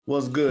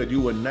What's good?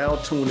 You are now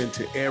tuned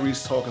into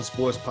Aries Talking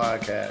Sports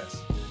Podcast.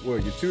 Well,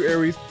 your two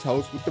Aries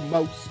hosts with the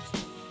most,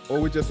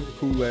 or we're just some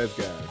cool ass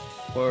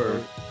guys.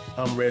 Word.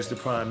 I'm Reg the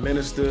Prime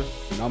Minister.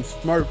 And I'm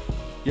Smurf.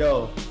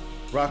 Yo,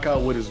 rock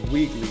out with us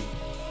weekly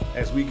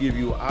as we give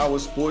you our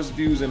sports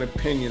views and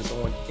opinions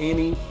on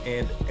any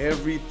and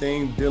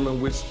everything dealing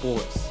with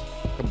sports.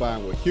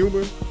 Combined with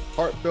humor,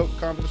 heartfelt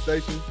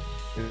conversation,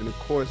 and of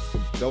course,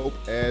 some dope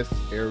ass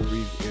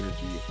Aries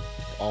energy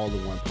all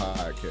in one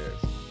podcast.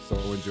 So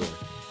enjoy.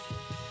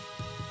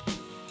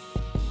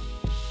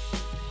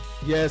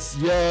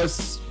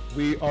 Yes,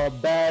 we are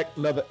back.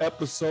 Another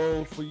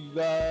episode for you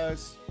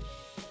guys.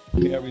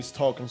 Aries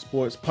Talking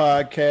Sports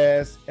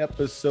Podcast,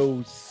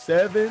 episode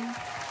 7.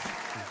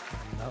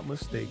 If I'm not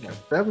mistaken.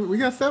 We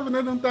got 7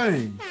 of them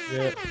things.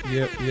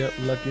 Yep.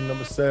 Lucky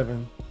number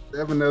 7.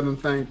 7 of them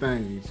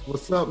things.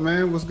 What's up,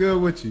 man? What's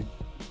good with you?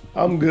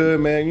 I'm good,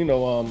 man.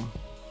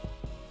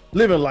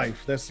 Living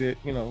life. That's it.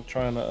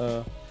 Trying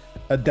to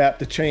adapt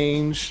to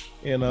change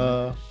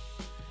and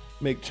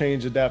make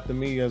change adapt to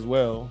me as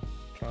well.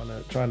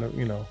 Trying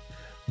to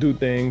do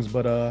things,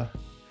 but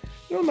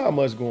not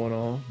much going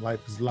on. Life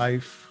is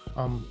life.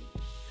 I'm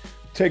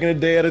taking a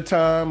day at a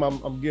time.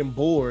 I'm getting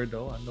bored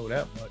though. I know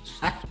that much.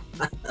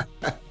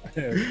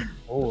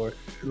 Bored.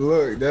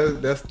 Look,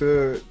 that's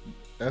the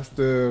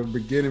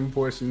beginning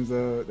portions.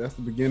 That's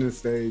the beginning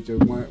stage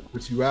of when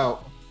put you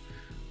out.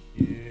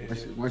 Yeah.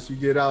 Once you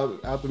get out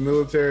the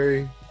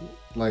military,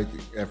 like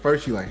at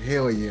first you're like,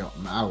 hell yeah,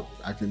 I'm out.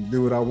 I can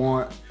do what I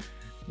want.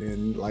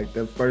 Then like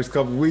the first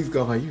couple weeks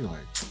go like, you're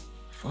like,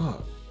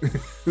 fuck.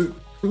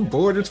 I'm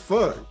bored as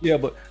fuck. Yeah,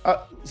 but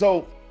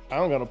so I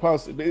don't got no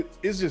policy. But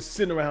it's just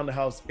sitting around the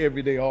house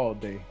every day, all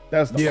day.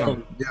 That's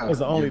the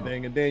only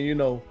thing. And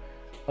then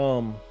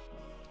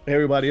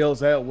everybody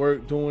else at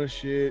work doing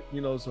shit.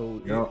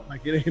 So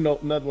it ain't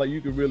nothing like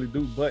you can really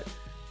do. But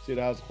shit,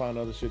 I have to find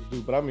other shit to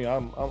do. But I mean,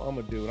 I'm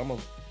a dude. I'm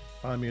gonna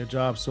find me a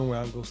job soon where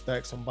I can go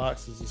stack some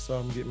boxes or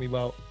something. Get me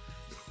about.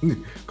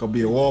 Gonna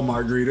be a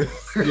Walmart greeter.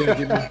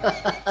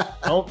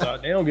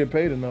 They don't get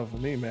paid enough for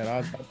me, man.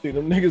 I think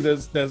them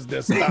niggas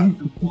that's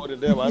stopped more than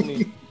them. I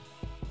mean,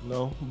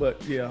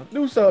 but yeah,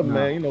 do something,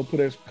 man. Put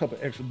a couple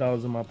extra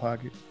dollars in my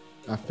pocket.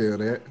 I feel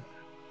that.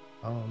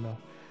 I don't know,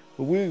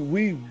 but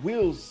we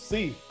will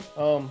see.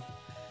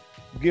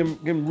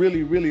 Getting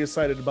really, really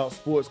excited about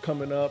sports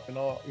coming up and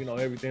all.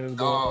 Everything is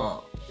going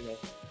on.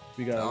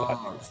 We got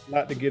a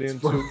lot to get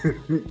into.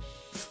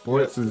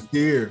 Sports is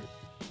here.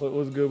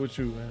 What's good with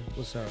you, man?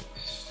 What's up?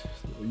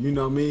 You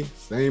know me,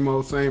 same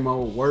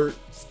old work,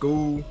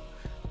 school,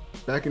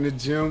 back in the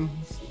gym,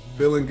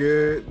 feeling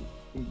good,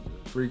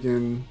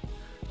 freaking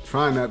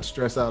trying not to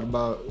stress out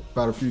about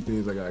a few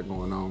things I got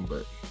going on,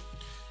 but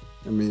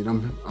I mean,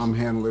 I'm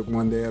handling it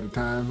one day at a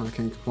time. I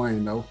can't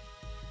complain though.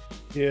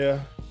 Yeah,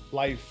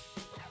 life.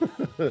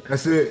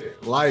 That's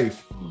it,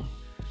 life.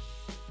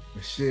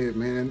 But shit,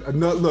 man.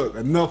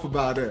 Enough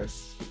about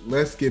us.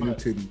 Let's get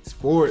into the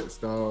sports,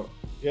 dog.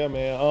 Yeah,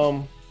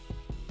 man.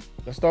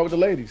 Let's start with the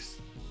ladies.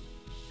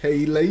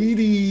 Hey,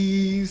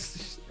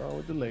 ladies. Start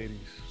with the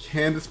ladies.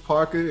 Candace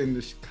Parker and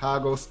the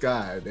Chicago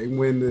Sky. They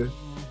won the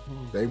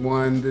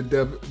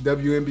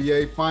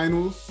WNBA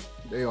finals.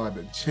 They are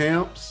the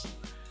champs.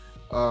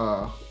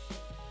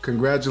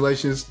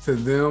 Congratulations to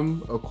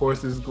them. Of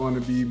course, it's going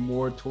to be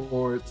more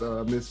towards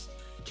Miss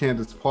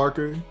Candace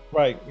Parker.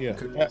 Right. Yeah.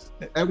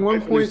 At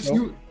one point,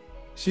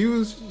 she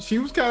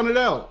was counted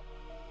out.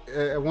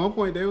 At one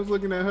point, they was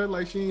looking at her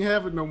like she ain't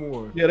have it no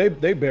more. Yeah,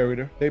 they buried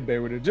her. They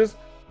buried her just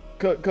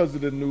because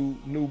of the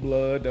new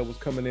blood that was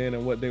coming in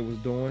and what they was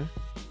doing.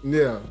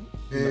 Yeah,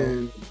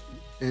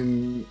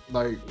 and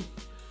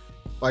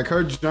like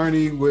her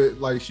journey with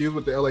she was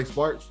with the LA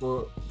Sparks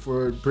for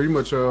pretty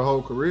much her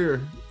whole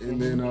career,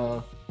 and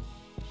then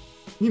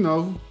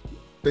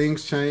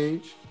things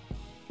change.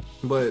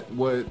 But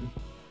what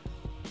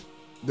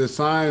the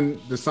sign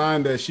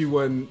that she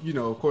wasn't,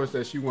 of course,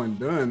 that she wasn't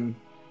done.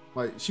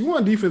 Like, she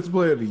won Defensive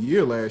Player of the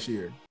Year last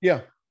year.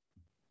 Yeah.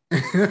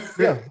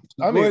 Yeah.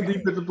 Won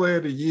Defensive Player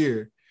of the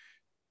Year.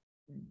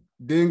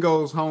 Then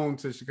goes home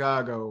to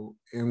Chicago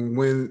and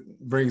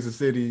brings the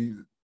city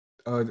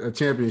a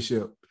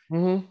championship.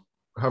 Mm-hmm.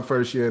 Her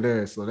first year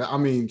there. So,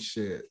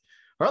 shit.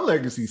 Her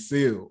legacy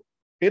sealed.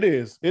 It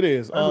is.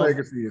 Her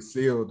legacy is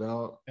sealed,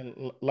 dog.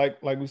 And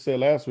like we said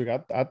last week,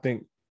 I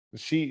think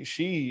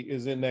she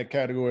is in that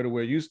category to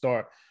where you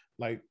start,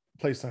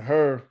 placing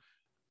her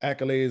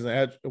accolades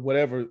and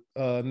whatever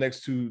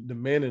next to the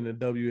men in the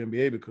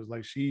WNBA, because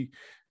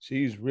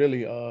she's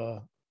really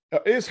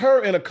it's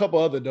her and a couple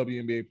other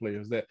WNBA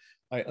players that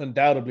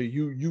undoubtedly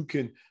you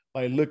can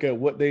look at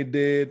what they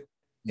did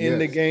in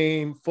the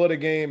game for the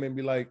game and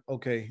be like,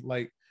 okay,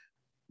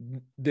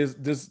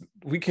 this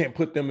we can't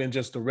put them in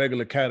just a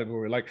regular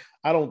category.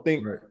 I don't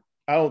think her,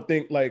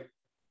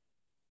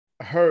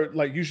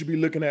 you should be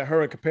looking at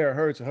her and compare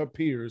her to her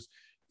peers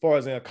as far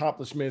as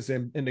accomplishments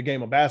in the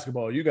game of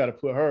basketball. You got to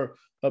put her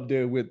up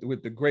there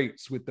with the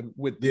greats, with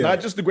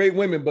not just the great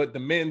women, but the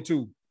men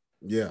too.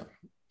 Yeah.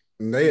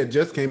 And they had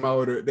just came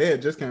out with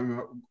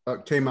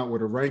came out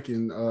with a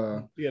ranking.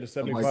 Yeah, the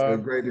of like the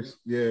 75. greatest.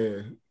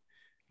 Yeah,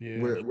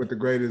 Yeah. with the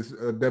greatest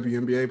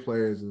WNBA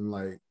players, and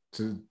like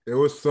there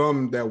was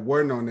some that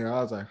weren't on there.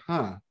 I was like,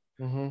 huh.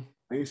 Mm-hmm.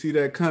 I didn't see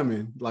that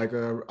coming. Like,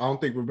 I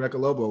don't think Rebecca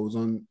Lobo was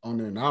on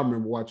there, and I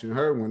remember watching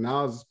her when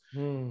I was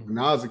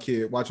a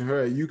kid, watching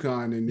her at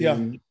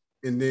UConn,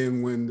 and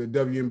then when the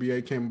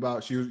WNBA came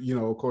about, she was,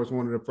 of course,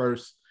 one of the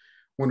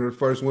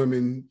first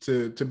women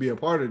to be a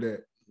part of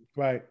that.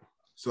 Right.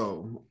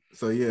 So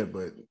yeah,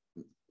 but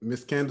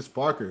Miss Candace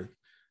Parker,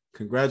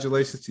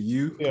 congratulations to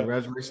you. Yeah.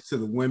 Congratulations to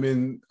the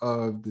women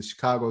of the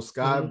Chicago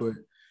Sky. Mm-hmm.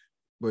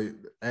 But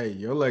hey,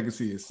 your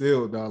legacy is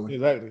sealed, darling.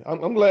 Exactly.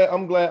 I'm glad.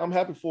 I'm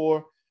happy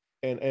for her.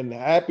 And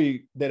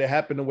happy that it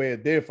happened the way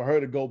it did for her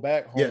to go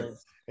back home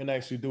and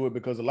actually do it,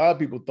 because a lot of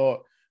people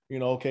thought,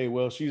 okay,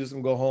 well, she's just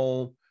gonna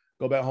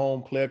go back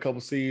home, play a couple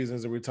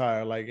seasons and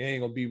retire. Like, it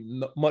ain't gonna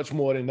be much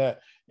more than that.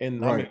 And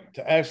right. I mean,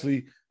 to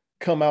actually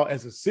come out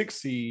as a 6th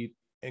seed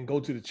and go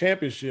to the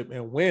championship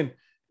and win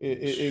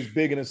is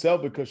big in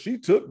itself, because she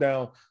took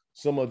down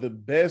some of the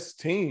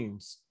best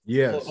teams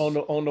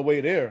on the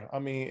way there. I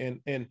mean,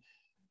 and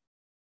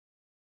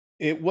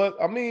it was,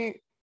 I mean,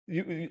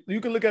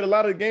 you can look at a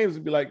lot of the games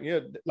and be like, yeah,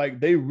 like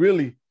they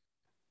really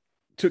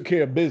took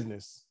care of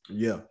business.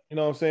 Yeah. You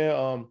know what I'm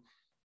saying?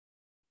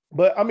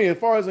 But I mean, as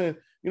far as in,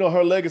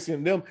 her legacy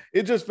and them,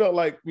 it just felt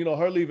like,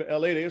 her leaving LA,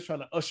 they was trying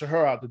to usher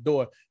her out the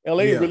door.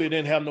 LA really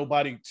didn't have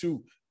nobody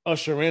to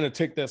usher in and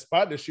take that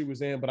spot that she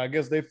was in, but I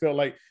guess they felt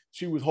like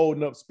she was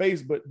holding up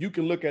space. But you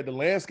can look at the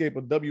landscape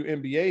of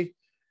WNBA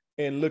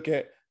and look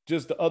at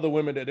just the other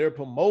women that they're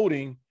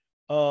promoting.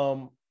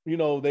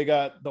 They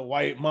got the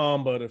white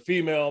mamba, the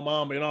female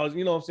mamba, and all.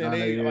 You know what I'm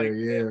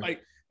saying?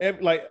 Like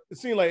it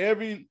seems like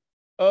every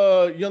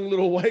young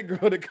little white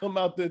girl that come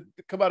out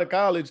of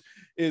college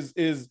is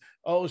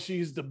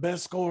she's the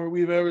best scorer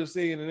we've ever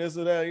seen, and this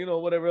or that,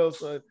 whatever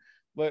else.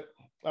 But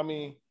I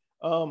mean,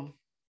 I'm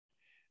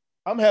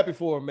happy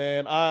for her,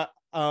 man. I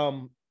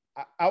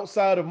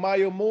outside of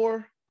Maya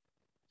Moore,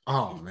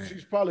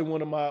 she's probably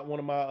one of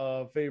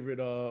my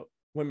favorite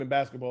women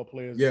basketball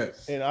players.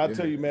 Yes. And I'll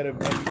tell you, man,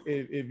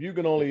 if you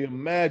can only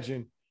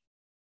imagine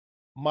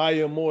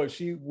Maya Moore,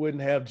 she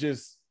wouldn't have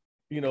just,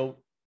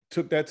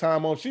 took that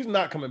time on. She's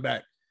not coming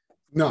back.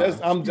 No,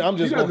 I'm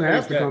just going to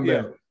have to come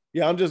back.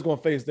 Yeah, I'm just going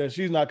to face that.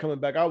 She's not coming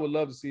back. I would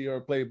love to see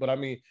her play, but I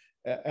mean,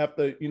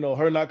 after,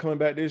 her not coming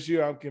back this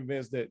year, I'm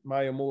convinced that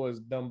Maya Moore is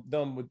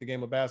done with the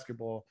game of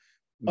basketball,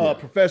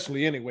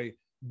 professionally anyway.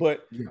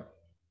 But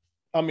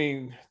I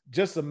mean,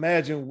 just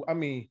imagine,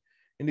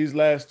 in these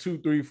last 2,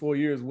 3, 4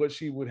 years, what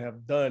she would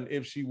have done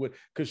if she would,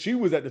 because she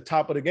was at the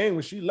top of the game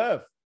when she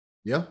left.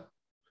 Yeah.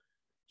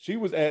 She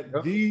was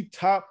at the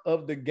top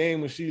of the game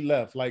when she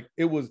left. Like,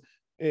 it was,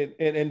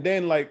 and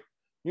then, like,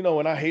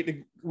 and I hate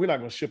to, we're not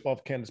going to ship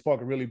off Candace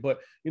Parker really, but,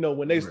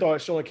 when they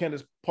start showing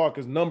Candace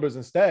Parker's numbers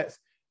and stats,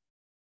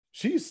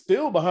 she's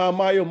still behind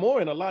Maya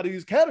Moore in a lot of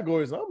these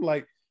categories. And I'm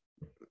like,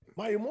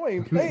 Maya Moore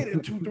ain't played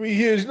in 2, 3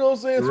 years. You know what I'm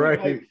saying? So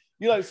right.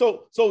 Like,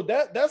 so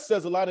that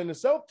says a lot in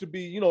itself to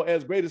be,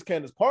 as great as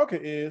Candace Parker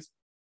is,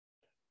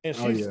 and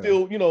she's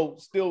still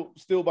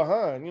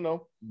behind,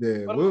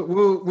 Yeah, but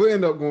we'll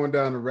end up going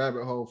down the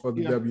rabbit hole for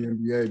the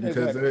WNBA,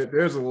 because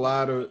there's a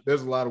lot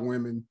of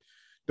women,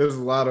 there's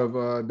a lot of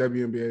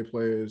WNBA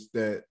players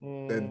that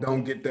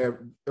don't get that.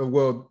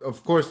 Well,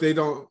 of course they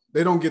don't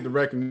get the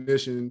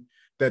recognition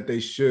that they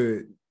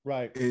should.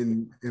 Right.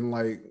 And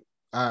like,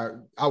 I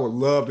would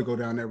love to go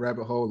down that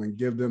rabbit hole and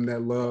give them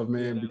that love,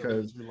 man,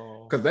 because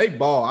they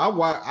ball.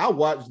 I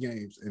watch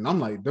games and I'm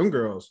like, them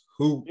girls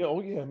hoop. Yeah,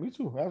 oh yeah, me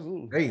too,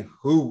 absolutely. They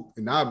hoop,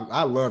 and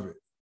I love it.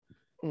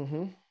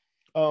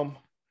 Mm-hmm.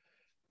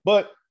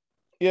 But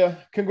yeah,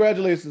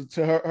 congratulations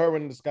to her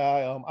in the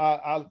sky.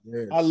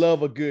 I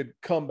love a good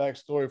comeback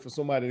story for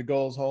somebody that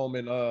goes home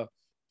and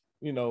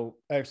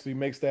actually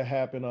makes that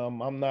happen.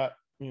 I'm not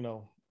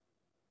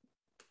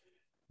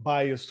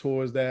biased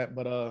towards that,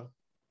 but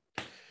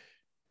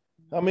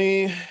I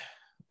mean,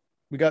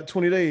 we got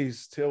 20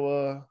 days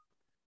till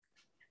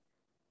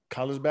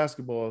college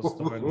basketball is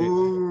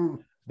starting.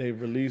 They've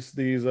released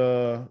these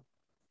the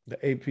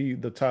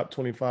AP, the top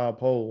 25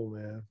 poll,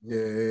 man.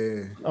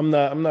 Yeah. I'm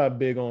not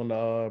big on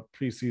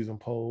preseason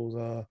polls.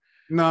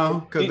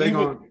 No, because they're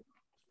gonna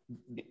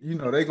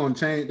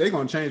change. They're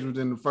gonna change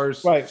within the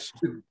first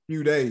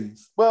few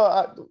days.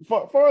 Well,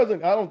 far as I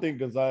don't think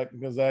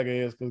Gonzaga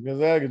is, because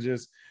Gonzaga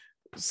just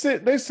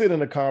sit in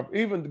the conference.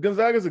 Even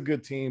Gonzaga's a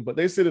good team, but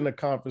they sit in a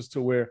conference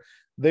to where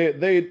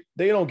they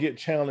don't get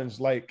challenged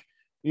like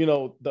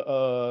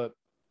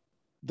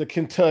the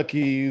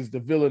Kentuckys, the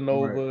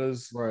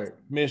Villanovas,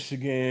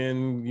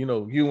 Michigan,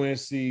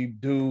 UNC,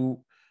 Duke,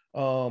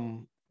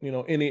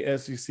 any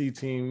SEC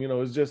team.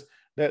 It's just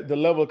that the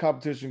level of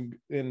competition,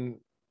 and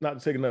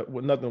not taking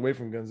nothing away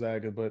from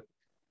Gonzaga, but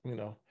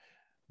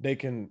they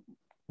can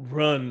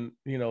run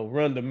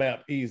the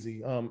map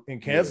easy.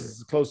 And Kansas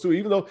is close too,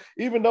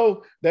 even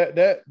though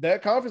that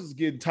conference is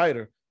getting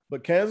tighter,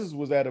 but Kansas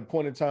was at a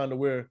point in time to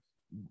where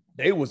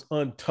they was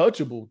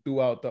untouchable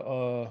throughout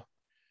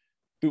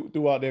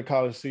throughout their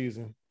college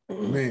season.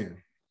 Man.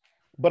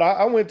 But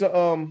I went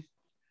to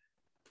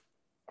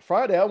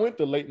Friday. I went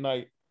to late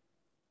night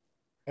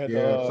at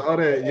Yeah, saw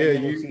that. Yeah,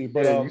 UNC.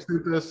 But you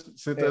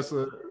sent us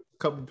a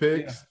couple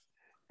picks.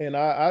 Yeah. And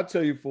I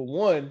tell you, for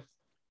one,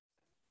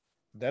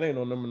 that ain't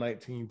no number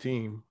 19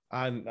 team.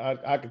 I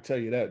can tell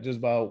you that just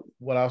by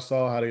what I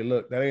saw, how they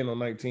look. That ain't no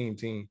 19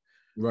 team.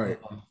 Right.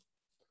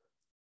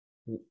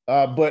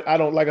 But I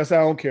don't, like I said,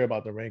 I don't care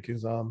about the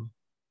rankings.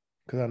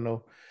 Because I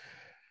know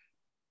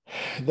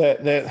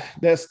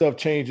that stuff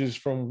changes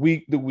from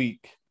week to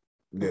week.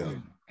 Yeah.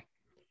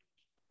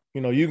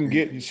 You know, you can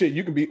get shit,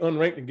 you can be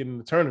unranked and get in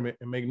the tournament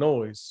and make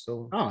noise.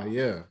 So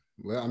yeah.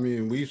 Well, I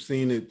mean, we've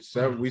seen it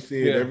we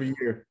see it every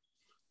year.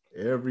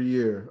 Every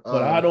year.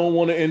 But I don't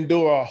want to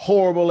endure a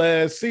horrible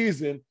ass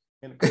season.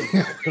 And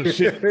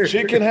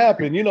shit can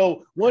happen. You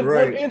know, one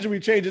injury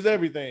changes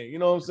everything. You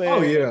know what I'm saying?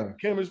 Oh, yeah.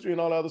 Chemistry and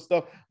all that other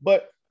stuff.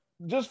 But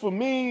just for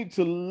me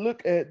to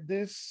look at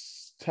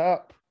these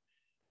tops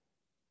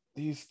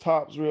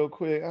real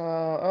quick.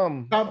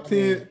 Top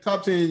 10,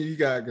 you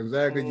got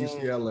Gonzaga,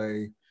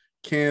 UCLA,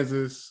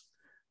 Kansas,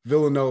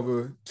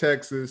 Villanova,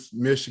 Texas,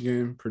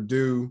 Michigan,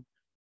 Purdue,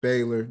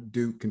 Baylor,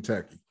 Duke,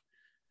 Kentucky.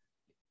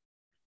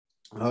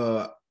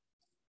 I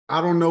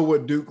don't know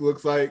what Duke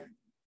looks like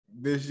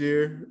this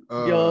year.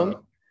 Young,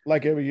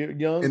 like every year,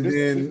 young. And this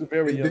is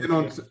very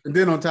young. And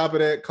then on top of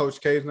that, Coach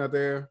K's not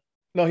there.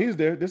 No, he's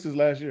there. This is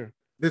last year.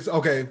 This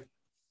okay,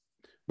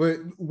 but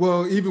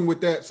even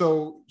with that,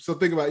 so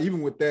think about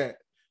even with that,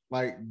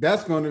 like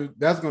that's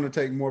gonna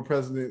take more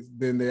precedence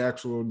than the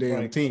actual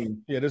damn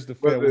team. Yeah, this is the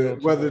farewell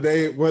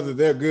tour. whether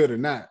they're good or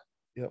not.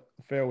 Yep,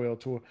 farewell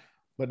tour.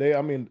 But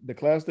the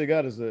class they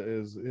got is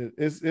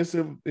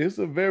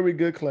a very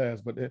good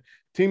class, but the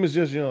team is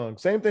just young.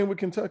 Same thing with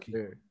Kentucky.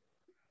 Yeah.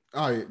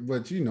 All right,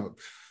 but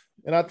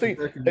and I think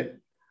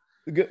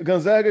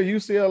Gonzaga,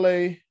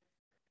 UCLA,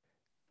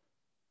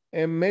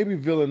 and maybe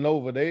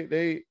Villanova,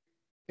 they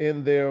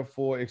in there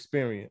for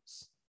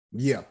experience.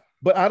 Yeah.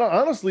 But I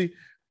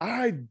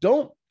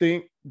don't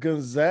think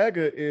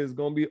Gonzaga is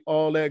going to be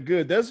all that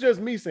good. That's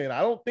just me saying.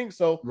 I don't think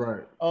so.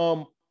 Right.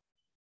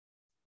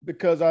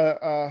 Because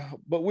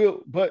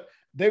but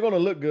they're going to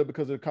look good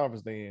because of the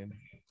conference they in.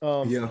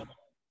 Yeah. I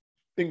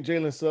think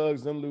Jalen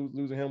Suggs, them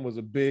losing him was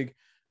a big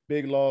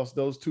loss.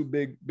 Those two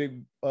big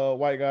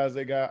white guys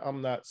they got,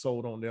 I'm not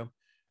sold on them.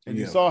 And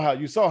you saw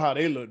how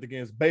they looked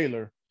against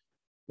Baylor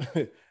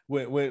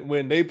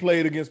when they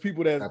played against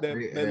people that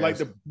like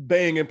to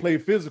bang and play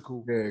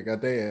physical. Yeah,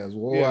 got their ass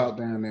wore out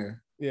down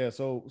there. Yeah,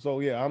 so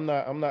yeah, I'm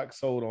not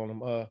sold on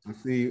them.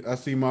 I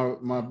see my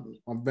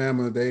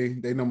Bama,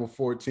 they number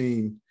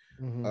 14.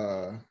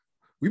 Mm-hmm.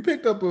 We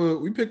picked up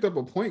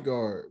a point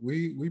guard.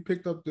 We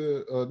picked up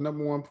the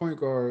number one point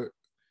guard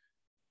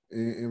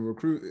in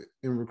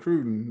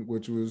recruiting,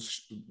 which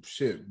was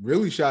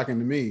really shocking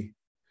to me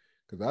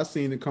because I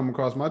seen it come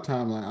across my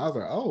timeline. I was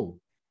like, oh.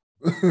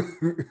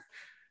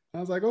 I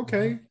was like,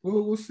 okay,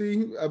 we'll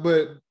see.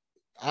 But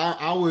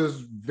I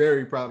was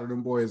very proud of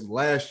them boys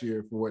last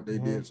year for what they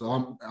did.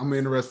 So I'm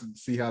interested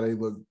to see how they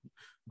look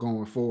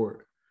going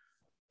forward.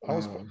 I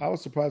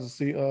was surprised to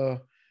see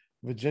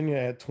Virginia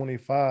at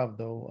 25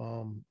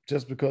 though,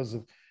 just because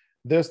of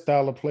their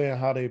style of play and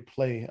how they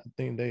play. I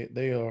think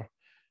they're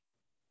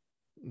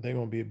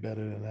gonna be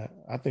better than that.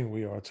 I think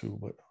we are too,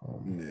 but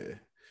yeah,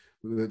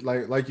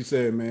 like you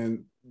said,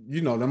 man.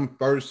 Them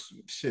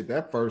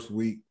that first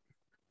week.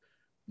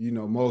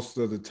 Most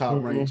of the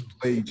top ranks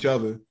play each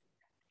other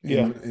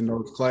in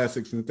those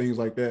classics and things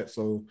like that.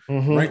 So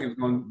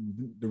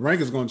the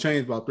rank is going to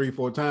change about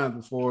 3-4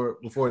 times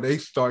before they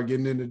start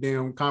getting into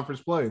damn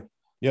conference play.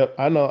 Yep,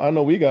 I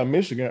know. We got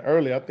Michigan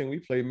early. I think we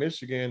played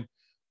Michigan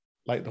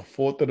like the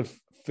 4th or the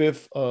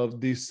 5th of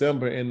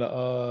December in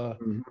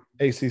the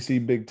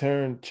ACC Big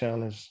Ten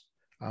Challenge.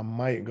 I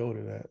might go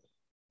to that.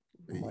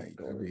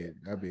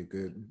 That'd be a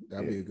good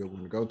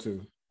one to go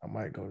to. I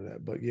might go to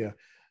that, but yeah.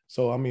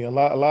 So I mean, a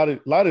lot of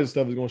this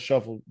stuff is going to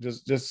shuffle.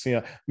 Just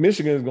seeing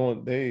Michigan is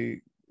going.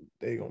 They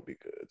going to be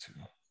good too.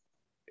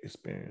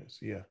 Experience,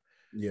 yeah.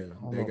 Yeah,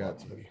 they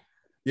got.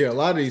 Yeah, a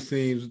lot of these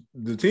teams,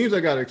 the teams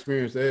that got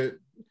experience,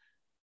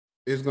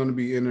 it's going to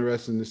be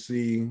interesting to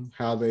see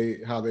how they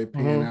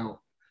pan out.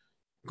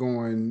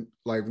 Going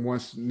like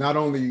once, not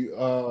only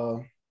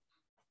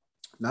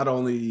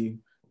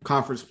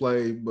conference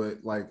play,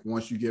 but like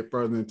once you get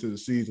further into the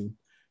season,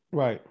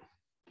 right.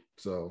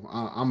 So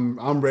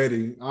I'm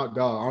ready.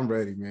 I'm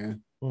ready,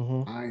 man.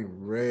 I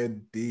am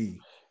ready.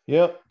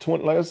 Yep.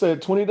 20, like I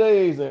said, 20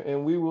 days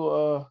and we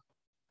will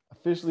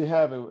officially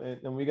have it.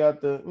 And we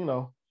got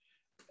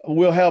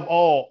we'll have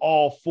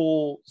all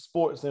full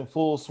sports in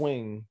full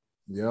swing.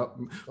 Yep.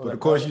 But of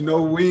course,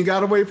 we ain't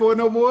gotta wait for it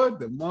no more.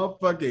 The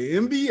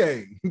motherfucking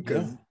NBA.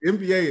 Because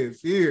NBA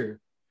is here.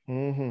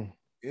 NBA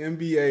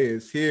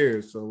is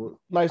here. So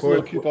nice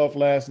little kickoff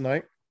last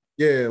night.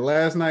 Yeah,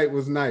 last night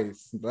was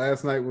nice.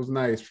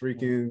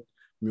 Freaking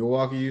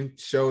Milwaukee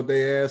showed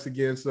their ass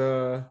against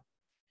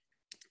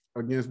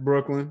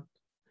Brooklyn.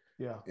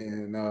 Yeah.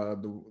 And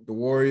the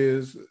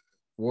Warriors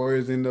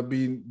ended up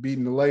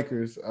beating the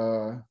Lakers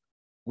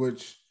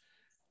which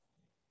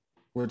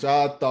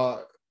I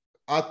thought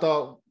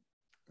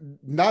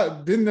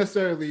not didn't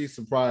necessarily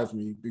surprise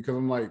me because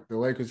I'm like the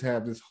Lakers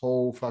have this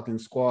whole fucking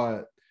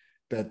squad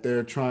that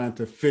they're trying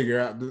to figure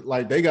out.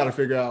 Like they got to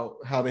figure out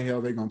how the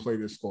hell they're gonna play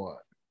this squad.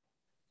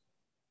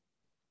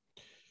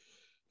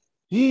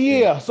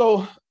 Yeah,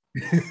 so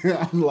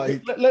I'm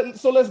like,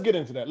 so let's get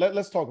into that.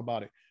 Let's talk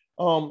about it.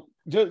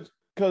 Just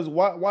because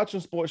watching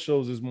sports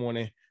shows this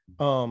morning,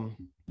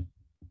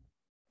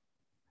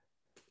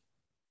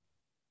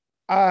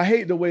 I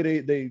hate the way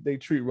they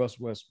treat Russ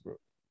Westbrook.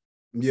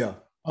 Yeah.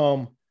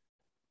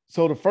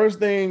 So the first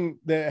thing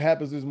that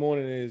happens this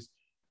morning is,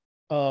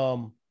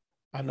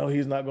 I know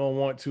he's not going to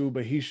want to,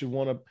 but he should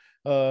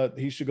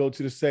go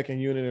to the second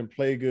unit and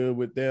play good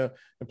with them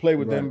and play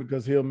with them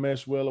because he'll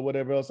mesh well or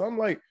whatever else. I'm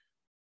like,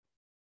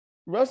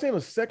 Russ ain't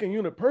a second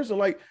unit person.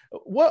 Like,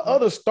 what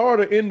other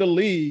starter in the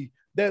league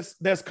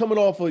that's coming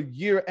off a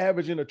year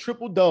averaging a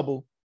triple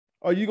double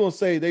are you gonna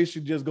say they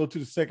should just go to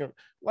the second?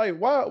 Like,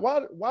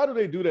 why do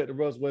they do that to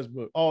Russ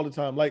Westbrook all the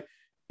time? Like,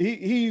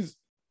 he's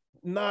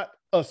not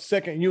a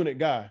second unit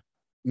guy.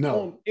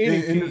 No, and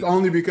it's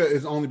only because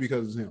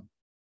it's him.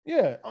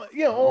 Yeah.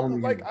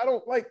 Like, I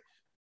don't like.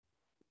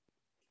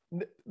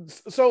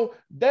 So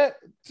that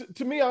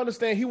to me, I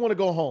understand he want to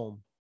go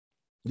home.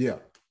 Yeah.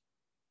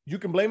 You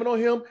can blame it on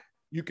him.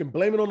 You can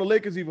blame it on the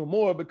Lakers even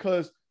more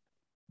because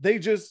they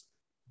just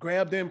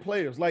grabbed in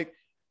players. Like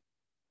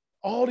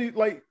all these,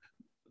 like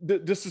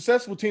the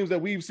successful teams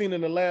that we've seen in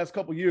the last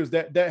couple of years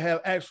that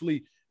have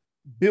actually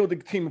built a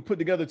team and put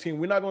together a team.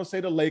 We're not going to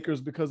say the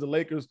Lakers because the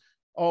Lakers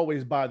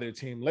always buy their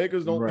team.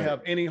 Lakers don't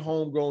have any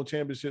homegrown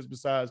championships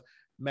besides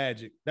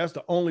Magic. That's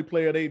the only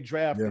player they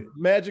drafted. Yeah.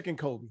 Magic and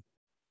Kobe.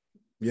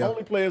 Yeah.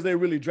 Only players they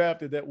really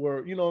drafted that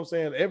were, you know what I'm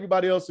saying?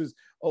 Everybody else is,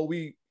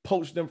 we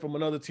poached them from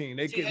another team.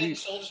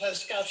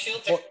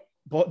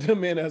 Bought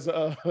them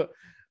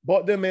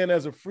in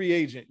as a free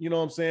agent, you know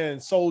what I'm saying?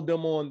 And sold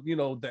them on,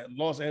 that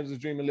Los Angeles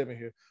dream of living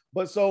here.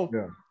 But so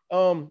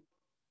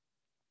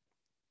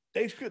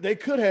they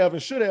could have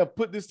and should have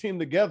put this team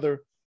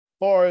together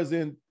far as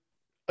in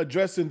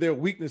addressing their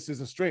weaknesses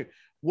and strength.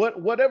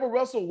 Whatever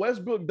Russell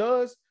Westbrook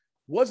does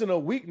wasn't a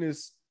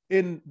weakness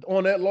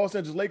on that Los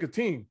Angeles Lakers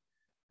team.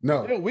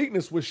 No, their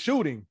weakness was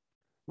shooting.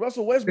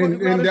 Russell Westbrook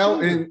that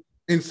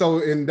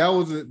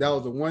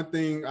was the one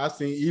thing I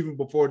seen even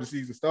before the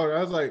season started. I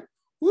was like,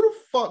 who the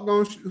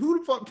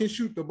fuck can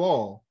shoot the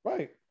ball?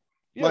 Right.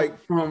 Yeah. Like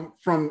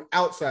from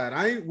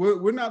outside.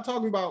 We're not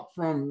talking about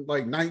from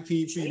like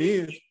 19 feet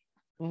in.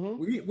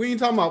 Mm-hmm. We ain't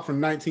talking about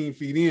from 19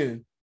 feet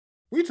in.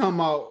 We talking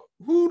about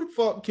who the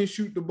fuck can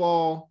shoot the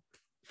ball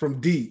from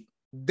deep.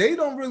 They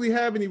don't really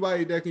have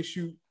anybody that can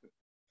shoot.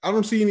 I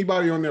don't see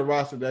anybody on their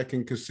roster that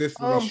can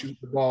consistently shoot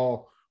the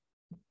ball.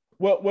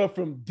 Well,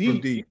 from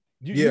deep.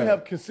 You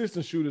have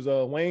consistent shooters.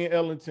 Wayne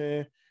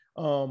Ellington.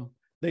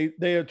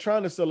 They are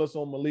trying to sell us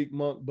on Malik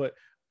Monk, but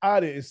I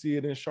didn't see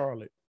it in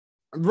Charlotte.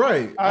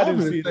 Right. I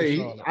didn't see it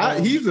in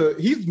Charlotte.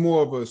 He's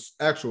more of an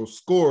actual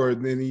scorer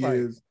than he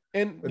is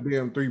a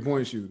damn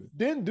 3-point shooter.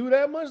 Didn't do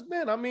that much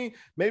then. I mean,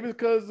 maybe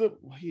because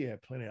he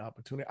had plenty of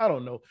opportunity. I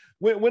don't know.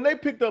 When they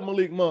picked up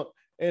Malik Monk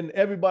and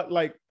everybody,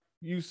 like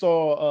you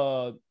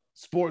saw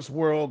Sports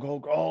World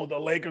go, the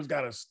Lakers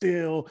got to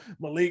steal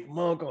Malik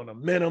Monk on a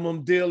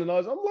minimum deal and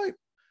all this. I'm like,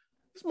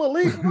 it's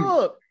Malik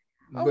Monk.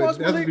 I watched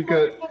Malik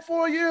Monk for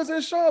 4 years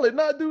in Charlotte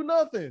not do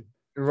nothing.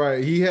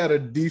 Right. He had a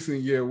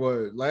decent year,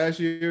 last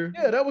year?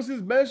 Yeah, that was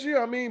his best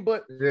year. I mean,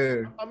 but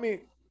I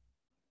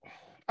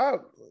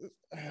don't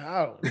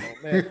know,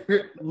 man.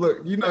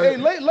 Look, hey,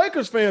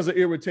 Lakers fans are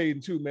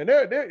irritating too, man.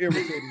 They're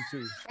irritating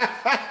too.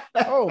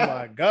 Oh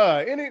my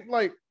God. And it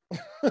like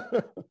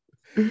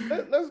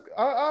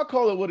I'll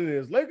call it what it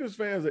is. Lakers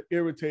fans are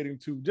irritating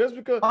too, just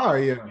because. Oh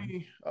yeah.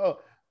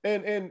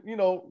 And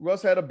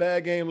Russ had a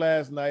bad game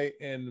last night,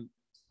 and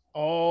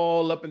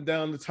all up and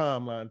down the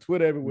timeline,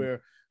 Twitter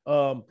everywhere.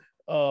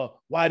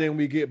 Why didn't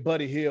we get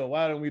Buddy Hield?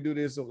 Why didn't we do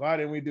this? Why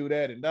didn't we do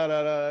that? And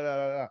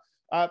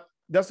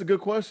that's a good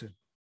question.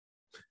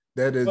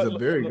 That is a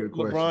very good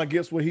question. LeBron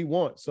gets what he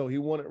wants, so he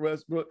wanted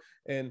Westbrook,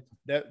 and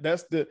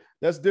that's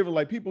different.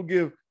 Like people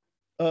give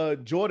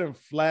Jordan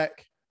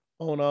flack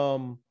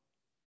on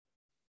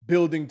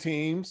building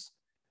teams.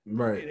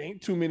 Right. It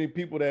ain't too many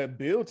people that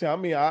build teams. I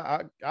mean,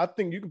 I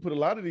think you can put a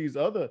lot of these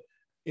other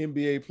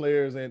NBA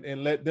players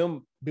and let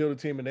them build a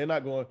team, and they're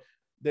going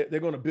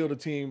to build a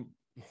team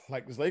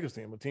like this Lakers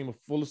team, a team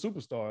full of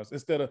superstars,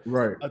 instead of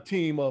a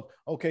team of,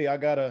 okay, I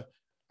got a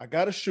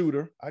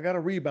shooter, I got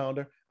a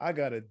rebounder, I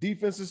got a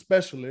defensive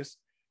specialist,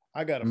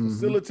 I got a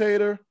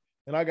facilitator,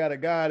 and I got a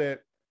guy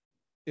that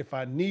if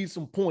I need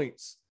some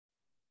points,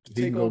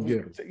 he can go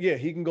get them. Yeah,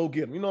 he can go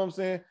get them. You know what I'm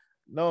saying?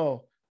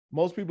 No,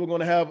 most people are going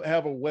to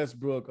have a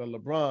Westbrook, a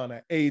LeBron,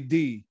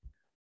 an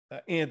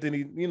AD,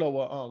 Anthony,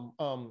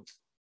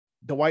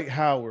 Dwight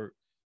Howard,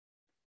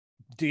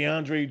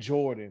 DeAndre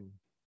Jordan.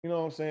 You know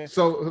what I'm saying?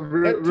 So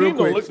that team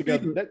don't look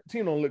together. That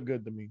team don't look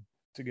good to me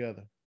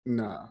together.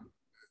 Nah.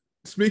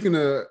 speaking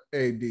of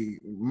AD,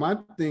 my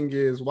thing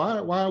is why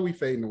are we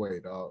fading away,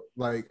 dog?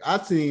 Like I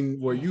seen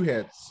where you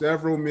had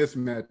several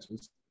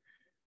mismatches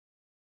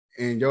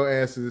and your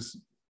ass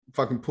is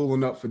fucking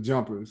pulling up for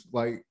jumpers.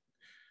 Like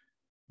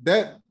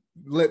that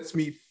lets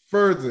me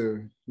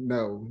further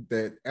know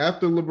that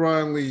after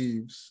LeBron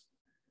leaves,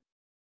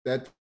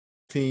 that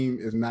team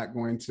is not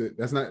going to.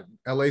 That's not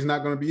LA's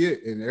not going to be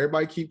it. And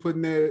everybody keep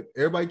putting their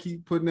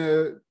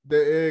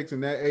eggs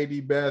in that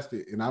AD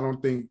basket. And I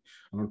don't think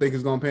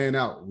it's going to pan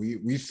out.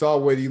 We saw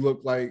what he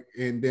looked like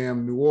in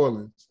damn New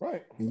Orleans.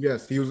 Right. And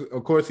yes, he was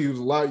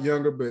a lot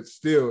younger, but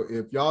still,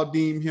 if y'all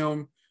deem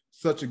him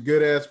such a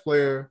good ass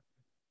player,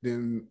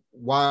 then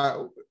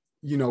why?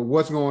 You know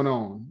what's going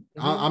on.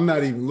 Mm-hmm. I'm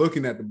not even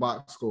looking at the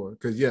box score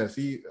because yes,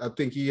 I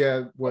think he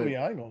had what? I mean,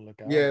 I ain't gonna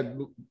look at. He had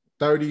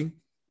 30.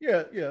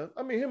 Yeah.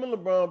 I mean, him and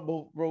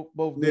LeBron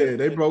both. Yeah,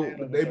 they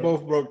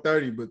both broke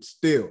 30, but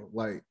still,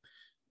 like,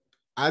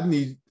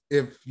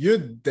 if you're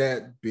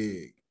that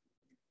big,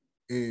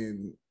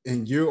 and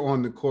you're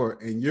on the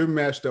court and you're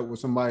matched up with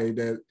somebody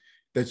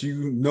that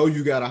you know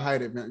you got to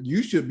hide it, man,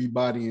 you should be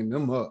bodying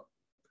them up.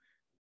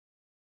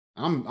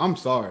 I'm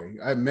sorry.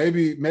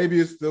 Maybe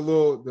it's the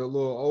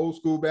little old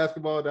school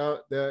basketball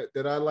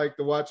that I like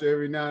to watch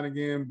every now and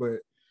again, but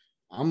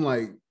I'm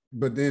like,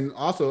 but then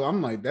also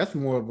I'm like, that's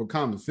more of a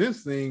common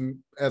sense thing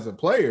as a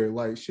player.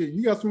 Like shit,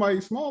 you got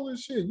somebody smaller,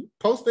 shit, you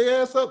post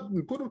their ass up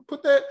and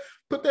put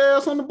their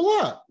ass on the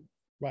block.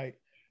 Right.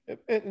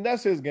 And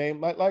that's his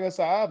game. Like I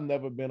said, I've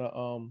never been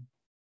a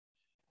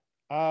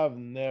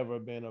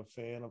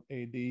fan of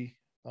AD.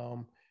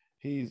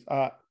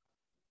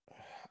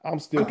 I'm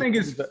still. I think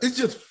it's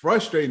just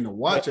frustrating to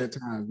watch at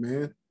times,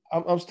 man.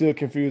 I'm still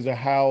confused at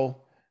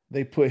how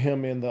they put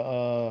him in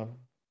the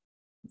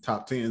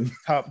top 10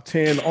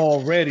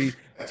 already.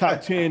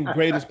 Top 10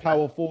 greatest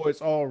power forwards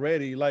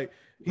already. Like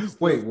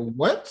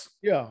what?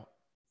 Yeah,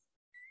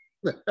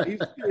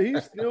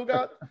 he's still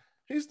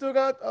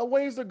got a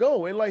ways to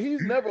go, and like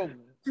he's never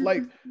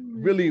like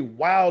really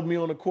wowed me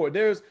on the court.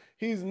 I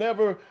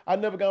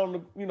never got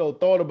on the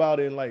thought about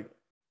it like.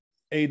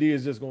 AD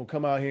is just gonna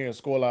come out here and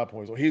score a lot of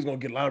points, or he's gonna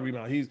get a lot of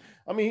rebounds.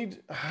 I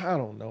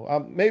don't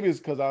know. Maybe it's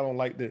because I don't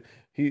like that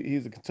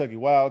he's a Kentucky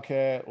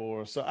Wildcat,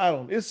 or so I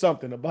don't. It's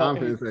something about. I'm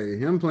gonna say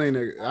him playing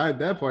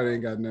that part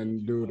ain't got nothing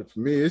to do with it for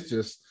me. It's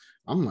just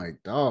I'm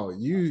like, dog,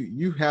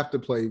 you have to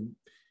play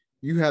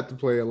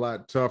a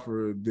lot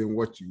tougher than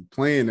what you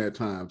playing at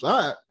times.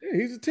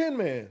 He's a 10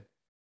 man.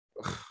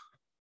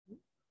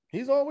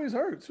 He's always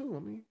hurt too. I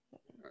mean,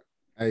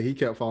 hey, he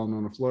kept falling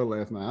on the floor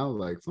last night. I was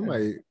like,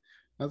 somebody.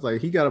 I was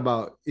like, he got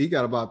about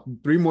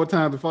 3 more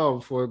times to fall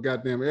before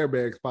goddamn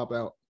airbags pop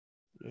out.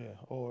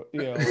 Or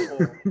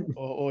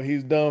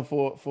he's done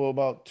for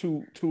about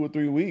 2 or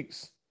 3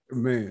 weeks.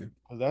 Man,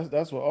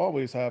 that's what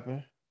always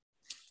happens.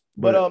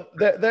 But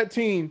that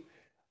team,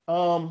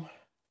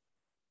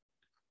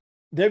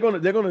 they're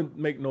gonna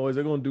make noise.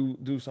 They're gonna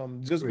do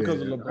something just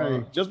because of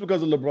LeBron. Just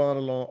because of LeBron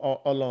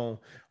alone.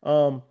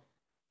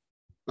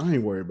 I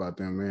ain't worried about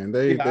them, man.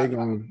 They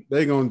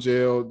gonna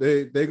jail.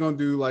 They gonna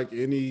do like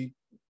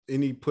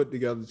any put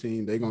together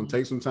team. They're gonna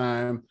take some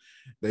time.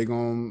 They're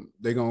gonna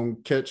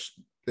catch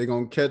they're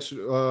gonna catch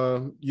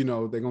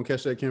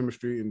that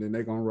chemistry, and then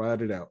they're gonna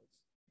ride it out.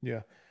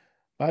 Yeah.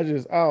 I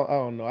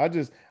don't know. I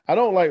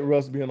don't like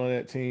Russ being on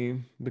that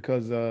team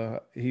because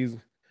he's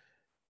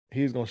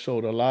gonna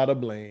shoulder a lot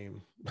of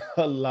blame.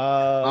 A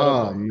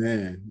lot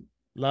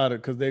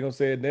because they're gonna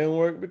say it didn't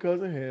work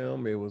because of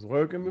him. It was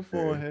working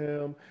before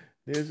him.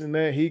 This and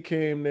that. He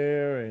came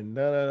there and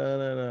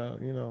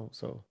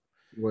so.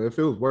 Well, if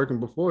it was working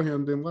before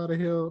him, then why the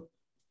hell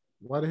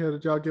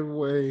did y'all give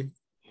away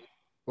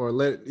or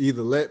let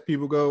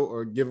people go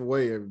or give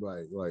away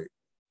everybody? Like,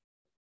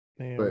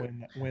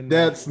 man, but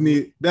that's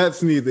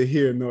neither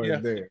here nor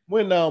there.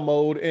 Win now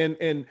mode,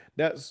 and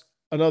that's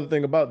another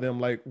thing about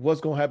them. Like,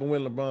 what's gonna happen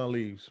when LeBron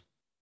leaves?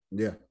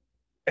 Yeah,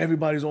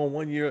 everybody's on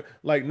 1 year.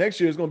 Like next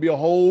year is gonna be a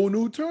whole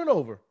new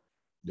turnover.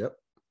 Yep.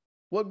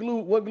 What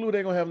glue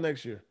they gonna have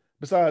next year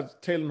besides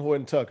Taylor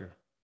Horton Tucker?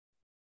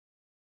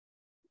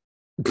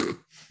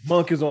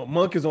 Monk is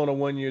on a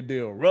 1 year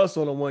deal. Russ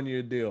on a 1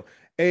 year deal.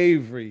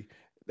 Avery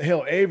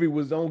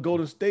was on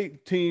Golden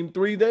State team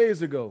 3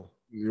 days ago.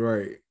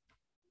 Right.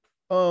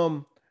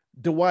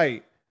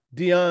 Dwight,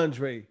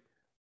 DeAndre,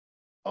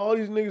 all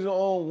these niggas are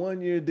on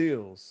 1 year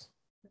deals.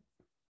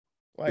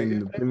 Like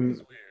it's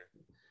weird.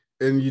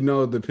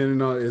 And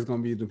depending on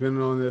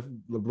if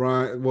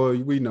LeBron. Well,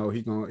 we know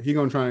he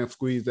gonna try and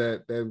squeeze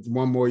that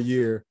 1 more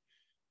year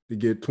to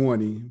get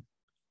 20.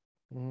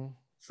 Mm-hmm.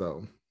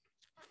 So.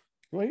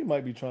 Well, he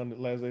might be trying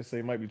to, as they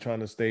say,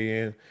 stay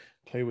in,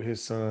 play with his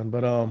son.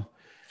 But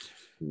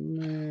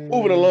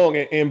moving along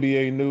in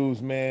NBA news,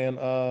 man.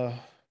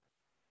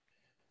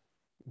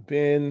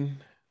 Ben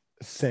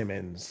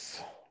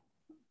Simmons,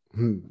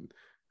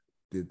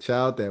 the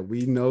child that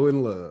we know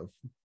and love.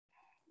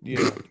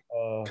 Yeah,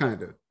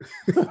 kind of.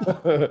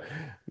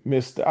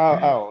 Mr. I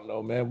don't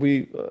know, man.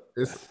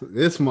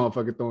 This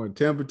motherfucker throwing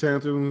temper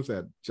tantrums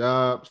at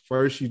jobs.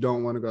 First, you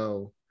don't want to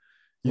go.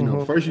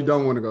 First you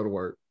don't want to go to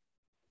work.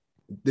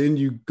 Then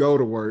you go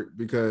to work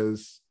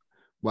because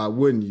why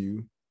wouldn't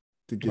you?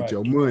 To get Right.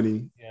 your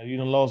money. Yeah, you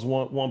done lost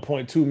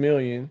 1.2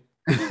 million.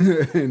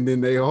 And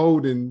then they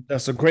holding.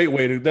 That's a great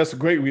way to. That's a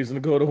great reason to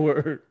go to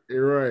work.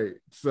 Right.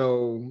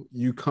 So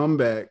you come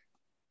back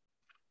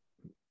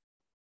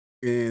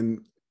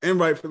and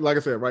right, like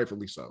I said,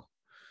 rightfully so.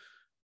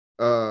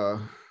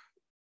 And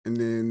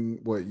then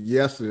what?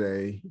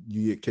 Yesterday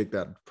you get kicked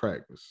out of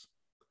practice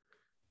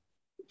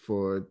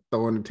for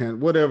throwing the tent,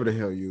 whatever the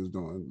hell you was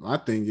doing. My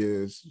thing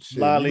is, shit,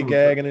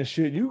 Lollygagging and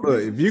shit.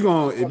 look, if you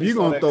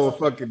gonna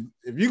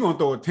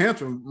throw a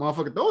tantrum,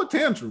 motherfucker, throw a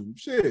tantrum.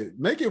 Shit,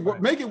 make it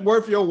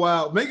worth your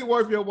while. Make it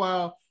worth your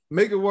while.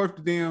 Make it worth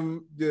the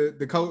damn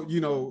the coach.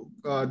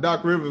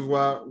 Doc Rivers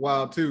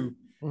while too.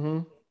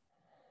 Mm-hmm.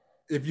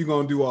 If you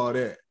gonna do all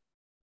that.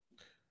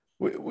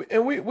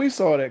 We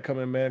saw that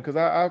coming, man, because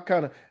I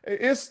kind of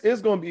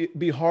it's going to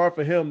be hard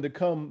for him to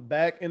come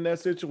back in that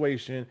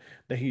situation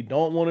that he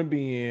don't want to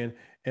be in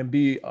and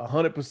be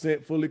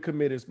 100% fully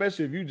committed,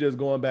 especially if you just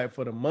going back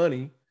for the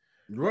money.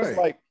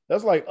 Right.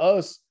 That's like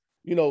us,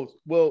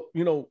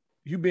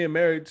 you being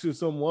married to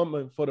some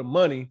woman for the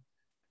money.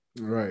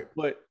 Right.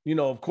 But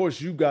of course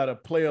you got to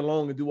play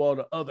along and do all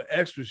the other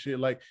extra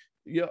shit. Like,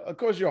 yeah, of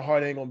course your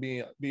heart ain't going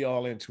to be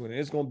all into it.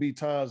 It's going to be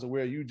times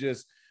where you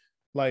just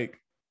like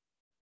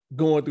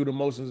going through the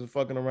motions and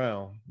fucking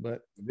around. But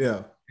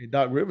yeah,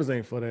 Doc Rivers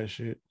ain't for that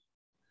shit.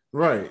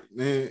 Right.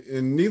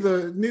 And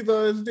neither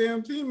his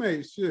damn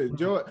teammates. Shit.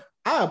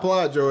 I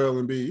applaud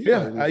Joel Embiid.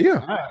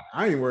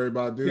 I ain't worried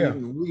about dude.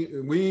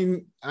 Yeah.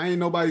 I ain't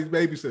nobody's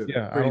babysitter.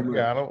 Yeah,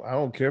 I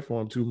don't care for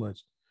him too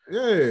much.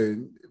 Yeah.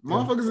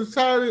 Motherfuckers is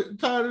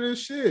tired of this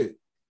shit.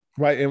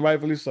 Right, and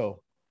rightfully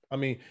so. I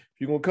mean, if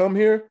you're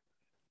gonna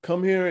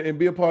come here and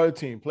be a part of the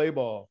team, play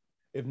ball.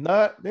 If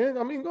not, then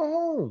go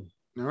home.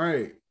 All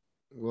right.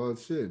 Well,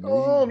 shit.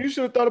 You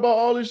should have thought about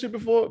all this shit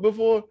before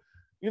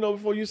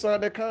you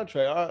signed that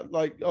contract.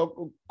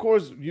 Of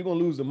course, you're gonna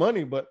lose the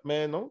money, but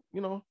man,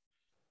 don't.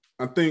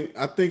 I think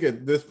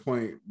at this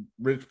point,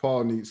 Rich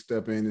Paul needs to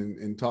step in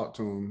and talk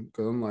to him,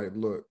 because I'm like,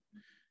 look,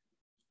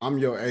 I'm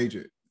your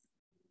agent.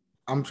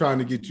 I'm trying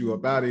to get you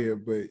up out of here,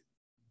 but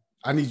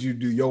I need you to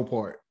do your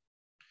part.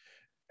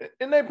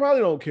 And they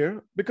probably don't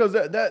care, because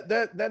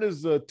that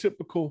is a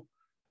typical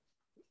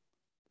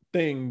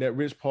thing that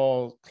Rich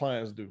Paul's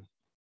clients do.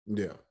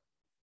 Yeah.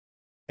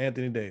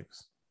 Anthony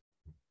Davis.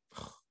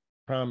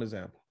 Prime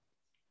example.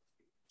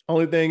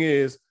 Only thing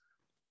is,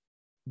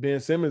 Ben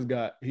Simmons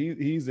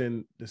he's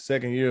in the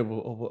second year of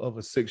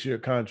a 6-year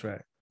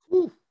contract.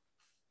 Woo.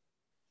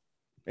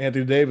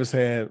 Anthony Davis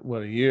had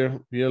a year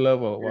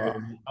level. Well, yeah.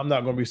 I'm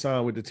not going to be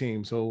signed with the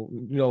team. So,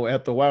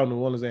 after a while, New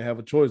Orleans ain't have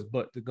a choice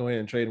but to go ahead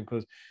and trade him,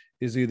 because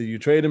it's either you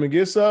trade him and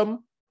get something,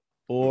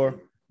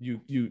 or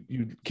you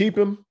keep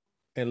him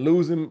and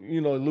lose him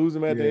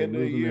at the end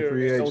of the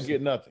year and don't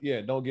get nothing.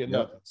 Yeah, don't get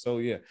nothing. So,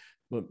 yeah.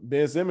 But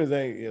Ben Simmons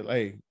ain't,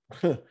 hey,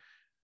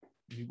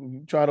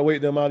 you try to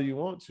wait them out if you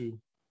want to.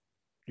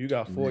 You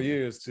got 4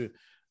 years to,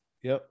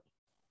 yep.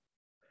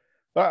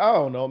 But I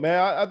don't know, man.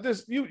 I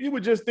just, you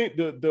would just think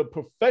the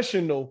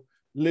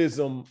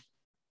professionalism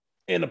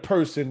in a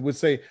person would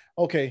say,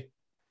 okay,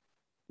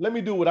 let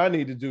me do what I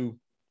need to do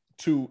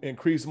to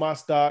increase my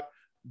stock,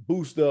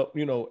 boost up,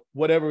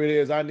 whatever it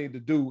is I need to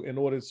do in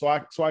order so I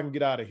can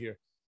get out of here.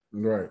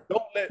 Right.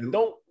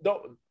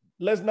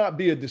 Let's not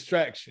be a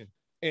distraction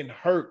and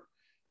hurt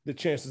the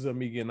chances of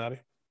me getting out of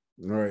here.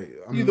 Right.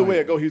 Either way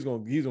it go, he's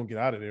gonna get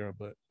out of there.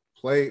 But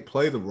play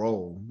the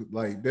role.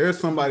 Like, there's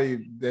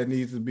somebody that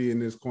needs to be in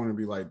this corner and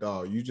be like,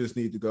 dog, you just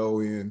need to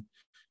go in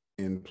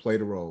and play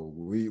the role.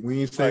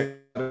 We ain't saying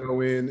to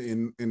go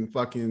in and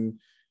fucking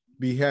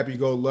be happy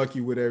go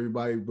lucky with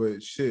everybody,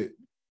 but shit,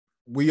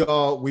 we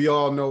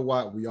all know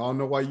why. We all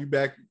know why you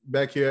back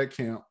here at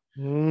camp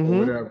or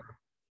whatever.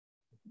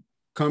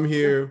 Come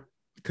here,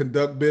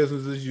 conduct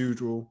business as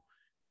usual,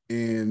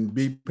 and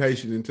be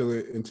patient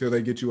until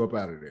they get you up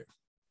out of there.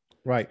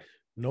 Right.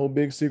 No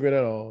big secret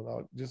at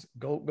all. Just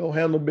go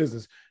handle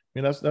business.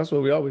 I mean, that's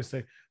what we always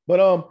say.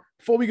 But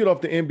before we get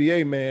off the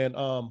NBA, man,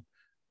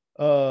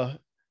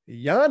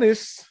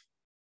 Giannis,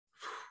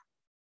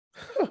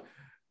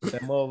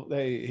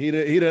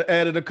 he done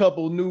added a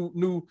couple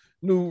new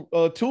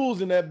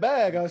tools in that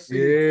bag. I see.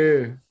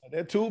 Yeah,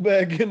 that tool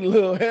bag getting a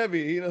little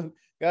heavy. He done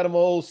got him an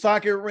old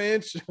socket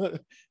wrench,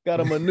 got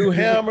him a new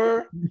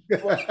hammer. He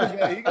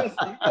got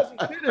some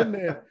shit in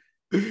there.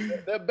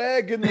 That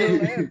bag getting a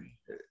little heavy.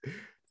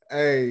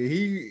 Hey,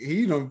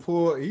 he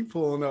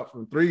pulling up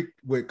from three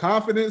with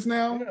confidence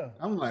now. Yeah.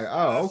 I'm like,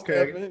 oh,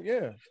 okay.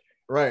 Yeah.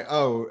 Right.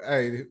 Oh,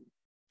 hey,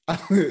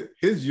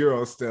 his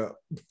Euro step.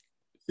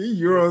 He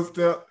Euro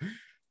step.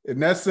 In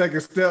that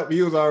second step,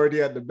 he was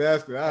already at the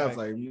basket. I was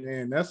like,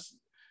 man, I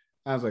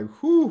was like,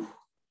 whew.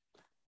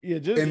 Yeah,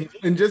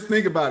 just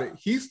think about it.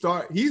 He's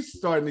starting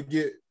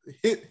to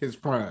hit his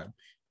prime.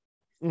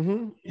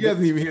 Mm-hmm. He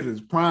hasn't even hit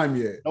his prime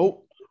yet.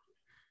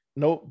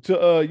 Nope.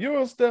 To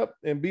Euro step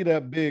and be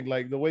that big,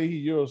 like the way he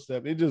Euro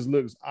step, it just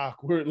looks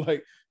awkward.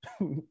 Like,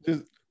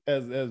 just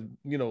as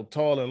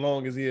tall and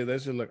long as he is,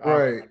 that should look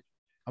awkward. Right.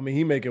 I mean,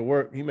 he make it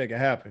work. He make it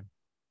happen.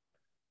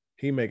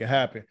 he make it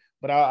happen.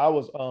 But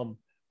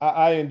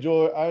I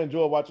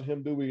enjoy watching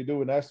him do what he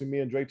do. And actually, me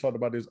and Dre talked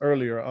about this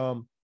earlier.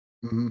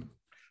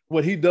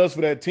 What he does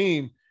for that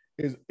team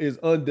is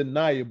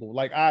undeniable.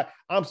 Like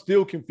I'm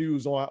still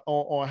confused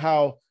on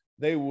how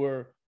they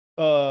were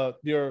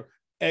their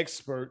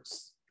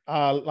experts.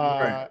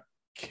 Right.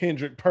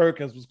 Kendrick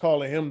Perkins was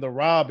calling him the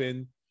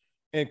Robin,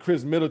 and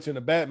Chris Middleton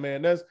the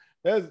Batman.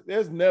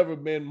 There's never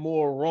been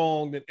more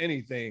wrong than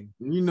anything.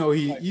 He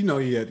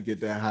had to get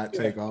that hot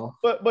take off.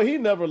 But he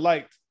never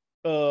liked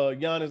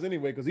Giannis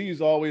anyway, because he used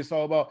to always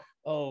talk about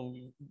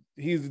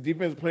he's the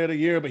defensive player of the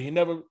year, but he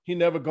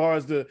never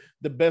guards the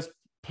best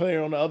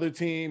player on the other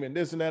team and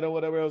this and that or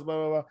whatever else, blah,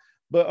 blah, blah.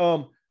 But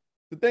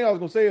the thing I was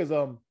gonna say is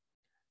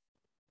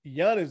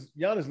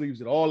Giannis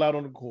leaves it all out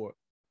on the court.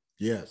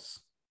 Yes.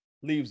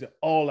 Leaves it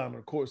all out on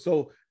the court.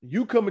 So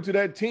you come into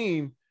that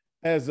team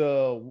as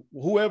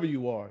whoever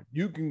you are,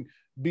 you can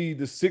be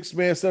the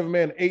 6-man,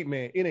 7-man,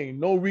 8-man. It ain't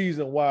no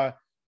reason why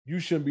you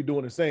shouldn't be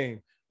doing the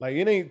same. Like,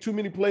 it ain't too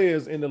many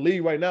players in the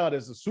league right now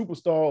that's a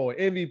superstar or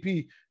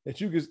MVP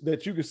that you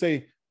could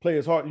say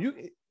plays hard.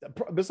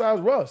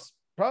 Besides Russ,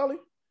 probably.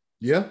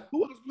 Yeah.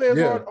 Who else plays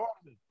hard?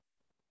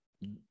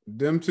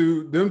 Them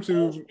two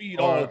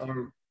are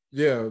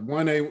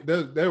 1A.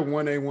 They're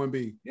 1A,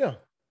 1B. Yeah.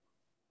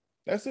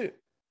 That's it.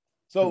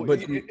 So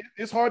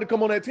it's hard to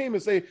come on that team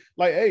and say,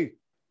 like, hey,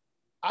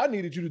 I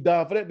needed you to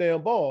die for that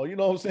damn ball. You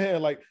know what I'm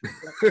saying? Like,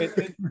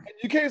 and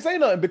you can't say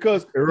nothing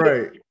because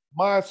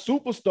my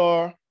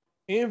superstar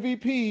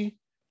MVP,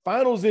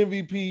 finals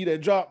MVP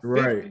that dropped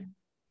 50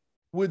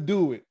 would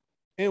do it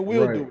and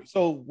will do it.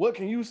 So what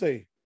can you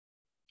say?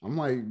 I'm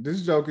like,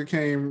 this Joker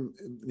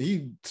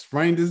he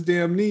sprained his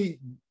damn knee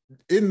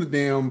in the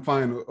damn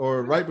final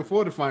or right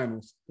before the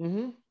finals.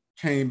 Mm-hmm.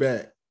 Came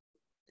back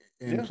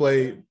and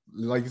played,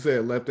 like you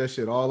said, left that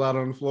shit all out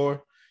on the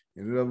floor,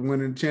 ended up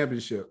winning the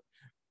championship.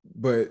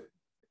 But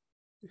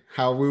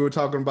how we were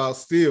talking about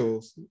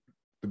steals,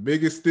 the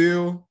biggest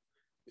steal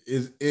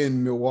is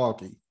in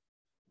Milwaukee.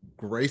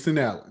 Grayson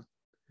Allen.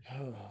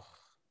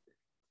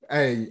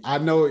 Hey, I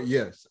know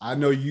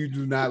you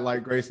do not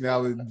like Grayson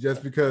Allen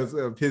just because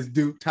of his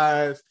Duke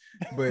ties,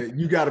 but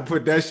you got to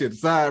put that shit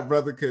aside,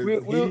 brother. Because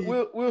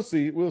we'll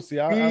see.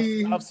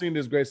 I've seen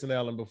this Grayson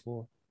Allen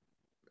before.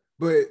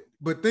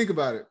 But think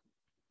about it.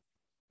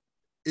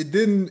 It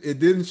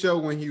didn't show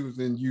when he was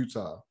in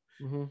Utah.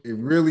 Mm-hmm. It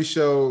really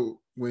showed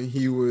when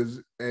he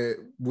was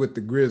with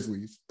the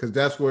Grizzlies, because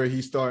that's where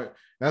he started.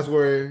 That's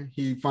where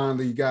he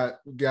finally got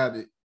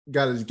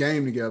his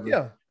game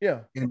together. Yeah.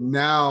 And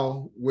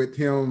now with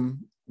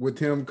him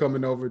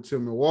coming over to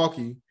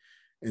Milwaukee,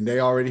 and they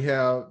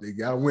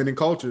got a winning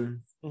culture.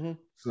 Mm-hmm.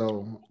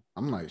 So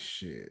I'm like,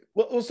 shit.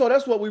 Well, so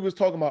that's what we was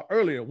talking about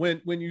earlier.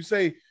 When you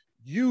say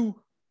you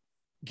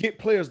get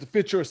players to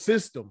fit your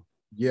system.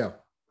 Yeah.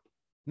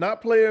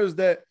 Not players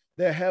that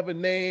have a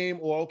name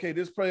or, okay,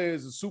 this player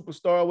is a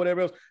superstar or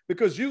whatever else,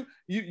 because you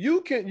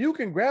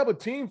can grab a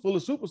team full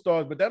of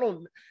superstars, but that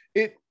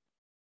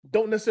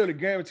don't necessarily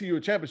guarantee you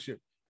a championship.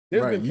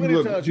 There's been plenty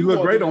of times you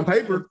look great on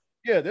paper.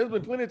 Yeah, there's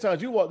been plenty of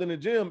times you walked in the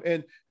gym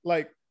and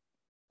like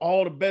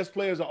all the best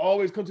players that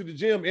always come to the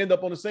gym end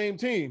up on the same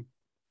team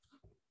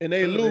and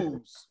they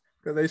lose.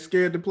 Because they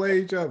scared to play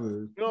each other.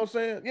 You know what I'm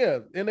saying? Yeah,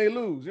 and they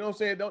lose. You know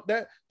what I'm saying?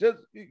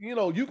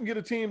 You can get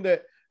a team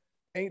that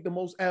ain't the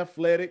most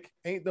athletic,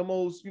 ain't the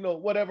most,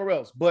 whatever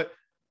else. But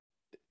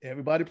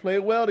everybody played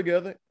well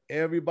together.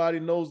 Everybody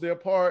knows their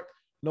part,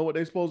 know what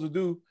they're supposed to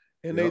do,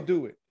 and they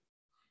do it.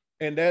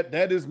 And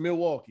that is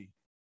Milwaukee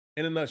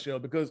in a nutshell,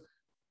 because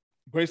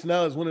Grayson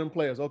Allen is one of them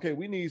players. Okay,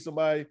 we need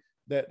somebody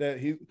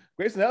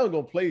Grayson Allen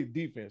gonna play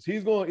defense.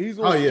 He's gonna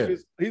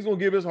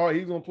give his heart.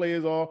 He's gonna play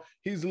his all.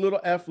 He's a little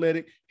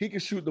athletic. He can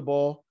shoot the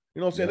ball. You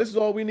know what I'm saying? This is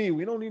all we need.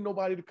 We don't need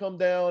nobody to come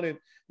down and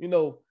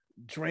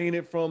drain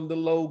it from the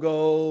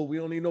logo. We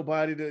don't need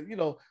nobody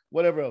to,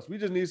 whatever else. We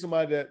just need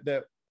somebody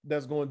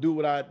that's going to do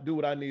what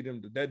I need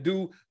them to do. That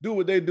do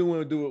what they do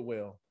and do it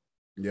well.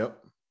 Yep.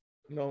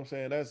 You know what I'm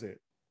saying? That's it.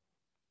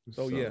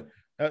 So yeah,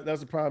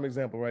 that's a prime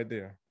example right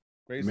there.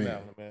 Grayson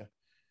Allen,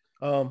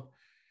 man.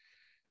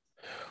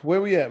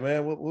 Where we at,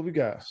 man? What we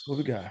got? What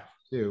we got?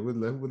 Yeah,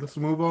 let's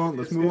move on.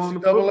 Let's move on to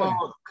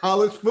football.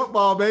 College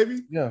football,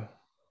 baby. Yeah.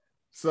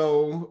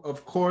 So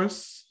of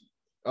course,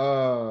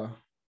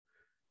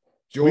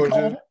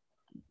 Georgia.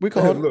 We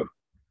called it. Look,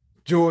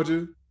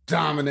 Georgia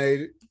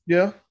dominated.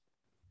 Yeah.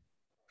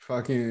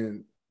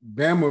 Fucking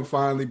Bama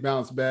finally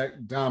bounced back,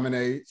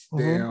 dominates.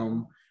 Mm-hmm.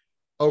 Damn,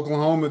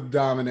 Oklahoma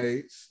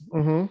dominates,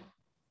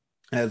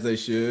 as they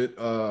should.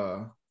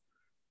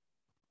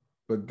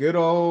 But good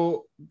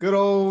old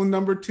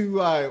number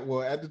 2 Iowa.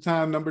 Well, at the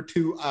time, number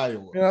 2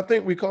 Iowa. And I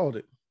think we called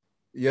it.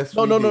 Yes.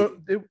 No.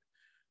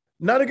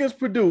 Not against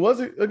Purdue. Was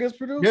it against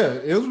Purdue? Yeah,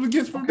 it was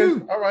against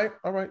Purdue. All right.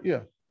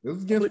 Yeah. It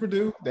was against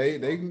Purdue.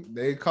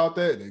 They caught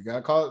that. They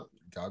got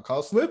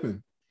caught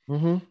slipping.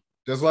 Mm-hmm.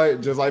 Just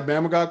like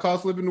Bama got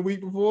caught slipping the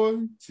week before.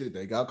 Shit,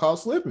 they got caught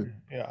slipping.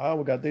 Yeah,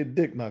 Iowa got their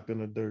dick knocked in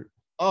the dirt.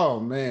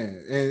 Oh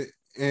man,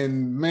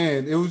 and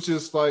man, it was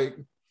just like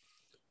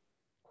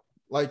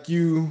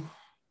you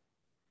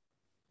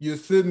you're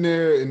sitting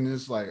there and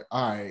it's like,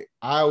 all right,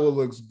 Iowa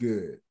looks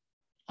good.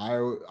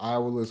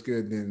 Iowa looks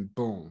good. Then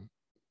boom,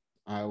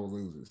 Iowa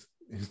loses.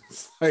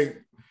 It's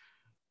like,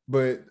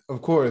 but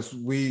of course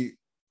we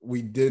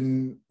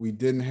didn't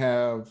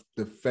have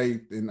the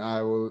faith in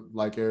Iowa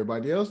like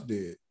everybody else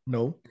did.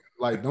 No,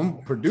 like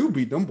them Purdue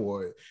beat them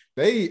boys.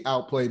 They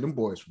outplayed them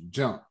boys from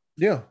jump.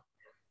 Yeah.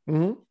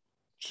 Mm-hmm.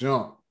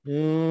 Jump.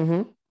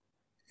 Mm-hmm.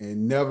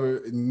 And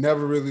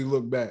never really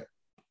looked back.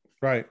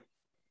 Right.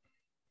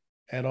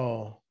 At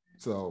all.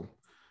 So,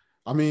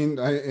 I mean,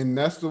 and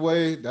that's the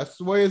way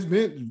it's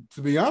been.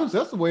 To be honest,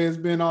 that's the way it's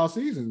been all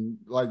season.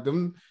 Like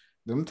them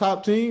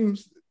top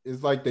teams,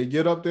 it's like they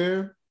get up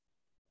there,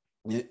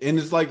 and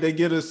it's like they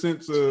get a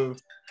sense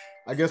of,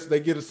 I guess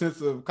they get a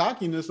sense of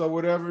cockiness or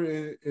whatever,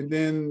 and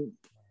then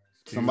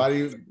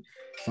somebody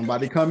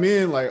come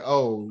in like,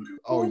 y'all,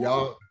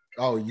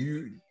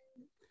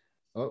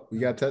 we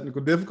got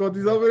technical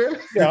difficulties over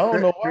there. Yeah, I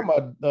don't know why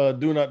my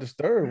do not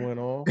disturb went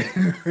on.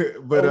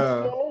 But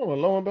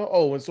lo and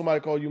behold, when somebody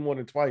call you more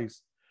than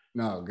twice.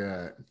 No,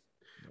 God.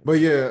 But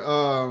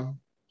yeah,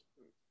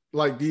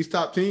 like these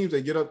top teams,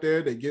 they get up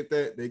there, they get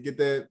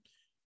that.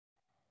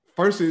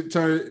 First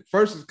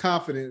is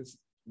confidence,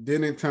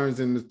 then it turns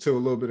into a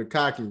little bit of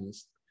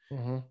cockiness.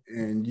 Mm-hmm.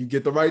 And you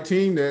get the right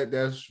team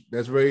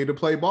that's ready to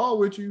play ball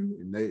with you,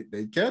 and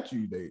they catch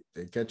you.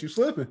 They catch you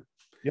slipping.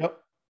 Yep.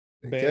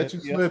 They catch you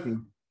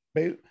slipping.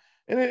 And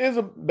it is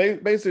a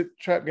basic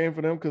trap game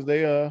for them because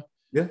they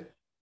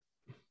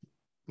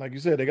like you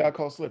said, they got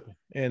caught slipping.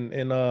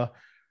 And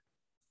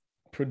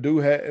Purdue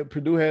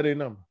had a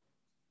number.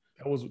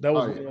 That was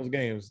one of those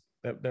games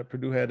that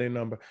Purdue had a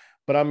number.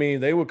 But I mean,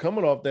 they were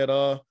coming off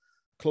that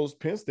close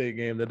Penn State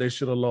game that they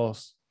should have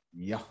lost.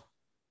 Yeah.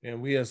 And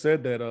we had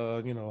said that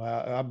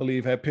I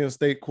believe had Penn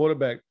State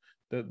quarterback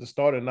the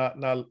starter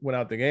not went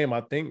out the game, I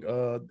think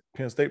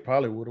Penn State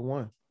probably would have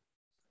won.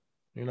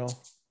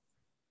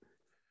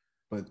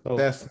 But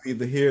that's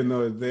neither here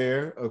nor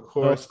there. Of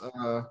course,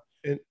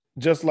 and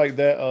just like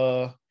that,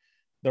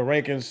 the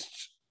rankings,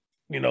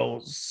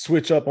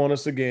 switch up on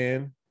us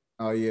again.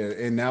 Oh yeah,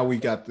 and now we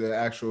got the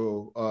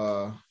actual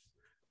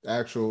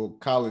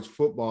college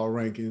football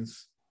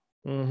rankings.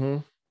 Mm-hmm.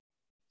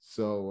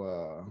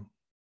 So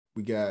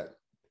we got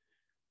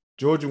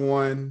Georgia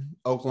 1,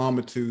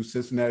 Oklahoma 2,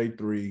 Cincinnati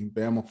 3,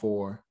 Bama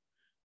 4,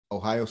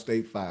 Ohio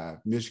State 5,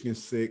 Michigan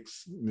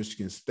 6,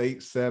 Michigan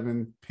State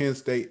 7, Penn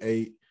State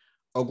 8,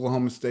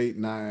 Oklahoma State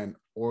 9,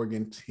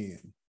 Oregon 10.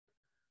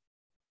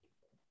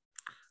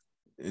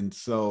 And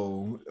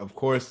so, of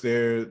course,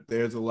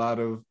 there's a lot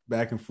of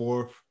back and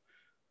forth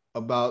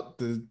about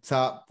the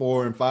top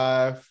 4 and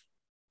 5.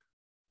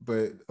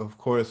 But of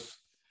course,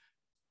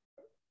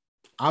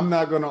 I'm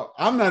not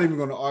even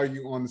gonna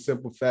argue on the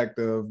simple fact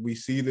of we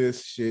see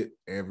this shit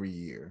every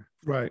year.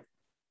 Right.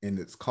 And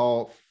it's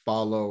called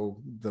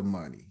follow the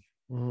money.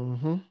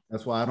 Mm-hmm.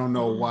 That's why I don't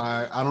know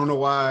why.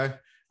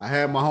 I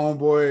had my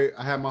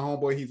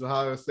homeboy, he's a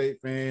Ohio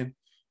State fan.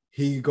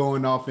 He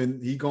going off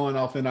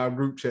in our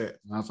group chat.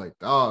 And I was like,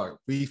 dog,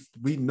 we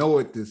know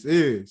what this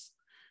is.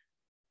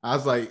 I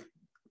was like,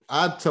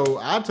 I told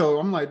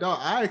I'm like, dog,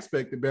 I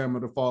expected Bama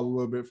to fall a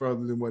little bit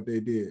further than what they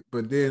did.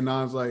 But then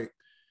I was like,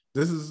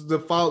 this is the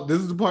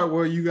part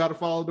where you got to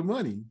follow the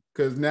money.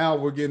 Because now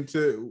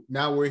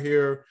we're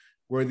here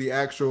where the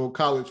actual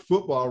college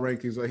football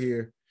rankings are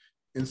here.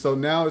 And so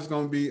now it's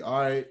gonna be all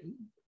right,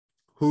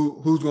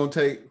 who's gonna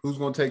take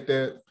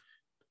that?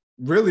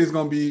 Really, it's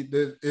gonna be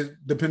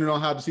depending on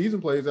how the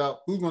season plays out,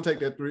 who's gonna take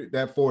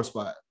that 4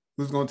 spot?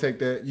 Who's gonna take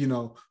that,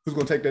 who's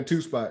gonna take that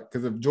 2 spot?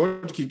 Because if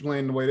Georgia keep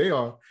playing the way they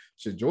are,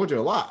 shit, Georgia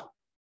a lot.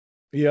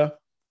 Yeah.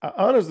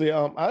 Honestly,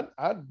 I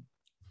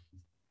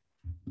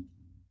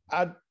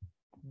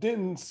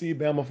didn't see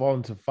Bama fall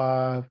into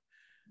 5,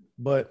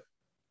 but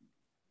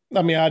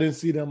I mean, I didn't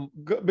see them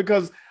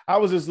because I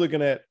was just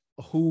looking at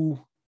who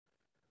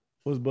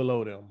was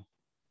below them.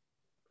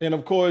 And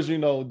of course,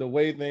 the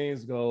way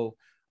things go,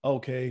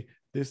 okay,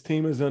 this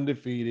team is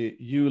undefeated,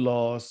 you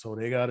lost, so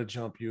they got to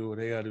jump you, or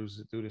they got to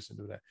do this and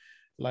do that.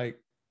 Like,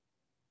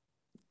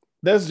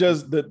 that's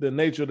just the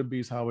nature of the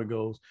beast, how it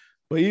goes.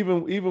 But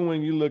even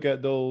when you look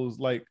at those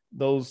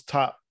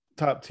top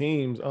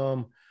teams,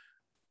 I'm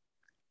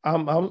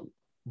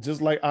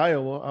just like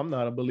Iowa, I'm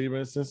not a believer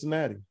in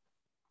Cincinnati.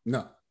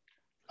 No.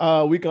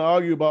 We can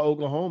argue about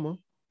Oklahoma,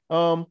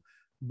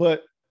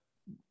 but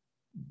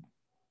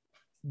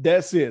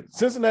that's it.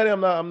 Cincinnati,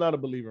 I'm not a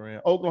believer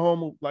in.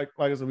 Oklahoma, like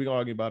I said, we can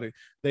argue about it.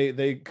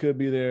 They could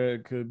be there,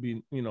 it could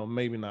be,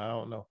 maybe not. I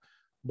don't know,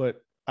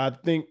 but I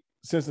think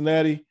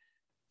Cincinnati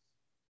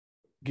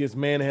gets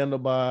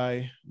manhandled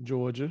by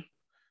Georgia,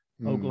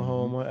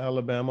 Oklahoma,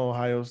 Alabama,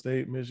 Ohio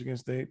State, Michigan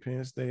State,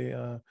 Penn State.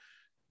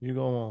 You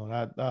go on.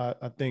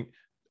 I think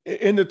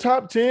in the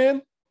top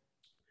 10.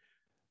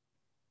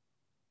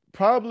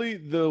 Probably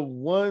the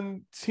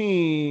one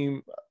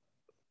team,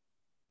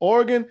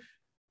 Oregon,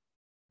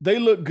 they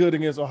look good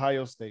against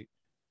Ohio State.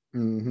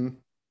 Mm-hmm.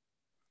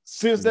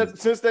 Since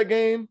that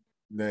game,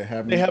 they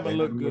haven't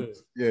looked good.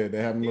 They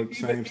haven't looked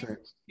the same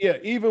since. Yeah,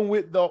 even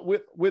with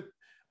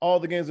all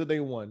the games that they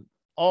won,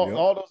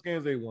 All those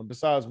games they won,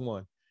 besides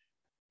one,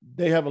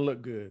 they haven't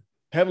looked good.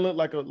 Haven't looked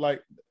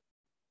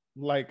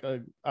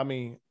I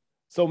mean,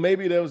 so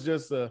maybe there was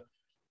just a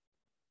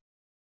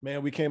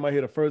man, we came out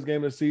here the first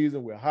game of the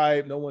season, we're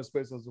hyped, no one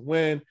expects us to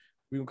win.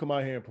 We can come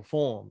out here and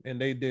perform.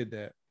 And they did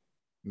that.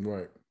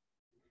 Right.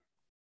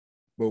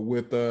 But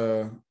with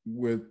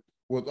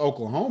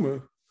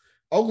Oklahoma,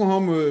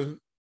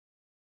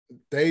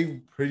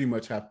 they pretty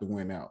much have to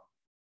win out.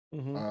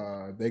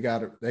 Mm-hmm.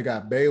 They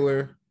got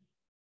Baylor.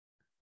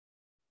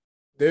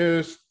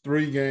 There's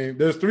three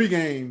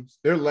games.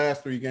 Their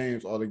last 3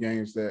 games are the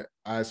games that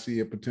I see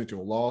a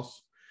potential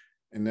loss,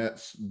 and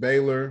that's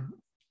Baylor,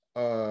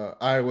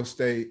 Iowa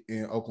State,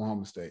 and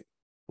Oklahoma State.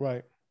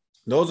 Right.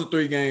 Those are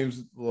 3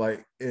 games.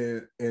 Like,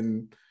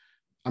 and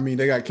I mean,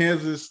 they got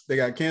Kansas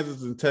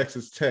and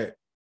Texas Tech,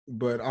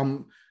 but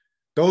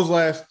those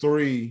last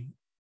 3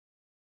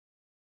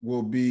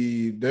 will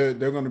be they're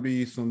going to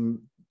be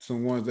some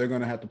ones they're going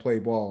to have to play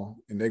ball,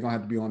 and they're going to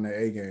have to be on their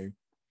A game.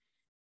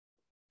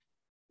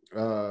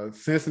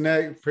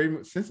 Cincinnati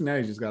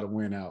just got to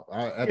win out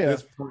at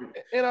this point,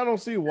 and I don't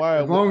see why.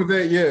 As long as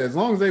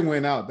they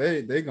win out,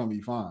 they're gonna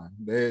be fine.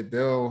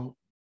 They'll.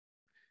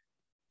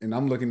 And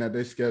I'm looking at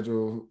their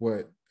schedule.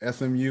 What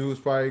SMU is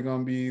probably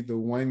gonna be the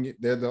one.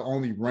 They're the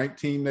only ranked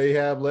team they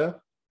have left.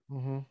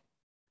 Mm-hmm.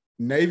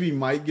 Navy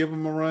might give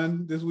them a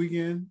run this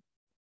weekend.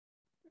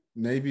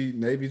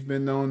 Navy's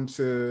been known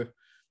to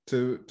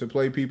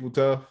play people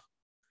tough.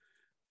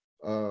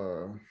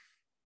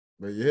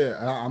 But yeah,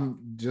 I'm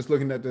just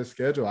looking at their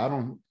schedule. I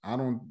don't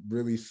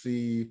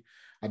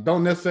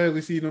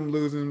necessarily see them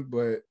losing,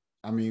 but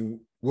I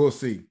mean, we'll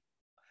see.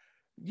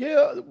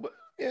 Yeah,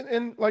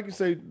 and like you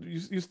say,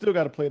 you still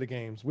got to play the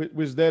games,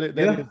 which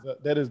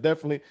that is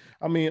definitely.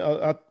 I mean,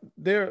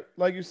 they're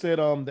like you said,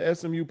 the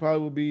SMU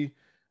probably will be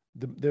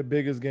their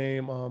biggest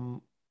game.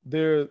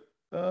 They're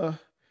I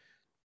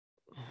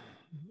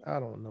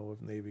don't know if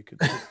Navy could.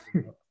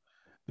 To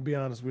be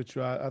honest with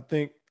you, I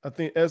think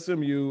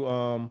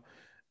SMU.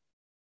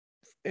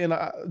 And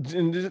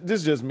this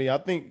is just me. I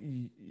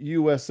think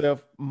USF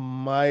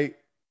might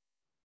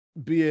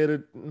be at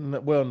it.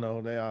 Well,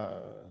 no, they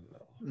are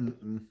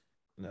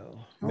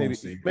no.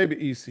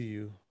 Maybe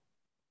ECU,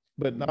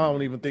 but I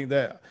don't even think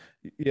that.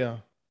 Yeah,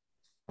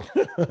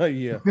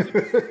 yeah.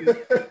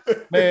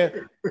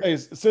 Man, hey,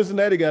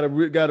 Cincinnati got to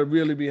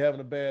really be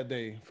having a bad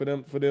day for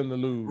them to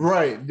lose.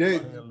 Right.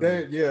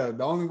 The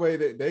only way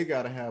that they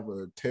got to have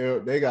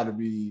they got to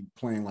be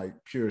playing like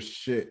pure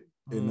shit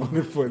in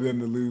order for them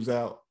to lose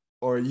out.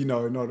 Or, in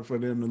order for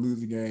them to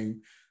lose a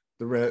game,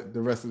 the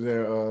rest of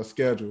their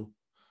schedule.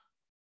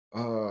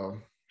 But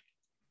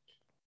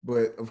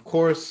of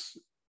course,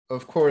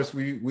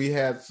 we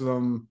had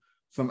some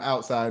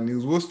outside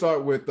news. We'll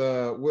start with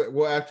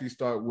we'll actually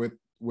start with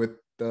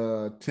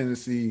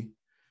Tennessee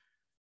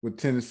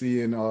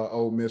and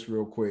Ole Miss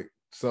real quick.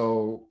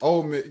 So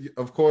Ole Miss,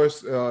 of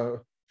course,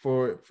 for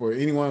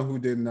anyone who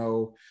didn't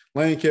know,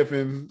 Lane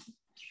Kiffin,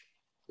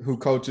 who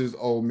coaches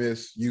Ole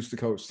Miss, used to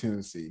coach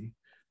Tennessee.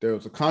 There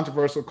was a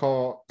controversial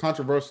call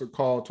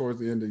towards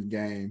the end of the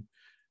game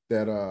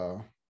that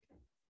of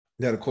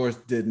course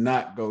did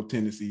not go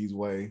Tennessee's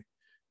way,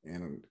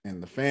 and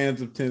the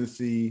fans of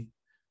Tennessee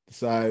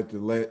decided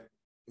to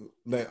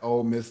let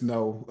Ole Miss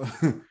know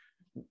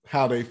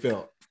how they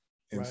felt,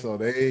 and right. So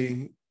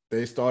they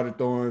started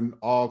throwing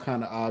all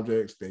kind of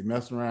objects. They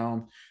messed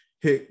around,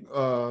 hit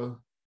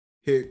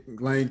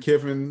Lane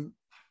Kiffin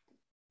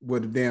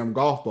with a damn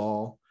golf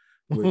ball,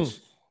 which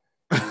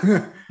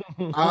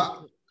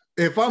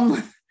If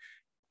I'm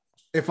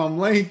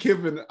Lane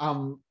Kiffin,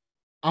 I'm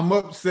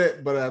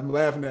upset, but I'm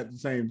laughing at the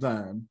same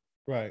time.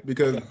 Right.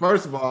 Because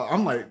first of all,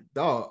 I'm like,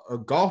 dog, a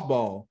golf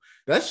ball,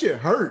 that shit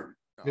hurt.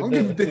 I don't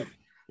give a damn.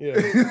 Yeah.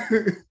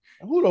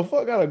 Who the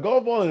fuck got a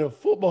golf ball in a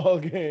football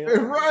game?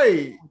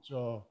 Right.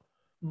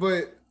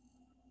 But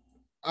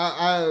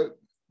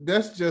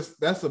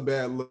that's a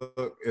bad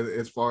look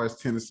as far as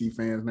Tennessee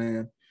fans,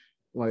 man.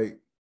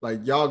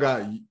 Like y'all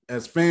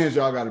as fans,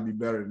 y'all got to be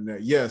better than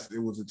that. Yes, it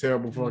was a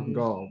terrible fucking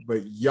goal,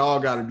 but y'all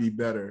got to be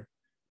better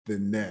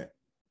than that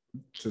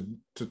to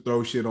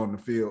throw shit on the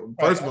field.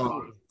 First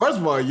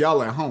of all,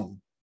 y'all at home,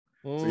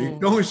 so you're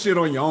throwing shit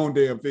on your own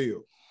damn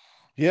field.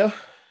 Yeah.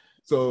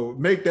 So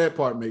make that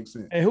part make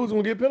sense. And who's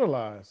gonna get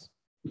penalized?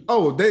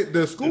 Oh,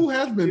 the school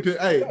has been.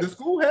 The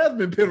school has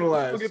been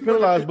penalized. Get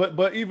penalized,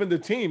 but even the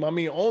team. I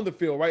mean, on the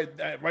field, right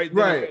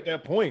there at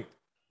that point.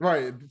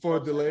 Right, for a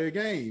delayed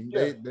game.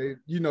 Yeah. They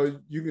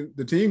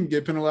the team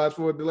get penalized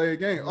for a delayed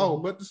game. Mm-hmm. Oh,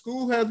 but the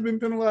school has been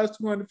penalized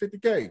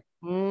 $250K.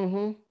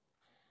 Mm-hmm.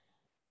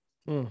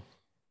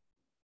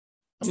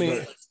 I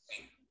mean,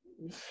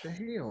 what the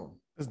hell?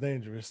 It's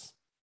dangerous.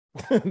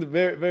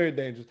 Very, very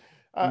dangerous.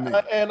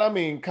 I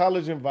mean,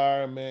 college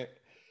environment.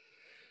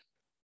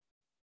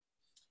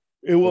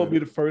 It won't be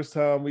the first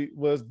time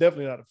it's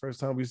definitely not the first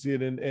time we see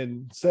it,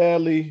 and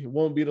sadly, it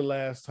won't be the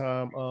last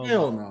time.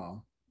 Hell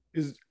no.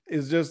 It's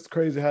just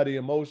crazy how the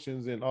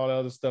emotions and all that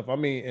other stuff. I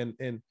mean,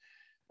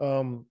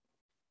 and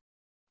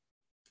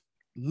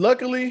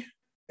luckily,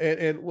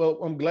 and well,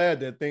 I'm glad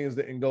that things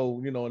didn't go,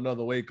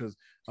 another way. Cause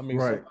I mean,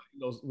 Right.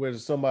 where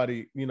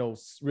somebody,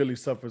 really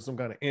suffered some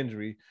kind of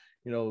injury,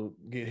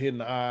 get hit in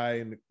the eye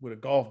and with a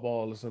golf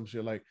ball or some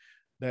shit like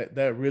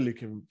that really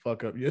can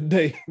fuck up your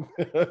day.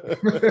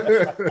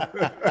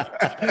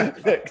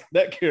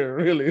 that can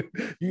really,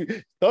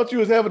 you thought you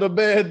was having a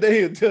bad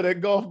day until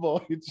that golf ball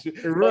hit you.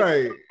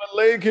 Right. My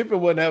leg Kiffin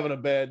wasn't having a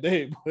bad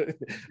day,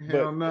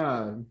 Hell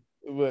nah.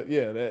 but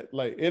yeah, that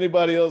like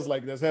anybody else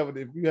like that's having,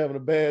 if you having a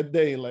bad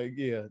day, like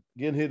yeah,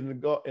 getting hit in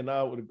the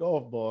eye with a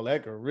golf ball,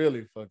 that can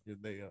really fuck your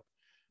day up.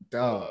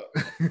 Dog.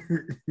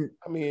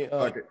 I mean,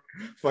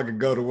 fucking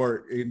go to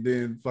work and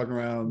then fuck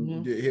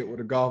around, get hit with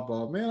a golf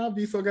ball. Man, I'd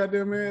be so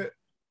goddamn mad.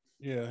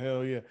 Yeah,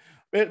 hell yeah.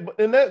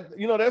 And that,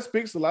 that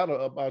speaks a lot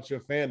about your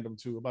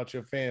fandom too, about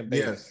your fan base.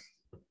 Yes.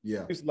 Yeah.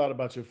 It speaks a lot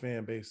about your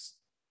fan base.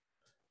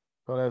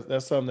 So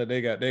that's something that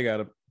they got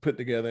to put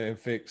together and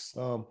fix.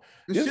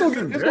 It's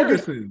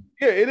embarrassing.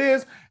 It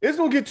is. It's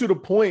gonna get to the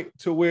point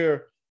to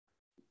where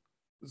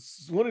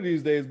one of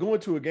these days going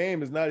to a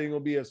game is not even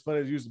gonna be as fun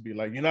as it used to be.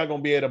 Like you're not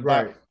gonna be able to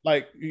buy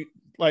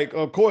like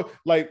of course,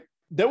 like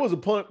there was a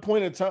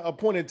point in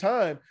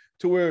time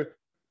to where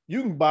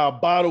you can buy a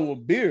bottle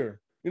of beer.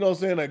 You know what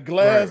I'm saying? A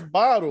glass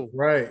bottle.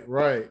 Right.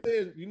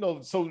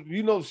 So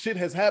shit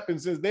has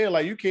happened since then.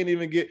 Like you can't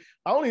even get,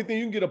 I don't even think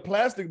you can get a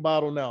plastic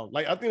bottle now.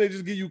 Like I think they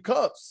just give you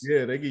cups.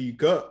 Yeah, they give you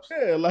cups.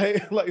 Yeah,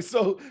 like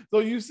so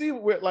you see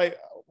where like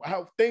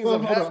how things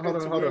have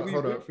happened. Hold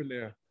on. From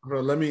there. Hold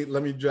on,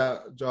 let me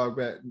jog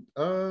back.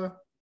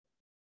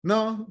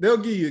 No, they'll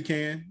give you a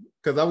can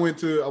because I went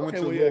to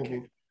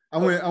Louisville. I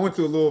went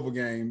to a Louisville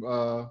game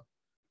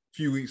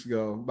few weeks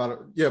ago,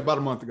 about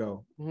a month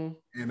ago,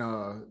 and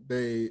I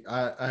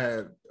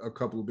had a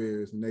couple of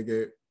beers, and they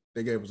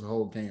gave us a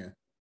whole can.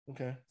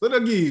 Okay, so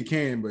they'll give you a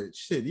can, but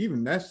shit,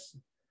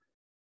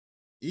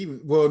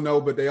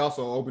 but they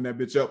also open that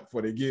bitch up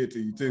before they give it to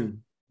you too.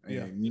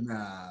 And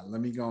nah,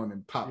 let me go on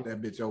and pop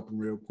that bitch open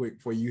real quick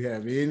before you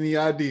have any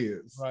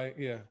ideas. Right?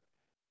 Yeah,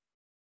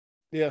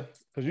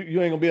 because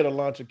you ain't gonna be able to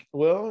launch it.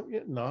 Well,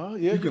 you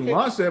can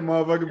launch that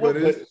motherfucker, but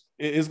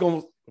it's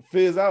gonna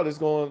fizz out. It's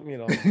going,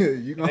 you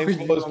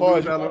ain't go as far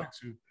as you want it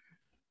to.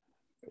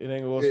 It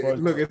ain't go as far.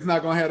 Look, it's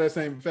not gonna have that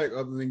same effect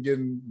other than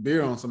getting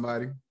beer on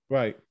somebody.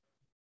 Right.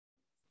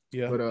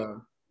 Yeah.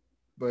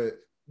 But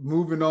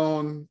moving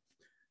on,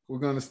 we're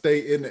gonna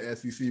stay in the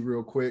SEC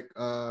real quick.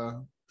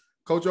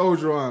 Coach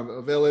Orgeron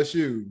of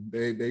LSU,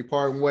 they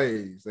parting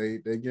ways. They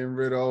getting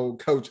rid of old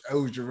Coach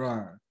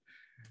Orgeron.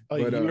 A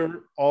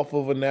year off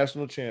of a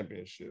national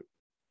championship.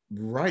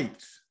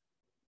 Right.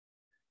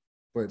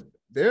 But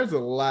there's a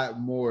lot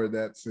more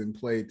that's in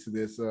play to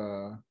this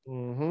to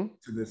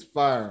this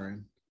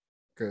firing,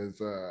 because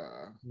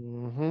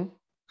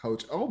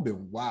Coach O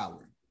been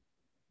wilding.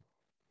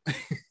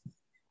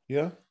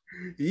 Yeah,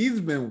 he's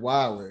been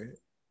wilding,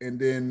 and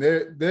then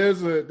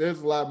there's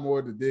a lot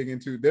more to dig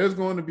into. There's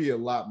going to be a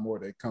lot more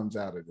that comes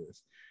out of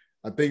this.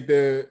 I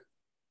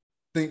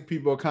think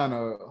people are kind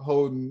of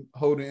holding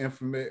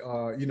information,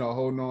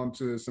 holding on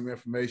to some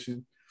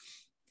information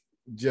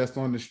just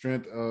on the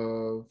strength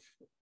of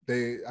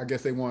I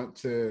guess they want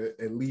to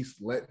at least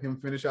let him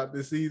finish out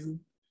this season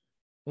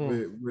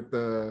with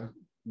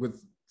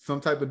some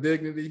type of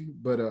dignity.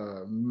 But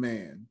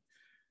man,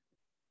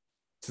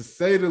 to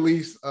say the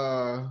least,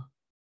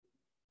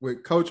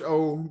 with Coach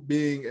O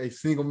being a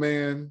single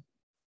man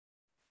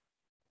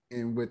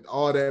and with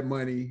all that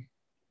money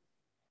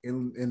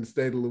in the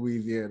state of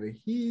Louisiana,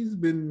 he's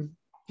been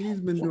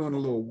doing a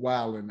little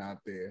wilding out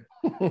there,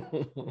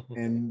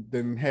 and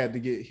then had to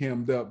get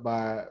hemmed up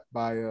by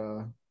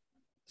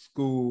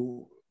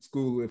school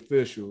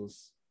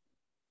officials.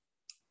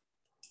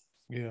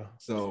 Yeah.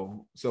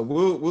 So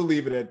we'll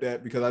leave it at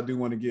that, because I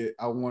want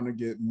to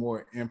get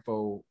more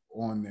info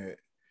on that.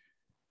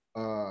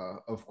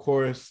 Of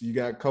course, you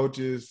got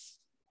coaches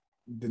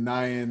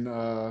denying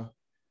them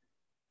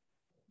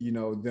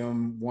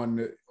wanting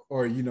to,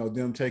 or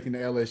them taking the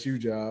LSU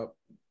job.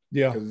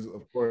 Yeah. Because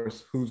of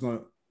course, who's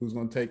gonna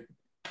take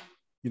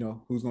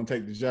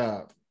the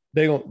job?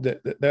 They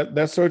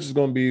that search is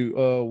gonna be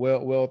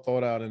well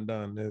thought out and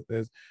done.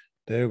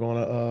 They're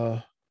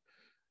gonna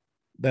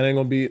that ain't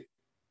gonna be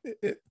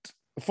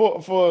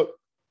for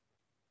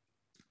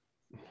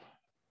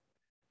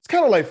it's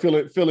kind of like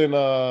filling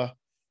a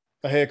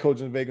head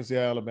coaching vacancy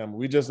at Alabama.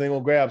 We just ain't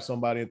gonna grab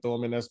somebody and throw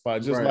them in that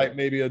spot, just like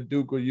maybe a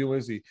Duke or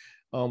UNC.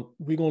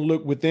 We're gonna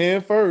look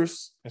within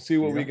first and see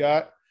what we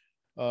got,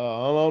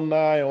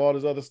 alumni and all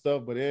this other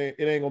stuff, but it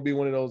ain't gonna be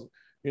one of those,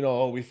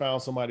 we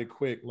found somebody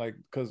quick, like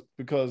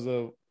because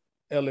of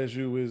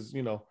LSU is,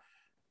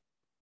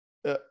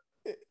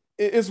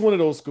 it's one of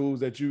those schools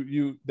that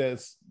you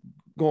that's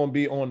gonna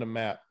be on the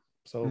map.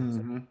 So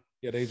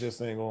they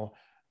just ain't gonna,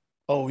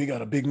 we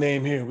got a big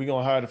name here, we're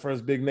gonna hire the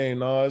first big name.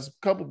 No, it's a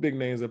couple big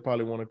names that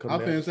probably want to come. I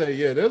was gonna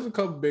say, there's a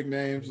couple big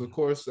names. Of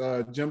course,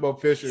 Jimbo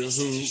Fisher,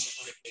 who,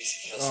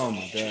 oh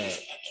my God,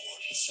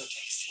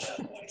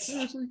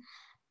 seriously,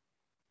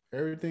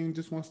 everything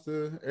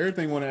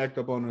want to act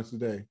up on us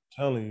today. I'm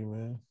telling you,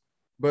 man.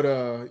 But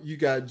you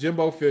got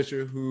Jimbo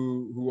Fisher,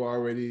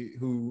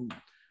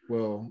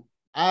 well,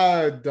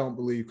 I don't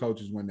believe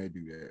coaches when they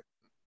do that,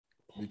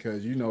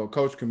 because a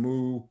coach can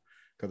move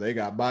because they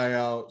got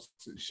buyouts,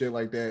 shit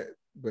like that.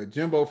 But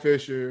Jimbo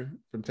Fisher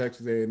from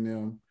Texas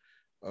A&M,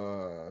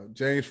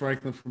 James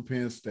Franklin from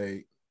Penn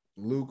State,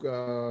 Luke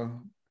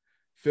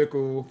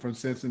Fickell from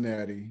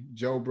Cincinnati,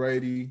 Joe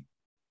Brady,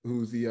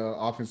 who's the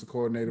offensive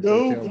coordinator for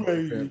the Carolina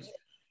Panthers,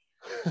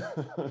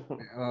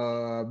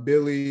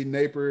 Billy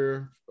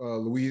Napier,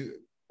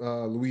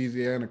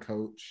 Louisiana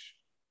coach,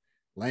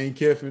 Lane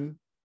Kiffin,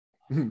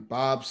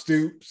 Bob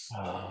Stoops,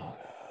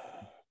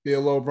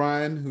 Bill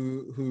O'Brien,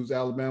 who's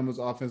Alabama's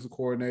offensive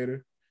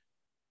coordinator,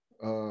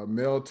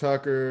 Mel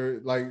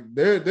Tucker. Like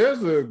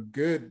there's a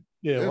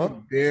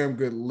damn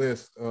good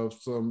list of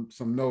some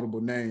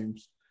notable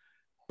names.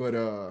 But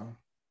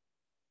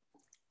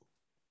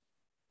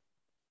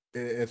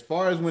as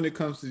far as when it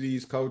comes to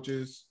these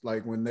coaches,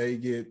 like when they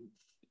get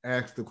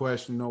asked the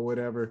question or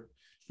whatever,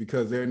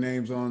 because their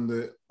name's on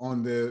the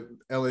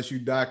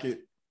LSU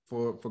docket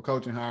for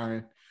coaching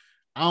hiring,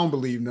 I don't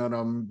believe none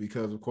of them,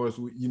 because of course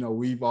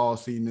we've all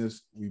seen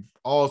this. We've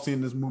all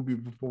seen this movie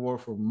before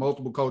from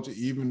multiple coaches,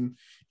 even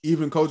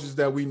coaches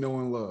that we know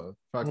and love.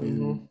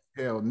 Fucking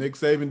hell, Nick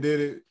Saban did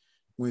it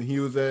when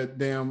he was at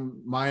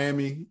damn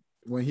Miami,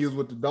 when he was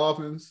with the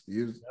Dolphins.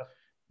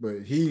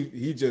 But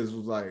he just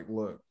was like,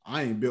 look,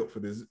 I ain't built for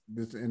this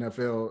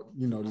NFL,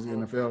 this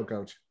NFL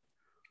coach.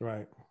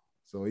 Right.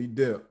 So he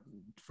dipped.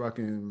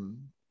 Fucking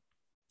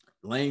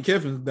Lane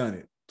Kiffin's done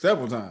it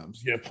several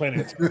times. Yeah,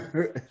 plenty of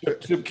times.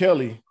 Chip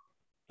Kelly.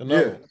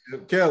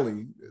 Chip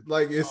Kelly.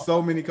 Like, it's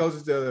so many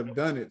coaches that have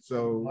done it.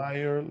 So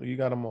Meyer, you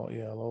got them all.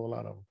 Yeah, a whole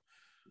lot of them.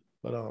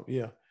 But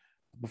yeah.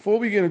 Before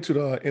we get into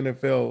the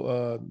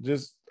NFL,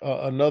 just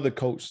another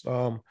coach,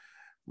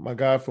 my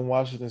guy from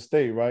Washington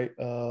State, right?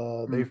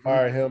 They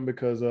fired him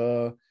because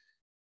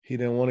he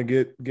didn't want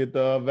to get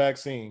the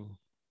vaccine.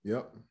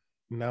 Yep.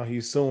 Now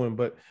he's suing,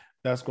 but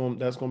that's going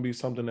to be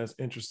something that's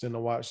interesting to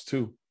watch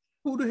too.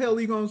 Who the hell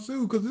he gonna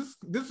sue? Because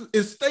this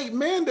is state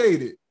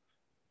mandated.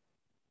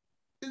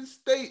 It's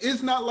state.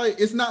 It's not like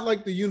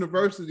the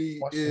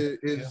university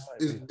is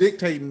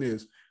dictating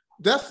this.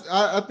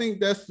 I think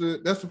that's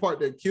the part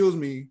that kills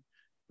me.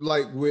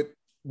 Like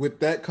with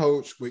that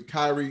coach, with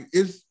Kyrie,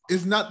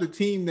 it's not the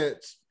team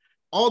that's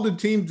all the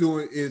team's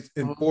doing is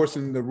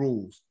enforcing the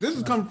rules. This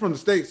is coming from the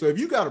state. So if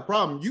you got a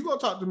problem, you go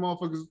talk to the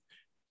motherfuckers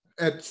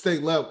at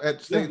state level,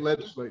 at state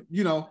legislature,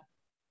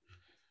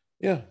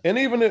 Yeah. And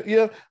even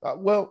if,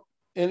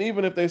 and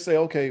even if they say,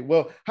 okay,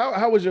 well,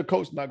 how was your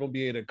coach not going to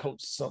be able to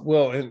coach some?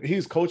 Well, and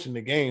he's coaching the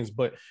games,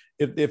 but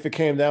if it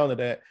came down to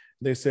that,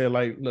 they said,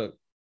 like, look,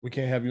 we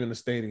can't have you in the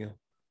stadium.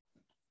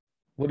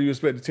 What do you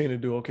expect the team to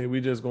do? Okay, you're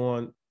just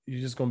going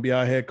to be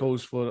our head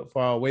coach for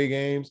our away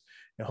games.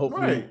 And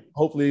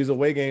hopefully these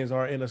away games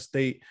are in a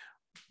state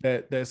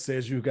that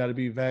says you got to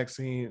be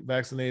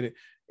vaccinated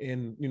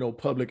in,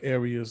 public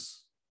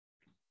areas.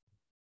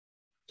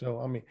 So,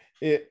 I mean,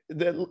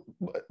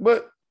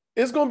 but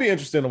it's going to be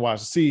interesting to watch,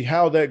 to see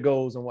how that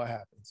goes and what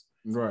happens.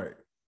 Right.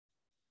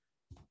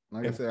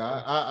 Like I said,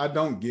 I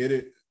don't get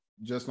it,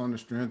 just on the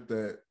strength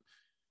that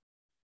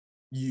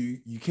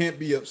you can't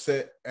be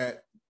upset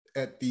at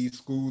these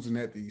schools and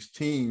at these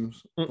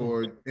teams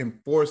for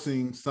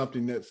enforcing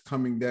something that's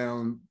coming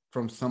down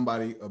from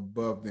somebody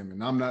above them.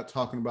 And I'm not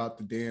talking about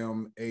the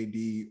damn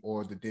AD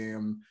or the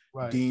damn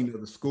dean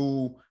of the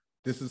school.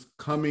 This is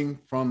coming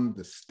from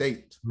the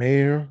state.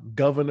 Mayor,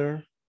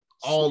 governor,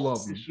 all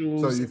of them.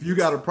 So if you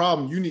got a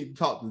problem, you need to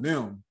talk to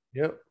them.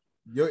 Yep.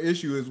 Your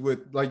issue is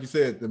with, like you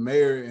said, the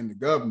mayor and the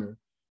governor,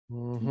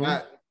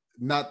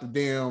 not the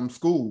damn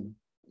school.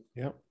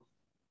 Yep.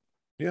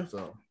 Yeah.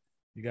 So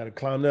you got to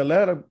climb that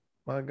ladder,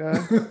 my guy.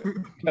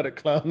 You got to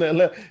climb that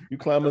ladder. You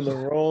climbing the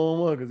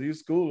wrong one, because these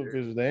school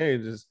officials, they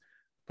ain't just.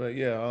 But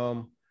yeah,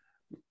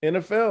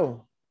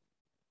 NFL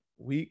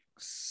week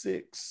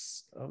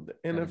 6 of the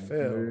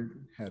NFL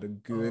had a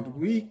good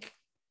week.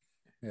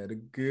 Had a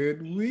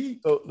good week.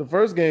 So the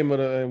first game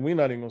of and we're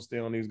not even gonna stay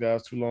on these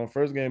guys too long.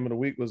 First game of the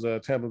week was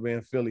Tampa Bay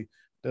and Philly.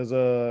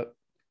 How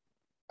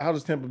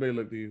does Tampa Bay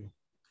look to you?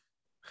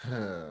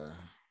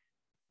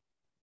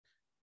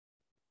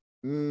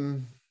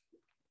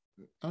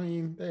 I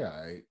mean, they all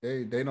right.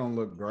 They don't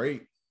look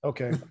great.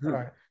 Okay, all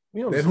right.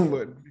 They don't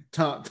look.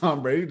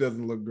 Tom Brady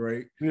doesn't look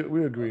great.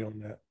 We agree on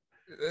that.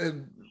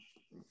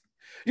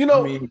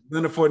 I mean,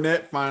 Leonard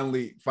Fournette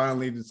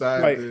finally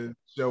decided to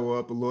show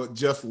up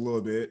just a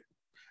little bit.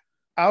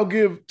 I'll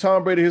give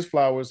Tom Brady his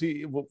flowers.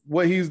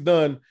 What he's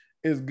done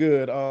is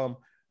good.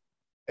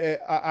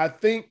 I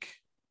think,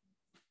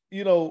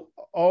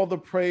 all the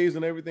praise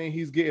and everything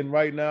he's getting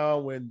right now,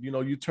 when,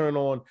 you turn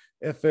on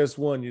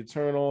FS1, you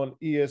turn on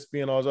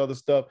ESPN, all this other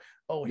stuff.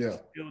 Oh, he's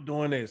still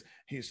doing this.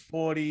 He's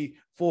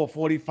 44,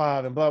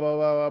 45 and blah, blah,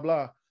 blah,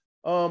 blah,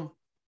 blah.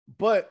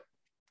 But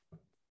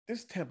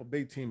this Tampa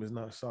Bay team is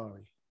not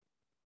sorry.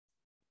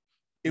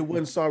 It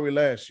wasn't sorry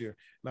last year.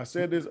 And I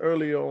said this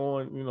earlier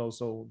on,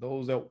 so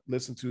those that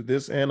listen to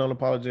this and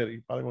Unapologetic,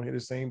 you're probably going to hear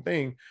the same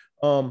thing.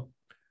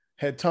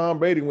 had Tom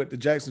Brady went to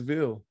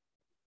Jacksonville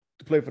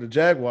to play for the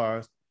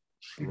Jaguars,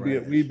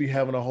 we'd be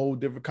having a whole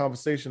different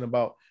conversation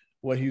about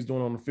what he's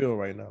doing on the field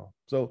right now.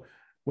 So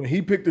when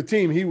he picked the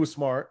team, he was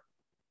smart.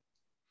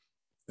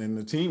 And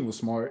the team was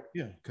smart.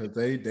 Yeah. Because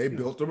they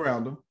built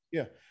around him.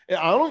 Yeah. And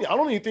I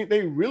don't even think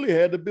they really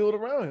had to build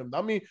around him.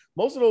 I mean,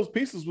 most of those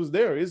pieces was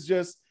there. It's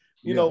just,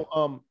 you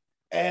know,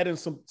 adding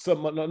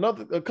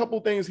a couple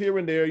things here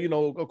and there, you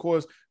know, of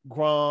course,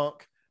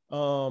 Gronk,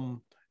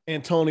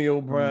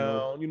 Antonio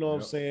Brown, you know what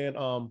I'm saying?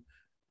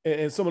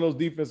 And some of those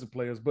defensive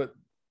players, but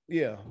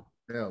yeah.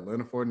 Yeah,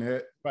 Leonard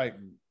Fournette. Right.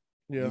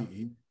 Yeah.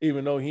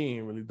 Even though he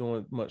ain't really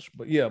doing much,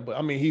 but yeah, but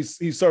I mean,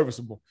 he's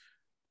serviceable.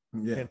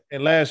 Yeah.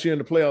 And last year in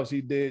the playoffs,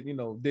 he did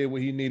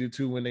what he needed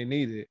to when they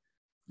needed it.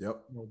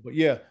 Yep. But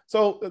yeah,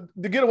 so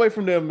to get away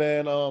from them,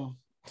 man, I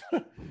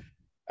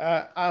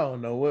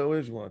don't know. What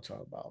did you want to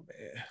talk about,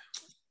 man?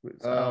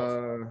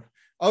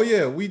 Oh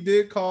yeah, we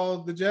did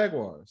call the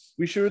Jaguars.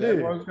 We sure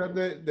Jaguars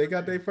they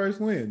got their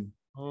first win.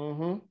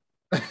 You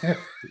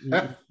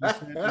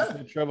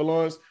said Trevor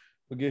Lawrence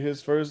will get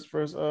his first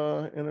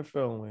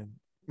NFL win.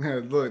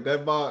 Look,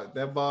 that bought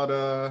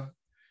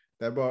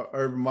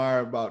Urban Meyer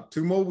about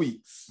 2 more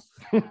weeks.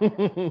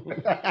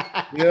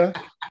 Yeah.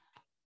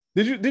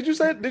 Did you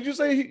say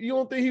you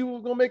don't think he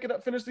was gonna make it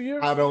up, finish the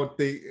year? I don't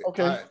think.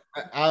 Okay.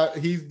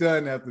 He's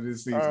done after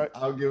this season. Right.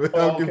 I'll give it.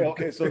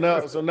 Okay. So now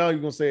you're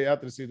gonna say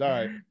after the season. All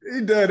right. He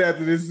done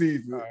after this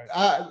season. Right.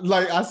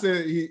 Like I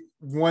said,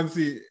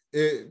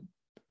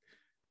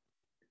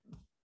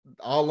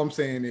 all I'm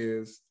saying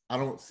is I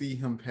don't see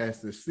him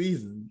past this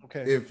season.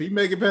 Okay. If he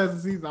make it past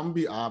the season,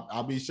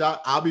 I'll be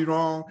shocked. I'll be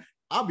wrong.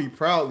 I'll be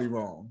proudly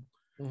wrong.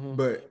 Mm-hmm.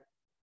 But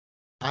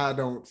I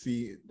don't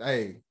see.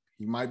 Hey,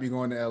 he might be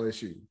going to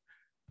LSU.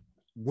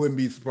 Wouldn't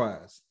be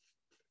surprised.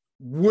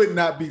 Would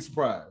not be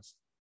surprised.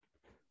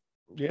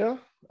 Yeah.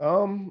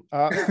 The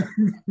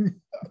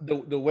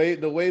way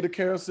the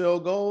carousel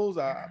goes,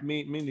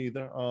 me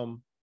neither.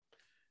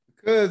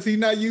 Because he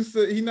not used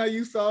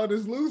to all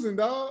this losing,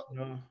 dog.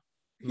 No.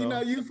 He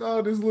not used to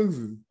all this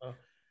losing.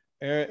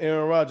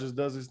 Aaron Rodgers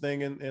does his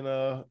thing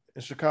in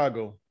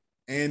Chicago.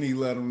 And he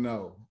let him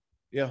know.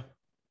 Yeah.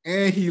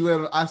 And he let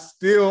him, I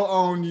still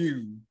own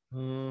you.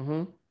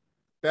 Mm-hmm.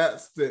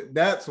 That's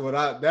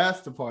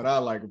the part I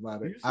like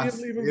about it. I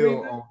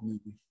still own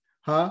you.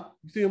 Huh?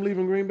 You see him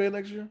leaving Green Bay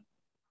next year?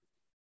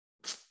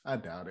 I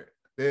doubt it.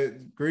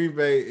 If Green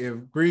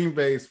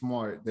Bay's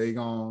smart, they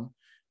gonna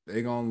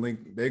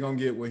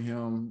get with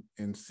him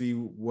and see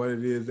what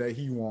it is that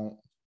he want.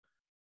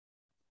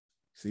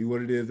 See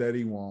what it is that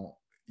he want,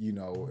 you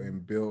know,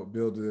 and build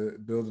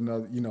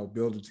another, you know,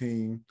 build a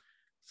team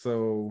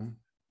so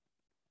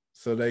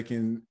they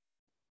can.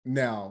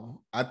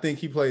 Now, I think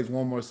he plays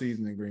one more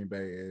season in Green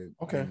Bay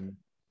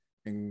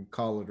and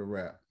call it a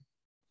wrap.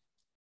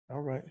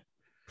 All right.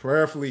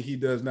 Prayerfully, he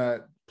does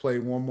not play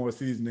one more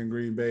season in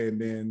Green Bay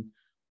and then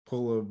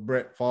pull a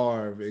Brett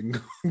Favre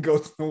and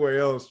go somewhere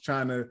else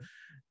trying to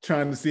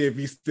see if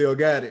he still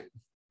got it.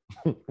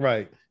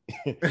 Right.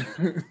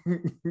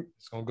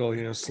 It's gonna go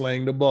here and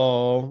sling the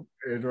ball.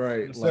 It's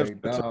right.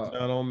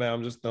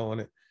 I'm just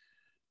throwing it.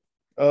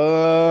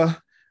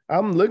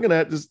 I'm looking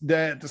at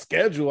the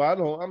schedule.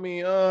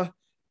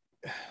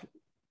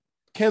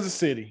 Kansas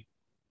City.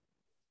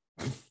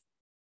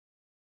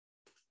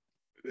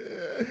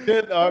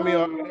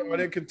 Are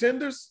they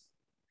contenders?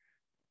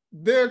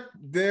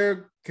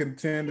 They're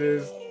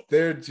contenders.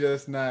 They're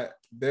just not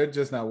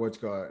what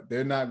you call it.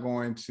 They're not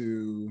going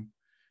to.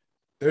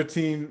 Their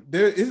team.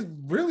 Their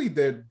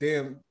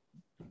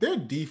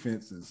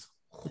defense is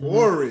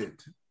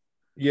horrid.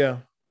 Yeah.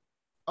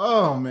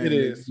 Oh man, it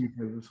is.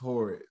 Defense is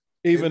horrid.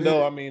 Even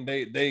though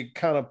they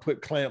kind of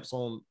put clamps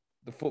on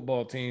the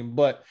football team,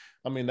 but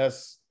I mean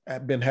that's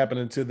been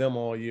happening to them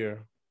all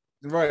year.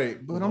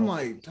 Right, but I'm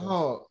like,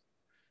 dog.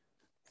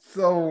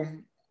 So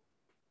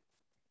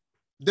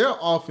their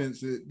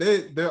offense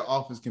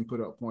can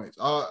put up points.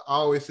 I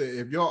always say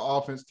if your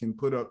offense can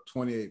put up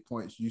 28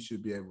 points, you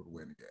should be able to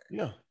win the game.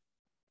 Yeah.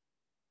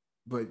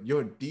 But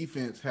your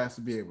defense has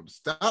to be able to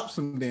stop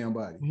some damn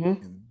body.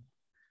 Mm-hmm. And,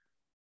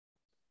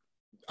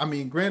 I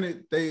mean,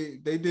 granted, they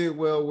did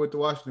well with the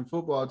Washington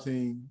football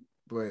team,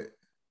 but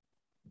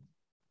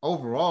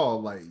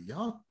overall, like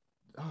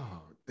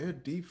their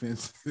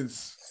defense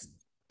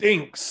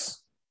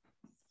stinks.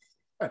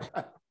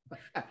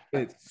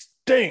 It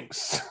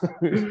stinks.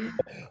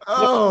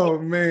 Oh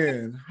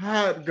man,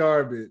 hot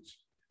garbage.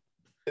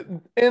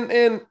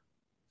 And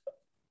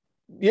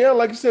yeah,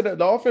 like you said,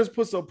 the offense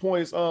puts up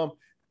points.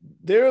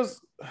 The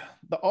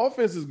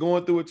offense is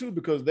going through it too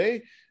because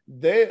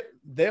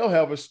they'll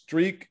have a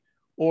streak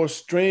or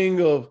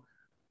string of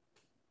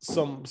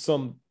some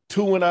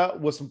 2 and out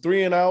with some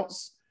 3 and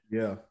outs.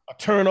 Yeah. A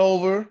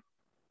turnover,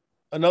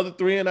 another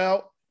 3 and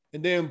out,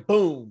 and then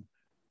boom,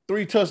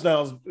 3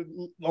 touchdowns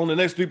on the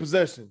next 3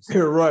 possessions.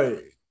 You're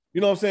right. You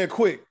know what I'm saying?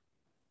 Quick.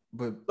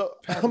 But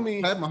Pat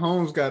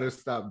Mahomes got to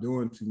stop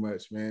doing too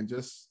much, man.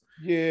 Just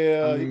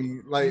yeah. I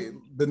mean, like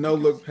the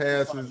no-look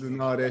passes and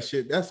all that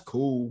shit. That's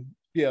cool.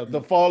 Yeah,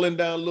 the falling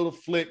down, little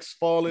flicks,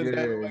 falling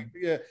down. Yeah. Like,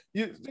 yeah,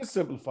 you just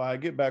simplify,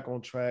 get back on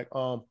track.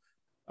 I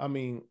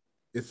mean,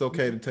 It's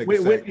okay to take a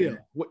sack.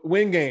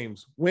 Win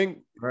games. Right.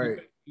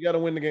 You got to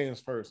win the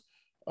games first.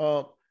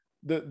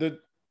 The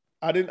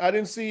I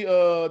didn't see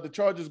the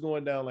Chargers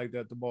going down like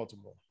that to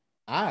Baltimore.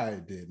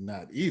 I did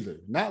not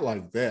either. Not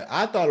like that.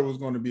 I thought it was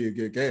going to be a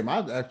good game. I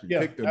actually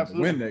picked them to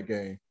win that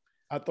game.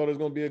 I thought it was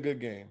going to be a good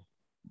game.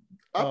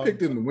 I picked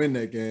them to win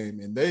that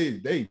game, and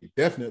they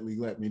definitely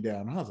let me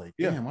down. I was like,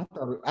 damn,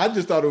 I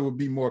just thought it would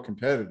be more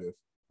competitive.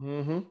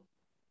 Mm-hmm.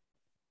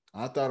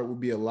 I thought it would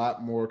be a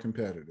lot more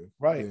competitive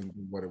than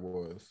what it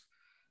was.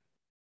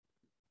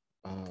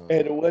 And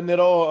it wasn't at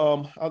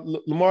all.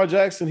 Lamar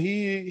Jackson,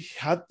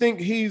 I think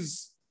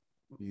he's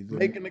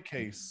making the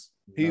case.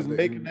 He's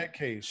making that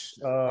case.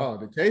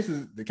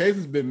 The case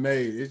has been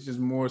made. It's just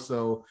more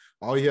so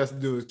all he has to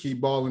do is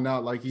keep balling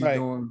out like he's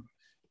doing,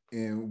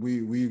 and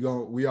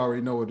we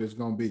already know what it's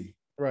gonna be.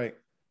 Right.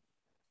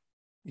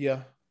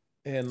 Yeah.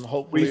 And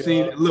hopefully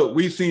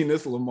we've seen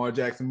this Lamar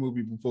Jackson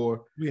movie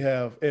before. We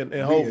have, and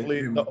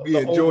hopefully we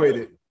enjoyed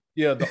it.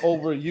 Yeah, the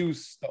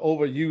overuse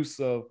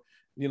of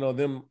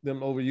them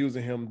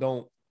overusing him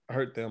don't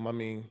hurt them. I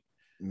mean,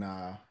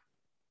 nah.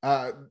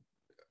 Coach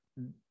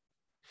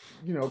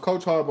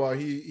Harbaugh,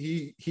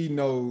 he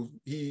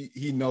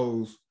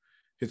knows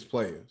his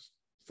players.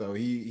 So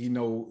he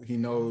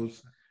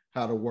knows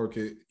how to work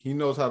it. He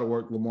knows how to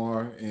work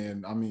Lamar,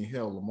 and I mean,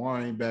 hell,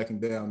 Lamar ain't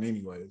backing down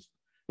anyways.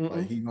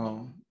 Like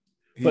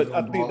but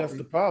I think that's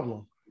the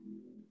problem.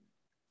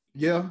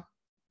 Yeah,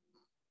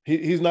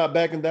 he's not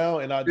backing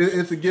down, and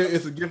it's a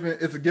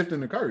gift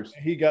and a curse.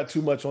 He got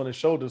too much on his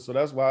shoulders, so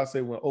that's why I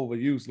say when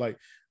overused. Like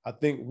I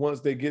think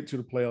once they get to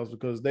the playoffs,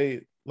 because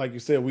they, like you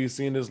said, we've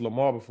seen this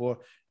Lamar before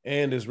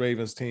and this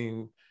Ravens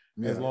team.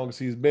 As long as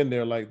he's been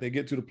there, like they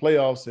get to the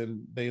playoffs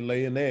and they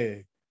lay an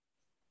egg.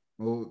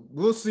 Well,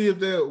 we'll see if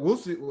they. We'll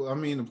see. I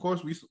mean, of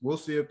course, we'll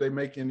see if they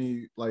make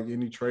any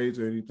trades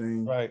or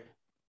anything. Right.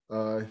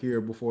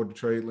 Here before the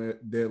trade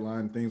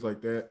deadline, things like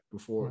that,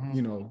 before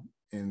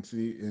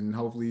and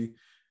hopefully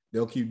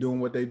they'll keep doing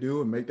what they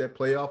do and make that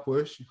playoff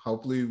push.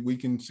 Hopefully we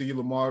can see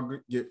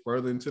Lamar get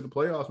further into the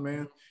playoffs,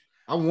 man.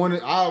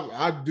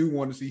 I do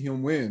want to see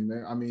him win,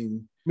 man. I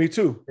mean, me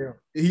too. Yeah.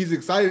 He's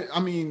excited.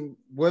 I mean,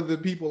 whether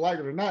people like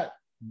it or not,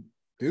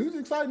 dude's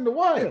exciting to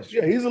watch.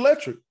 Yeah, he's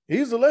electric.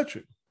 He's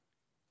exciting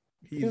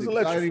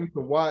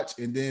to watch,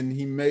 and then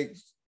he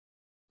makes,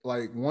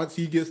 like, once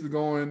he gets to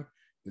going,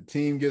 the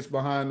team gets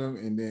behind him,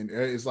 and then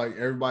it's like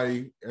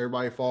everybody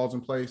falls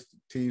in place.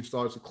 The team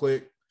starts to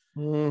click.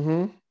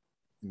 Mm-hmm.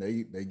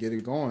 And they get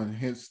it going.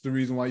 Hence the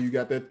reason why you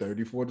got that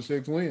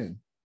 34-6 win.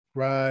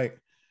 Right.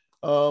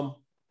 The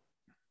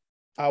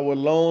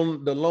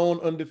lone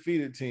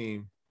undefeated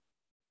team,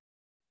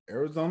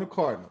 Arizona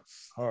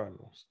Cardinals.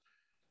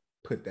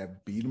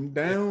 Beat them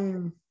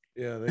down.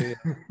 Yeah,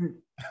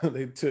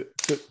 they took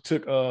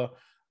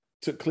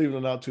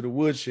Cleveland out to the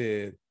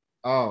woodshed.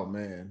 Oh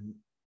man.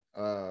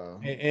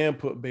 And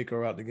put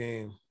Baker out the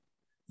game.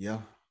 Yeah.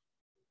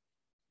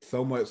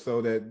 So much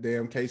so that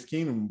damn Case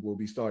Keenum will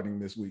be starting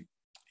this week.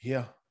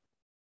 Yeah.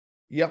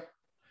 Yep.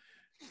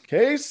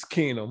 Case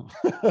Keenum.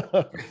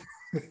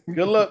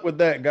 Good luck with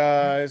that,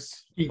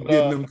 guys. Keep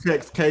getting them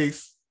checks,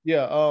 Case.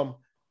 Yeah.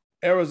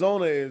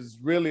 Arizona is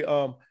really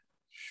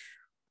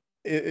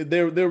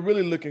they're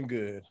really looking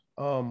good.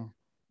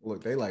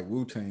 Look, they like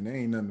Wu-Tang. They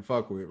ain't nothing to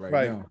fuck with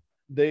right now.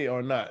 They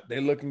are not.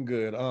 They're looking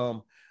good.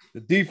 The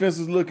defense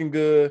is looking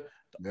good.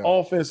 The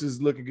offense is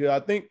looking good.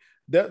 I think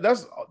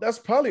that's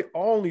probably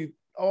all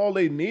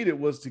they needed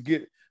was to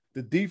get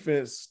the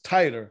defense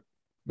tighter,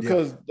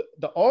 because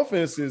the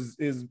offense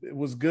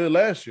was good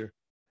last year.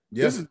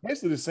 This is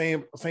basically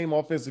the same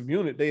offensive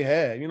unit they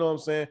had. You know what I'm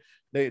saying?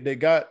 They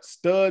got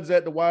studs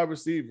at the wide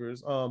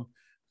receivers. The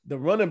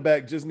running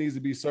back just needs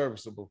to be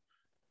serviceable,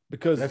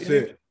 because that's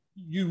it.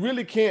 You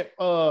really can't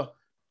put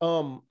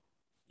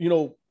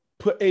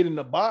 8 in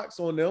the box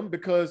on them,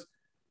 because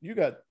you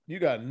got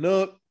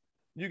Nook,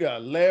 you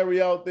got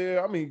Larry out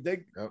there. I mean,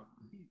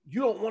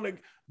 you don't want to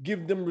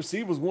give them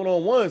receivers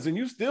one-on-ones,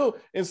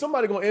 and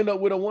somebody gonna end up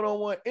with a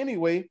one-on-one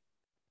anyway,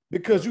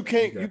 because you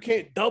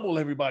can't double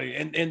everybody,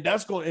 and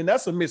that's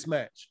a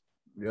mismatch.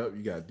 Yep,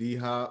 you got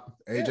D-Hop,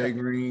 AJ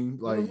Green,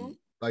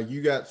 like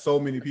you got so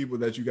many people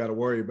that you got to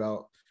worry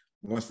about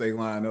once they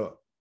line up.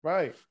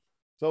 Right.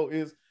 So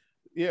it's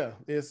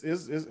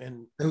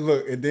and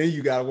look, and then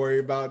you got to worry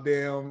about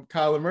damn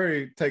Kyler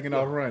Murray taking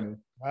off running.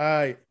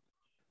 Right.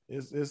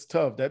 It's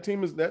tough. That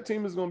team is going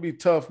to be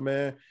tough,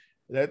 man.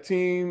 That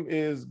team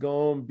is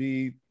going to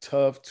be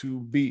tough to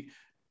beat,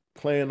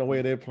 playing the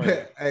way they're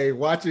playing. Hey,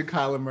 watching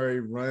Kyler Murray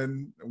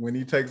run when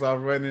he takes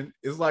off running,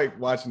 it's like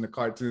watching the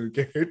cartoon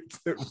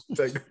character.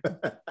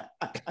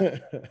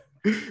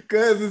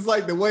 Because it's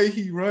like the way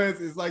he runs,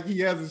 it's like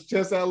he has his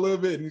chest out a little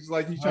bit, and he's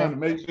like he's trying to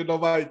make sure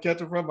nobody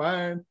catch him from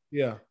behind.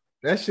 Yeah.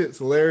 That shit's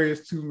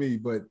hilarious to me,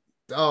 but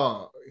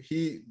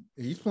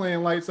he's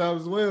playing lights out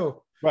as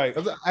well. Right.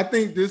 I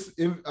think this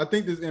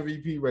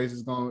MVP race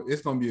is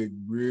gonna be a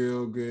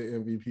real good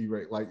MVP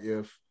race. Like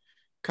if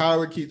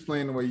Kyler keeps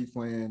playing the way he's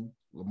playing,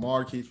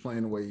 Lamar keeps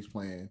playing the way he's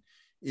playing.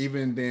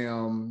 Even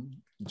damn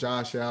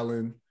Josh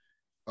Allen,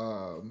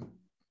 hell,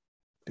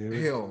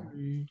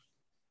 I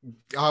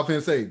was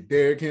gonna say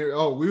Derrick Henry.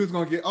 We was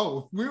gonna get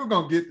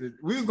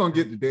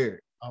the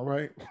Derrick. All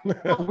right. we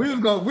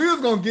was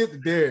gonna get the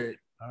Derrick.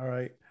 All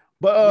right.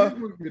 But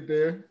we was gonna get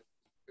there.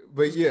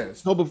 But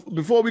yes. So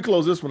before we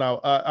close this one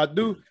out, I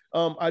do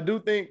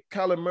think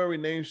Kyler Murray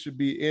name should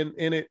be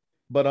in it.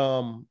 But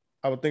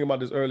I was thinking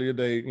about this earlier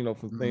today,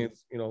 from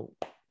things,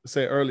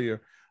 said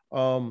earlier.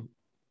 I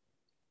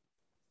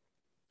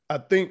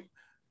think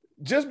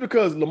just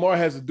because Lamar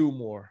has to do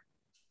more,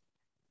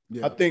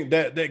 I think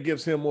that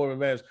gives him more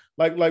of an advantage.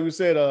 Like we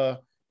said,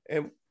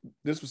 and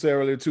this was said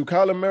earlier too,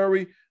 Kyler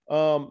Murray,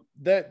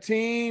 that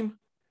team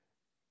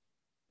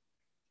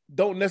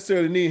don't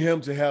necessarily need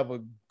him to have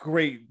a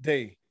great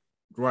day.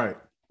 Right.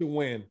 To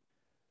win.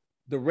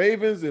 The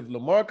Ravens, if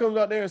Lamar comes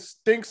out there and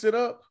stinks it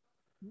up,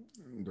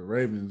 the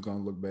Ravens is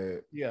gonna look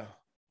bad. Yeah.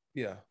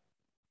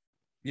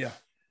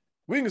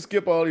 We can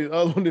skip all these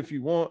other ones if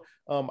you want.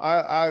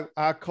 I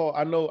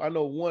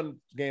know one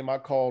game I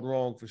called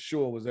wrong for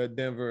sure was that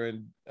Denver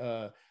and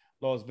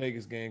Las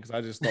Vegas game, because I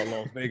just thought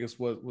Las Vegas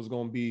was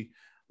gonna be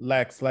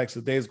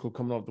lackadaisical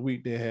coming off the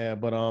week they had.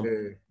 But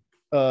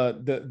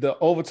the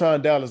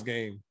overtime Dallas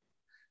game.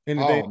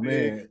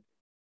 Man.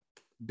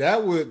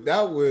 That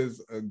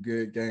was a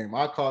good game.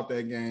 I caught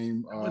that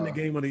game. That wasn't the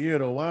game of the year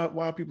though. Why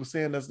are people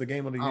saying that's the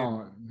game of the year? I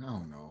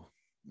don't know.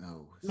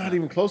 No, not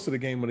even close to the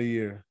game of the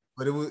year.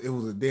 But it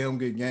was a damn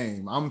good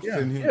game. I'm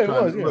sitting here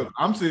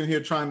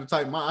trying to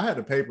type I had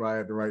a paper I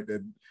had to write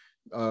that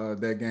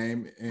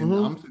game, and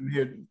I'm sitting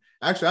here.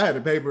 Actually, I had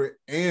a paper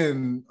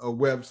and a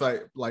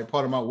website, like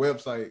part of my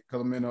website,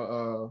 because I'm in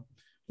a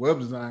web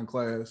design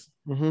class.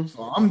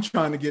 So I'm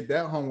trying to get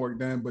that homework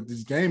done. But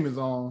this game is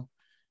on,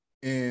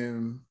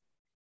 and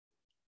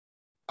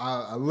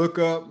I look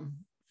up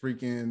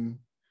freaking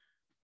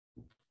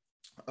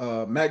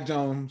Mac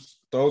Jones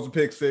throws a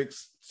pick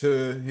six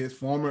to his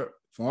former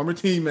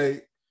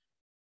teammate.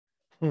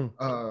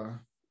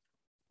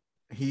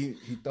 He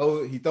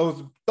throws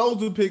a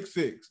pick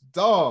six,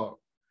 dog.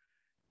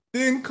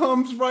 Then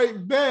comes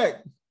right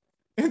back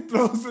and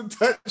throws a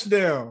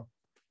touchdown.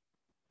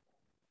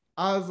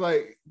 I was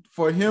like,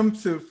 for him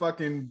to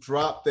fucking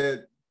drop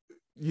that,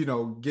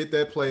 get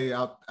that play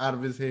out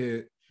of his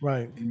head,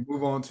 right, and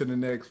move on to the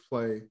next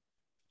play.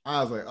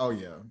 I was like, oh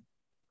yeah,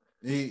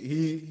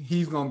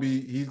 he's gonna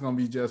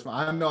be just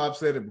fine. I know I've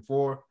said it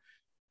before.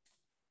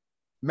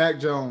 Mac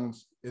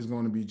Jones is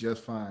going to be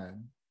just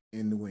fine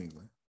in New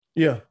England.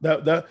 Yeah,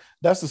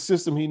 that's the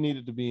system he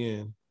needed to be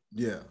in.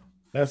 Yeah,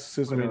 that's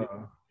the system.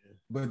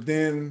 But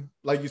then,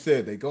 like you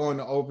said, they go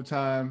into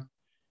overtime,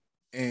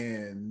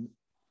 and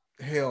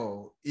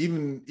hell,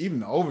 even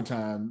the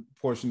overtime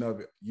portion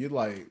of it, you're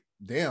like,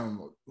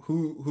 damn,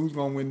 who's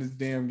gonna win this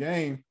damn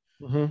game?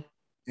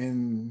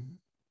 And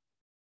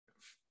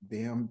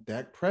damn,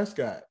 Dak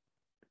Prescott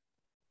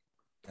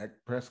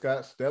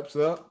steps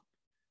up.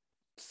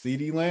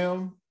 CeeDee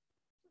Lamb,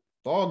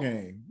 ball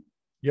game.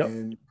 Yep.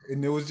 And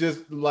it was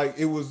just like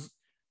it was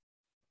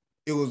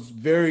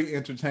very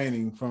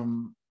entertaining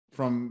from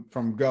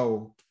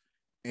go,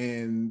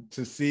 and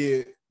to see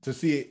it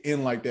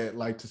end like that,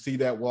 like to see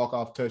that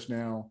walk-off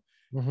touchdown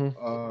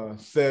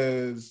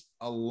says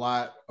a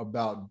lot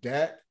about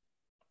Dak.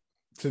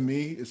 To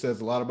me, it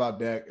says a lot about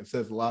Dak. It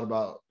says a lot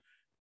about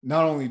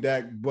not only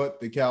Dak,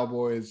 but the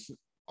Cowboys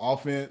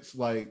offense.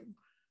 Like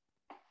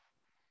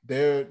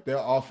their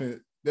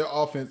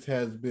offense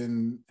has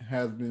been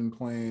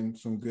playing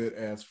some good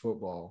ass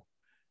football,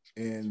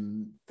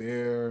 and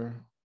the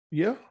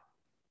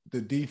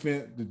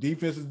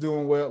defense is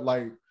doing well.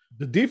 Like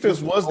the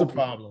defense was the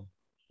problem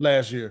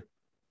last year.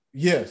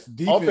 Yes,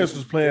 offense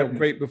was playing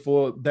great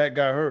before that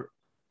got hurt.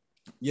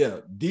 Yeah,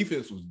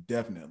 defense was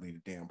definitely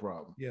the damn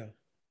problem. Yeah,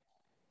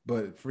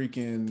 but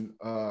freaking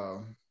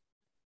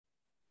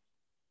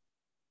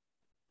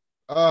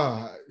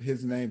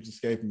his name's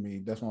escaping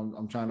me. That's why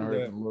I'm trying to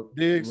hurry to look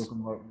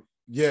him up.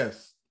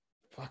 Yes,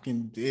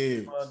 fucking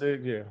Diggs.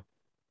 Yeah.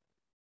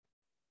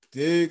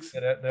 Diggs.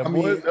 Yeah,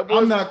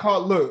 I'm not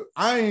caught. Look,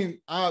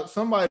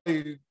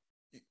 somebody's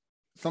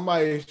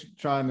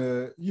trying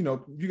to,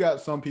 you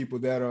got some people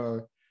that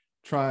are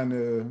trying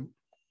to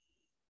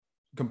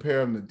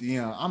compare him to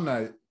Deion. I'm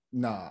not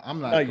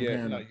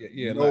comparing him.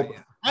 Yeah,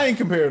 I ain't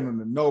comparing him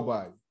to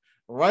nobody.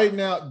 Right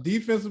now,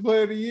 defensive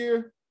player of the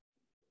year,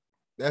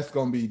 that's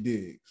gonna be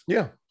Diggs.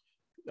 Yeah.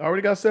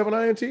 Already got 7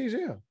 INTs,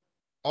 yeah.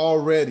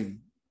 Already.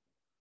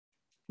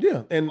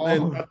 Yeah, and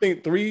I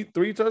think three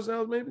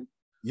touchdowns, maybe.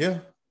 Yeah,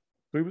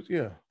 3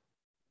 yeah.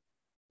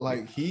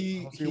 Like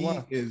he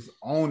is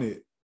on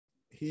it.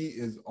 He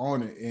is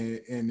on it,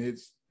 and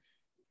it's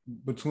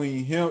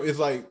between him. It's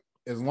like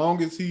as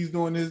long as he's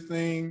doing his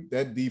thing,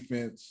 that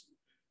defense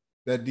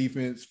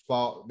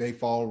fall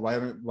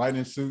right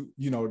in suit.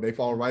 They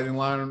fall right in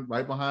line,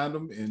 right behind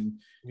them, and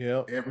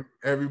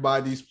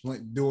everybody's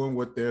doing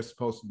what they're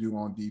supposed to do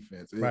on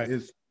defense.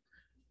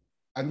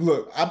 And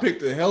look, I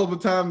picked a hell of a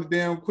time to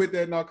damn quit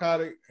that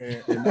narcotic,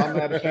 and I'm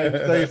not ashamed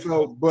to say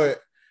so. But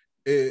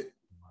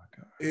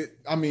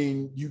I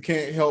mean, you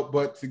can't help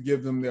but to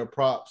give them their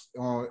props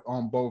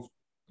on both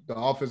the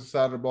offensive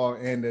side of the ball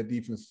and the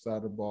defensive side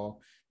of the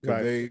ball,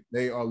 because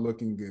they are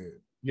looking good.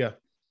 Yeah.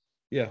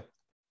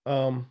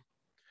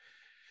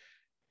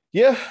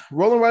 Yeah,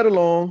 rolling right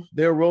along.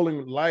 They're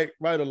rolling right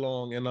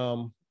along,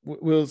 and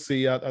we'll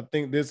see. I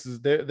think this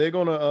is they're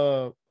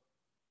gonna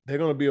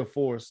be a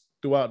force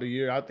throughout the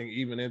year. I think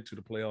even into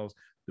the playoffs,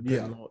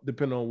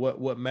 depending on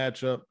what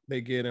matchup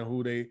they get and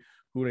who they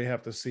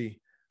have to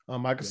see.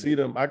 I can see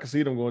them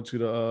going to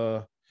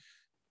the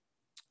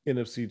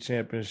NFC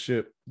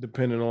Championship,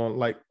 depending on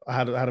like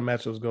how the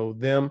matchups go.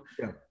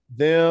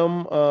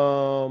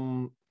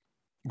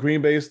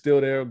 Green Bay is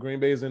still there. Green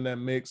Bay is in that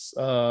mix.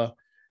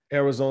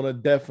 Arizona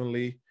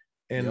definitely,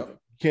 and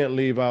can't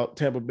leave out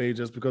Tampa Bay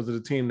just because of the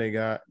team they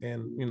got,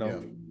 and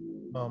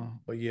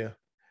but yeah,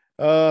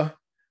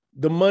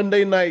 the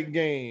Monday night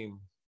game.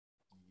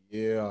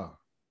 Yeah,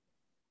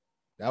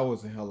 that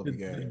was a hell of a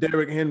game. The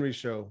Derrick Henry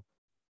show.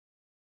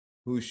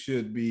 Who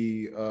should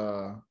be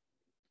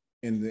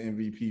in the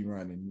MVP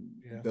running?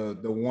 The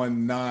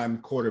 1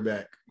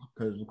 non-quarterback,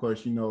 because of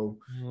course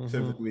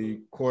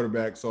typically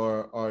quarterbacks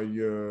are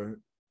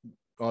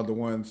the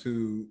ones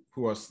who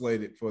are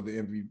slated for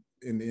the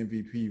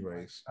MVP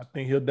race. I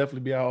think he'll definitely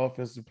be our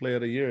offensive player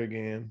of the year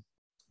again.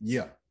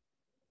 Yeah,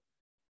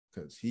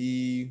 because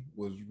he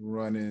was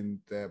running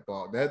that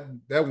ball.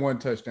 That one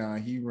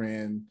touchdown he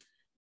ran.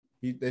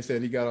 They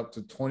said he got up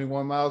to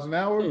 21 miles an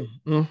hour.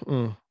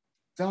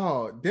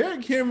 Dog,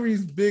 Derrick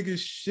Henry's big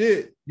as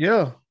shit.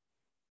 Yeah.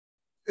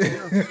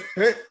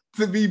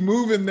 To be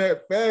moving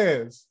that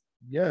fast.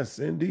 Yes,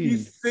 indeed.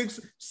 He's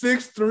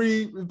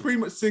 6'3", pretty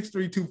much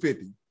 6'3",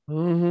 250.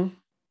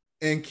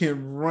 And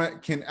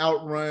can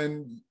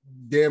outrun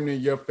damn near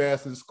your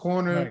fastest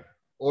corner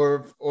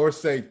or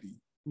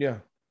safety. Yeah.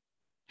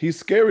 He's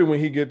scary when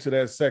he get to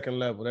that second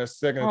level. That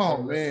second.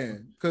 Oh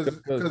man, because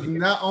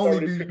not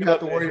only do you have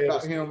to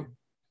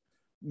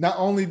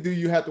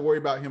worry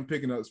about him,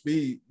 picking up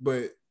speed,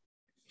 but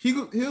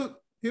he'll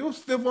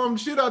stiff arm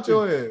shit out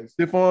your ass.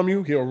 Stiff arm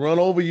you. He'll run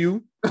over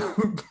you,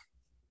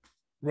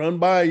 run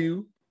by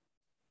you.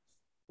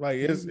 Like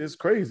it's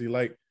crazy.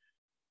 Like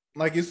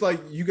it's like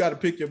you got to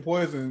pick your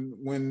poison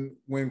when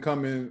it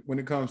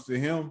comes to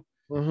him,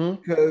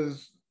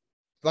 because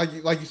like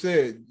you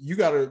said,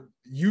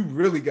 you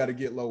really got to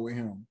get low with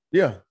him.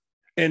 Yeah,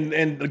 and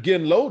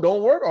getting low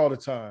don't work all the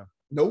time.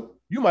 Nope.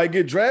 You might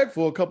get dragged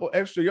for a couple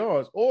extra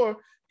yards, or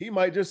he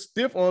might just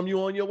stiff arm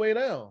you on your way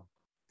down.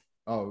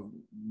 Oh,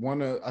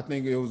 I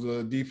think it was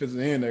a defensive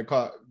end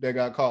that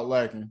got caught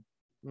lacking.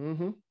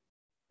 And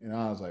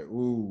I was like,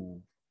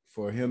 ooh,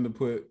 for him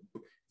to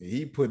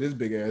he put his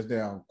big ass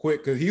down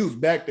quick because he was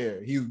back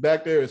there. He was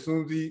back there as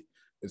soon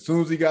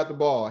as he got the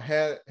ball,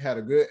 had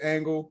a good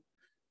angle,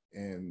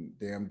 and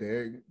damn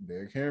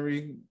Derrick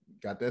Henry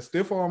got that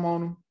stiff arm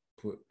on him,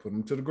 put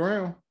him to the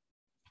ground.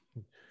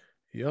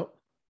 Yep,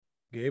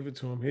 gave it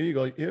to him. Here you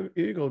go. Here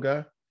you go,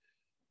 guy.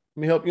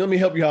 Let me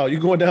help you out.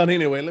 You're going down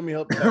anyway. Let me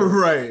help you out.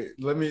 Right.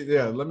 Let me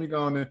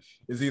go on there.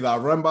 It's either I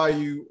run by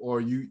you or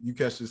you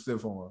catch the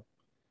stiff arm.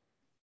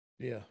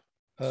 Yeah.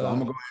 So I'm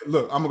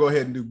gonna go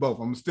ahead and do both.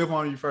 I'm gonna stiff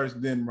arm you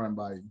first, then run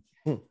by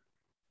you.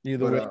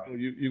 Either way,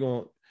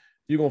 you're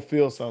gonna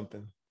feel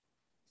something.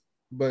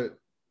 But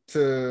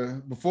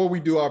before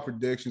we do our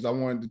predictions, I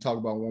wanted to talk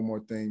about one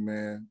more thing,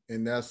 man,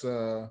 and that's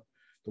the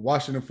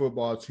Washington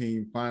football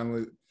team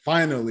finally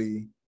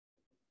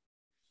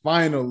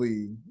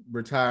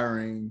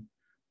retiring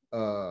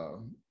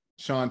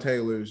Sean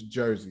Taylor's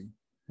jersey.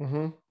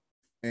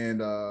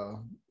 And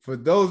for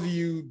those of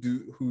you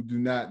who do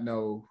not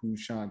know who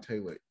Sean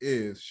Taylor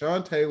is,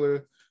 Sean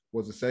Taylor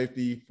was a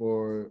safety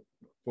for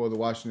what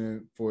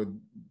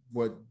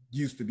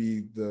used to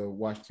be the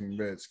Washington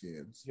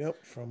Redskins.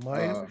 Yep, from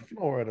Miami,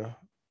 Florida.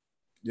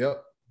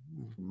 Yep,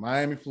 from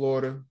Miami,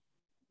 Florida.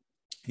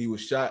 He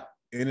was shot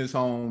in his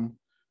home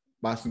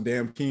by some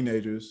damn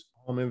teenagers.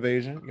 Home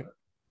invasion.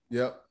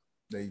 Yep.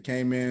 They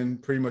came in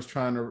pretty much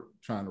trying to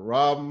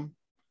rob him,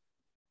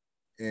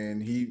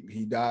 and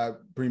he died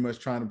pretty much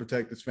trying to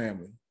protect his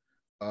family.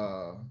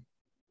 The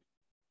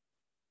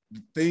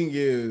thing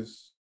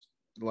is,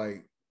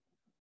 like,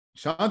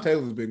 Sean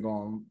Taylor's been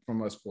gone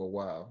from us for a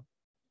while.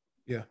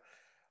 Yeah.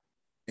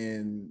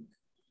 And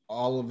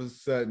all of a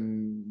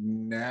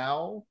sudden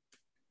now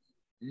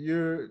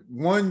you're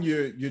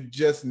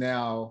just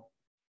now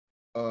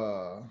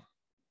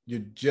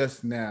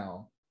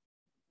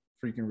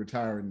freaking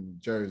retiring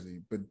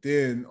jersey. But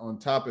then on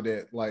top of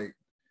that, like,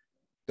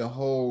 the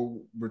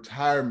whole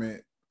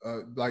retirement,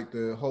 like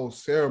the whole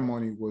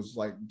ceremony was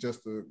like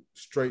just a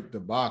straight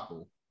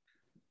debacle.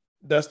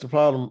 That's the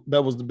problem.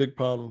 That was the big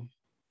problem.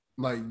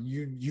 Like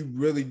you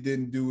really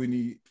didn't do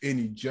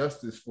any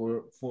justice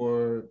for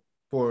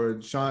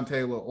Sean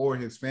Taylor or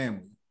his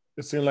family.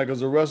 It seemed like it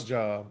was a rush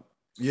job.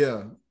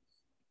 Yeah.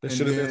 It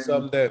should have been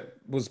something that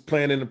was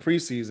planned in the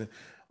preseason.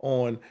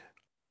 On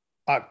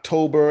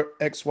October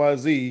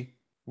XYZ,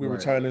 we're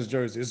retiring this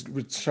jersey. It's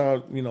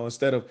retired,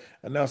 instead of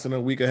announcing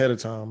a week ahead of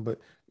time. But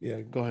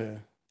yeah, go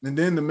ahead. And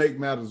then to make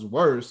matters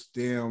worse,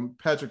 damn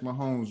Patrick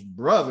Mahomes'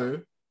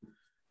 brother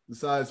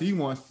decides he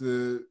wants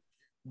to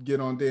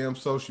get on damn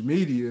social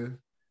media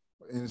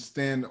and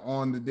stand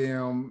on the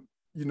damn,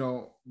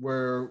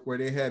 where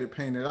they had it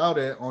painted out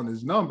at on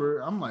his number.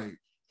 I'm like,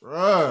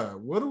 bruh,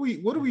 what do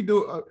we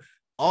do?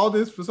 All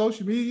this for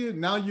social media?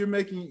 Now you're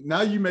making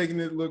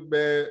it look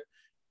bad.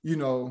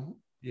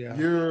 Yeah.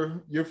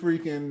 You're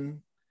freaking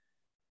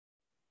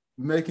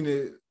making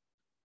it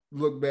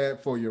look bad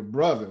for your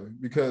brother,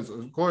 because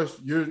of course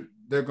they're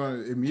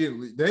gonna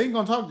immediately, they ain't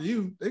gonna talk to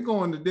you. They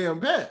going to damn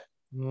Pat.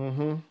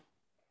 Mm-hmm.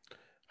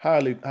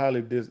 Highly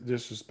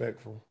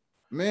disrespectful.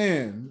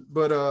 Man,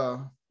 but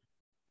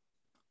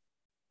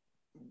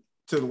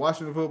to the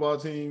Washington football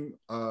team,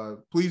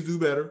 please do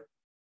better.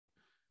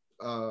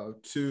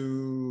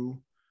 To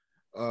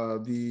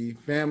the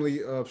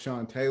family of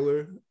Sean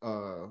Taylor,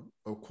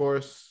 of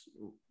course,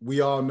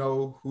 we all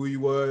know who he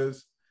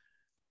was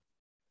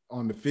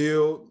on the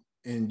field,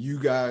 and you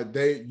guys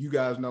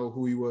know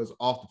who he was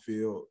off the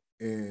field,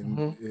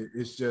 and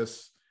it's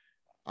just,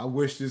 I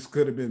wish this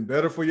could have been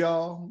better for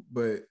y'all,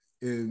 but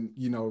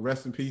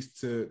rest in peace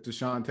to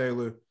Sean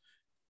Taylor,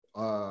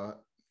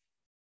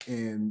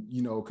 and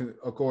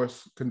of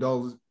course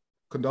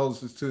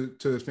condolences to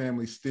his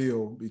family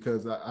still,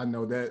 because I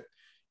know that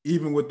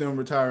even with them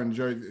retiring the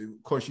jersey,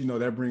 of course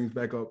that brings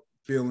back up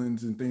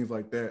feelings and things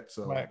like that.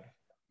 So right.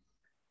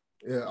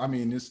 Yeah, I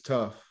mean, it's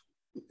tough.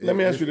 Let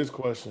me ask you this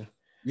question.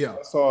 Yeah,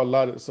 I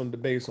saw some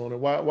debates on it.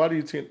 Why do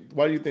you think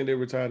they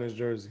retired his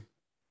jersey?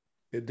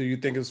 Do you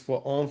think it's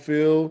for on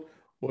field,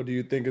 or do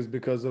you think it's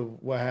because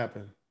of what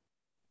happened?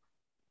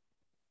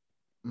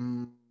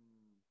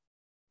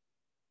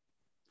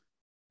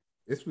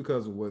 It's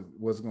because of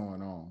what's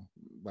going on.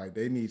 Like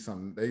they need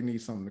something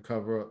to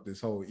cover up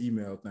this whole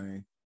email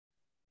thing.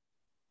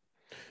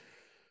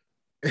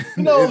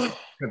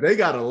 They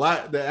got a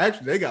lot.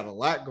 They got a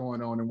lot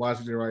going on in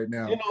Washington right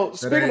now.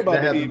 Speaking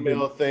about the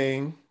email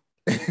thing,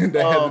 that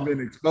hasn't been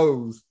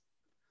exposed.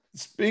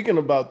 Speaking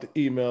about the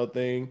email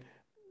thing,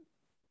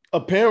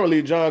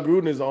 apparently John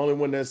Gruden is the only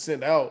one that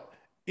sent out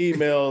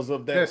emails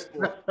of that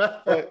sort.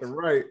 But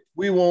right.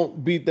 We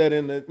won't beat that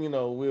in the,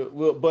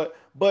 we'll but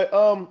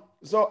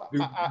so do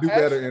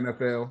better,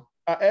 NFL.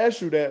 I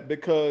asked you that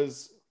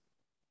because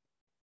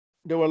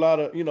there were a lot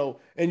of,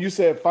 and you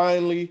said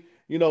finally,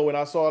 when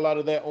I saw a lot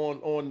of that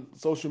on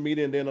social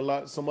media, and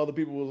then some other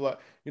people was like,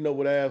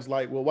 would ask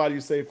like, well, why do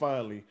you say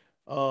finally?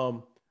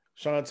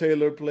 Sean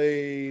Taylor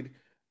played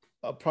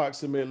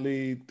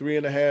approximately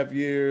 3.5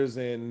 years,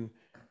 and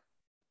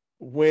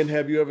when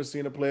have you ever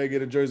seen a player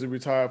get a jersey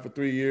retired for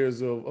 3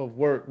 years of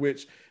work,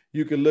 which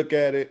you can look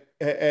at it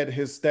at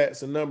his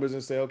stats and numbers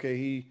and say, okay,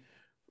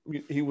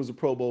 he was a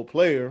Pro Bowl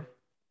player,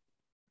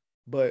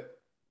 but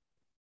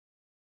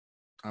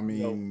I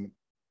mean,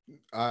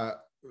 I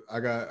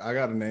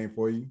got a name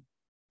for you.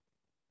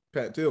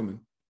 Pat Tillman.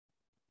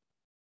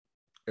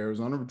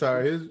 Arizona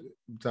retired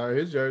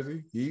his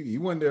jersey. He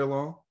wasn't there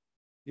long.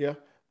 Yeah.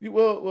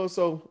 Well,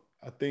 so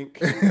I think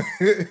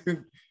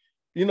when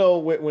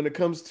it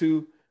comes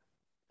to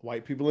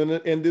white people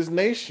in this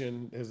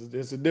nation,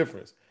 there's a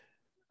difference.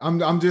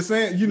 I'm just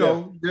saying,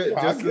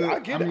 I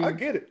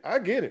get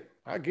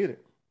it.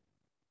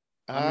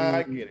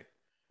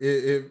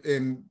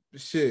 And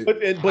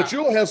shit. But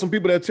you'll have some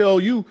people that tell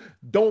you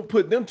don't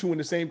put them two in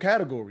the same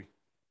category.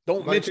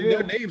 Don't mention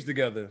their names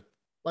together.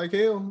 Like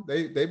hell,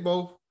 they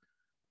both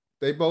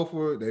played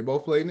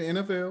in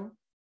the NFL.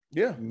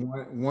 Yeah.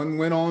 One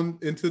went on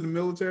into the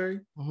military.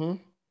 Mm-hmm.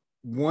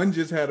 One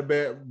had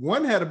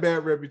a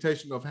bad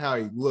reputation of how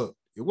he looked.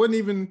 It wasn't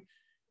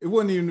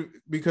even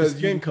because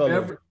skin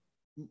color.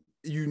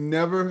 You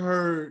never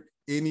heard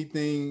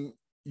anything.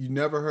 You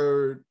never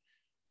heard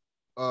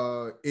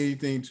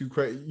anything too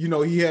crazy.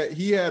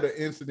 He had an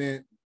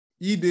incident.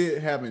 He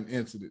did have an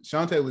incident.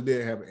 Sean Taylor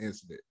did have an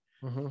incident.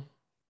 Mm-hmm.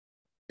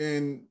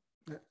 And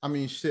I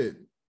mean, shit,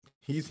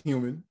 he's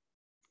human.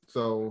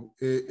 So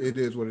it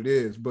is what it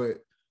is.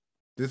 But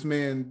this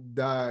man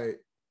died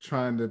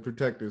trying to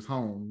protect his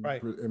home,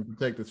 right, and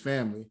protect his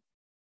family.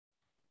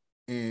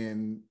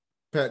 And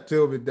Pat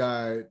Tillman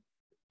died.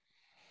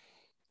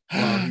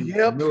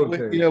 Yep.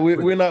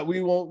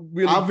 We won't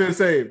really. I've been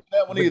saying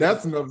that one either.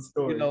 That's another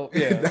story.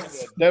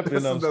 That's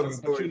definitely another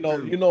story.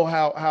 But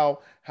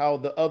how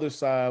the other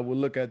side will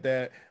look at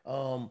that.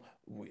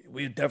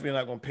 We're definitely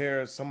not going to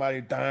pair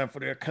somebody dying for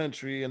their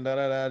country and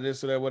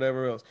this or that,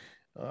 whatever else.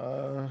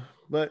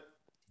 But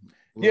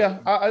look, yeah,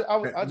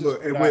 I just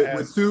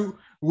look,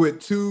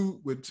 with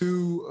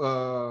two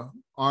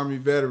Army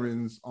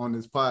veterans on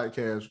this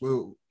podcast.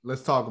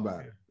 Let's talk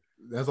about it.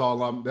 That's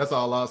all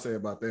I'll say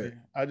about that.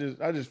 Yeah,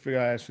 I just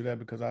figured I asked you that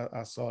because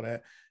I saw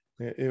that.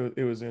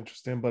 It was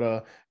interesting.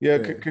 But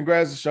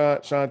congrats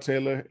to Sean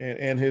Taylor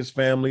and his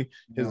family.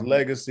 His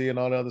legacy and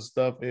all the other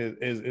stuff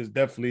is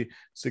definitely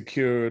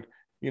secured,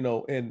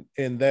 in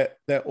that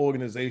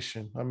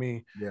organization. I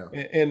mean, yeah.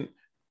 And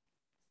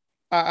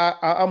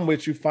I'm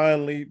with you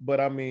finally, but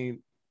I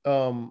mean,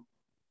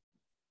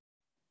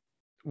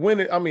 when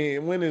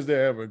is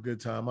there ever a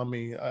good time? I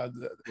mean,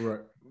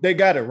 right. They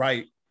got it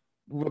right.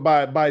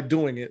 by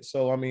doing it.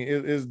 So I mean,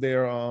 it is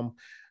there.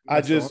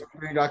 That's the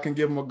only thing I can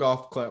give them a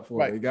golf clap for.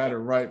 Right. They got it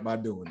right by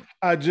doing it.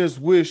 I just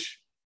wish,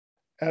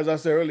 as I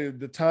said earlier,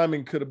 the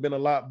timing could have been a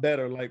lot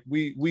better. Like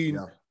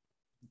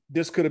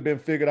this could have been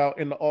figured out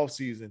in the off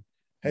season.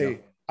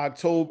 Hey,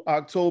 October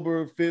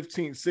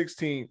 15th,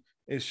 16th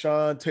is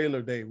Sean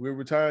Taylor Day. We're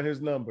retiring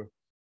his number.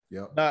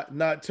 Yeah.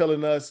 Not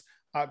telling us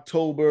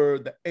October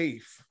the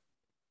 8th,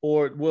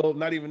 or well,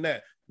 not even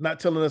that. Not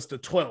telling us the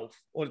 12th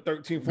or the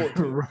 13th,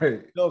 14th. Right.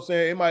 You know what I'm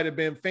saying? It might have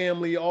been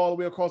family all the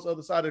way across the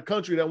other side of the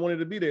country that wanted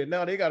to be there.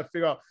 Now they got to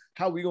figure out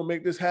how we gonna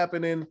make this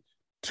happen in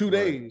 2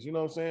 days. You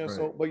know what I'm saying? Right.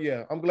 So, but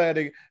yeah, I'm glad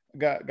they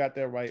got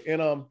that right.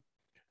 And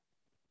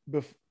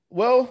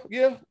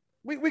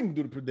we can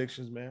do the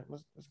predictions, man.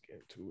 Let's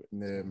get into it.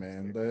 Yeah,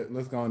 man.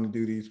 Let's go on and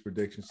do these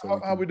predictions. So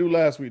how we do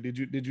last week?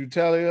 Did you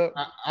tally up?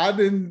 I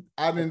didn't.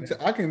 Okay.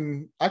 I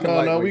can.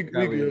 No, we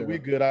good. We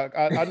good.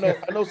 I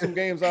know some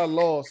games I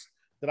lost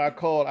that I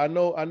called. I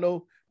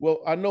know.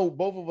 Well, I know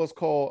both of us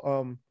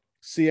called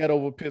Seattle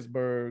over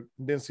Pittsburgh.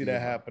 Didn't see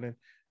that happening.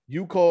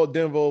 You called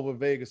Denver over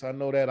Vegas. I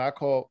know that. I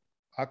called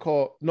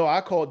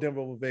Denver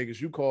over Vegas.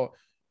 You called.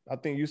 I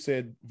think you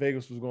said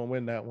Vegas was going to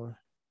win that one.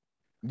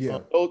 Yeah,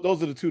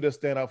 those are the two that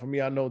stand out for me.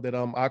 I know that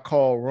I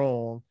called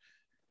wrong.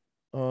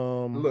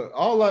 I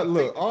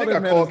think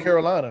I called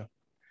Carolina.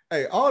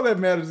 Hey, all that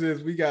matters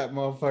is we got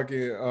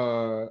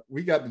motherfucking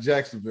we got the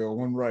Jacksonville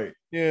one right.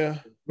 Yeah.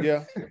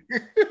 Yeah.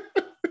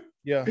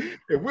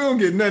 If we don't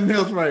get nothing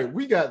else right,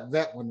 we got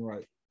that one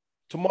right.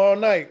 Tomorrow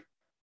night,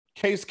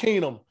 Case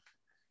Keenum.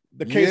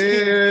 The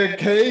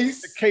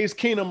Case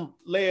Keenum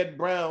led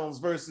Browns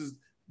versus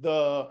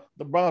the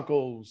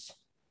Broncos.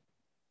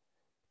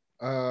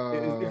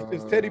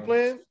 Is Teddy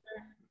playing?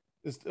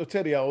 Is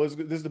Teddy out?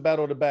 This is the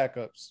battle of the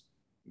backups.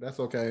 That's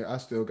okay. I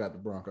still got the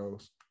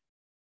Broncos.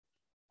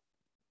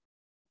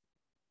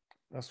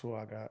 That's who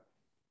I got.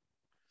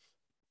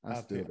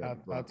 I'll take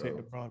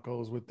the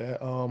Broncos with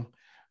that.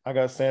 I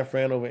got San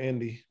Fran over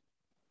Indy.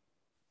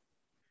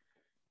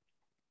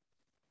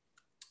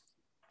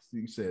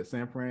 You said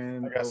San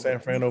Fran. I got San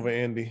Fran over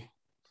Indy.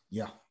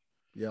 Yeah.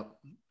 Yep.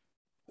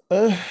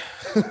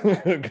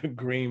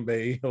 Green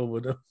Bay over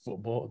the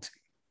football team.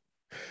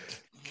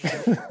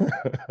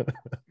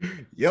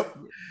 Yep.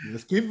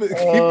 Let's keep it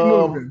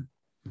moving.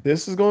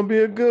 This is going to be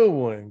a good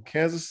one.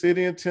 Kansas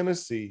City and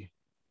Tennessee.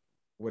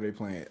 Where they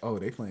playing? Oh,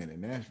 they playing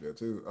in Nashville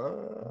too.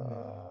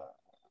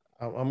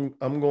 I'm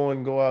going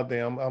to go out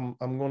there. I'm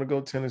going to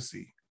go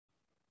Tennessee.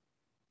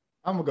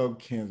 I'm gonna go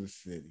Kansas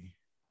City.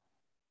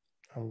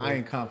 I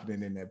ain't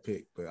confident in that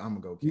pick, but I'm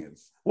gonna go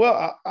Kansas.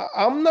 Well,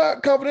 I'm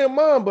not confident in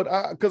mine,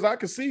 but because I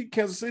can see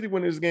Kansas City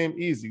win this game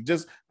easy,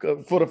 just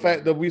for the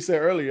fact that we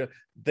said earlier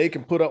they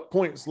can put up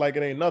points like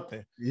it ain't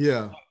nothing.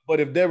 Yeah. But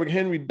if Derrick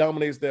Henry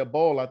dominates their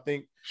ball, I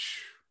think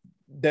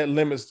that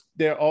limits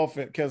their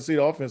offense, Kansas City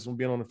offense, from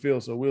being on the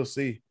field. So we'll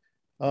see.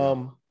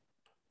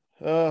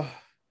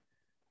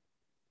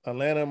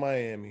 Atlanta,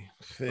 Miami.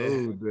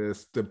 Oh,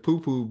 this the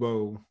poo-poo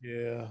bowl.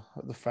 Yeah,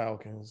 the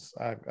Falcons.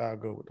 I'll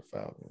go with the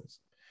Falcons.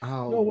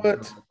 Oh, you know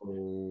what?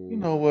 No. You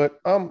know what?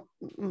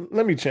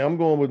 Let me change. I'm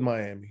going with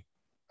Miami.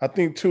 I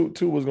think two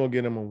was gonna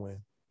get them a win.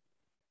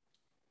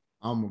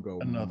 I'm gonna go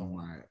another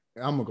one.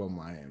 I'm gonna go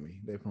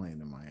Miami. They're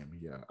playing in Miami.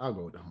 Yeah, I'll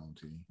go with the home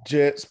team.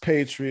 Jets,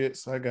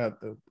 Patriots. I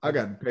got the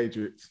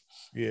Patriots.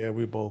 Yeah,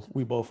 we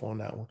both on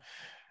that one.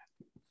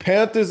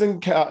 Panthers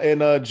and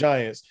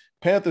Giants.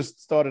 Panthers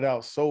started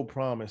out so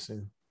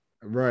promising,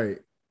 right?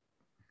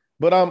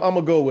 But I'm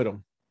gonna go with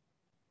them.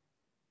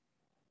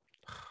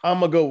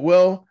 I'm gonna go.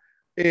 Well,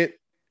 Panthers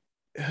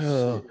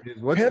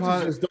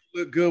just don't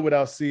look good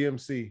without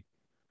CMC.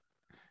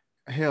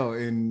 Hell,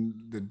 and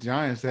the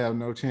Giants have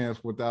no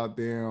chance without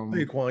them.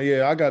 Saquon,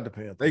 yeah, I got the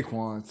Panthers.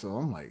 Saquon, so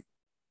I'm like,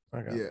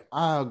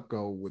 I'll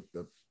go with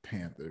the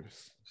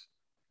Panthers.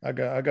 I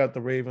got the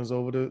Ravens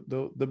over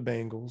the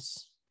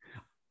Bengals.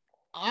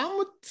 I'm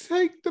gonna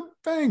take the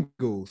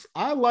Bengals.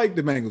 I like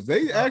the Bengals.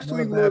 They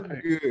actually look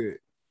good.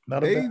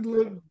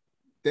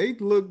 They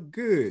look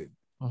good.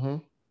 Mm-hmm.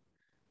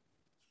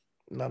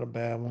 Not a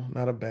bad one.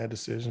 Not a bad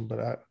decision,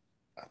 but I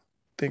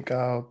think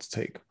I'll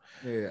take them.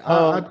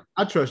 Yeah,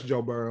 I trust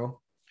Joe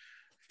Burrow.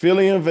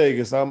 Philly and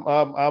Vegas. I'm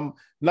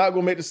not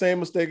gonna make the same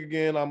mistake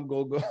again. I'm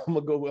gonna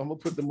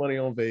put the money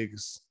on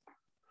Vegas.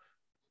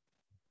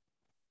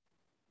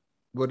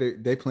 But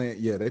they playing?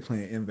 Yeah, they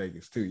playing in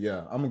Vegas too.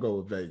 Yeah, I'm gonna go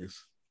with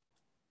Vegas.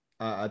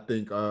 I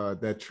think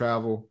that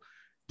travel,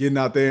 getting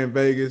out there in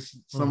Vegas,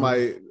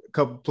 a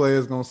couple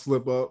players gonna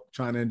slip up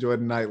trying to enjoy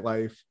the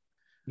nightlife.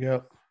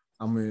 Yep.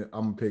 I'm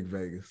gonna pick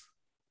Vegas.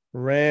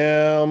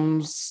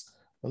 Rams,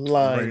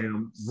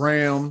 Lions.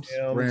 Rams.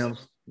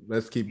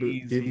 Let's keep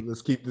it.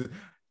 Let's keep it.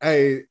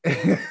 Hey,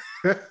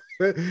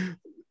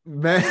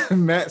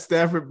 Matt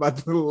Stafford about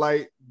to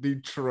light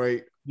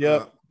Detroit.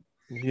 Yep.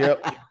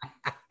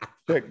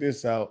 Check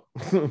this out.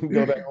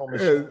 Go back home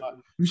and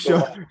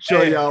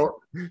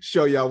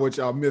show y'all what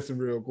y'all missing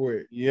real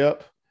quick.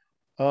 Yep.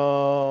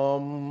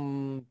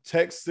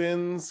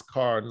 Texans,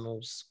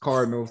 Cardinals.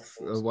 Cardinals.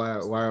 Why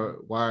are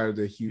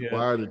Yeah,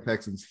 why are the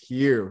Texans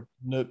here?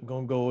 Nook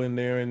gonna go in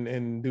there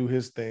and do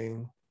his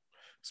thing.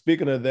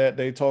 Speaking of that,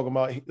 they talking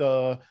about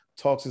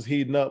talks is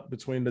heating up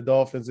between the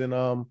Dolphins and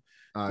Yeah,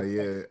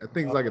 I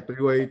think it's like a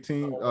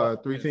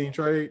three-team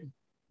trade.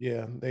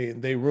 yeah,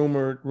 they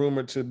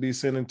rumored to be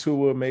sending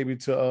Tua maybe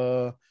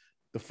to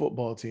the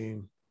football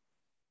team.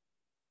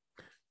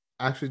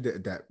 Actually,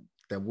 that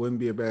wouldn't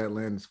be a bad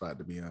landing spot,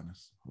 to be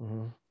honest.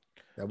 Mm-hmm.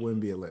 That wouldn't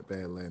be a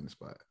bad landing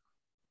spot.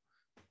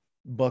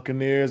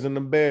 Buccaneers and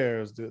the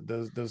Bears.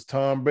 Does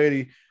Tom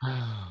Brady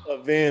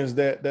avenge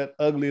that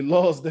ugly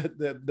loss that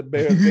the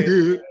Bears gave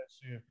him last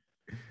year?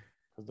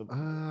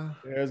 The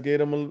Bears gave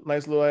him a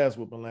nice little ass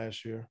whooping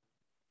last year.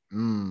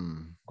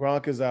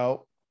 Gronk is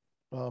out.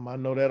 I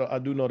know that. I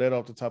do know that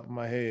off the top of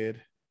my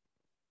head.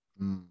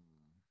 You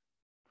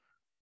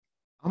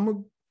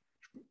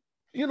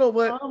know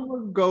what? I'm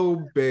gonna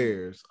go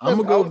Bears. I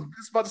was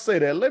just about to say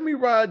that. Let me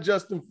ride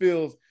Justin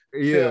Fields.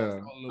 Yeah,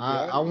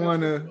 I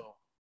want to.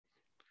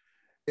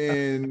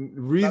 And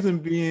reason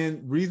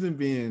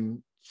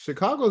being,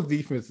 Chicago's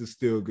defense is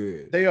still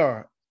good. They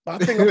are. I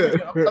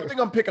think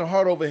I'm picking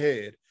heart over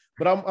head,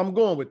 but I'm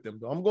going with them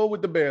though. I'm going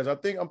with the Bears. I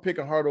think I'm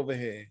picking heart over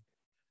head.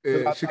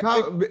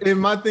 Chicago, and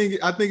my thing,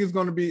 I think it's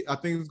going to be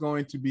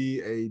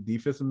a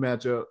defensive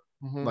matchup.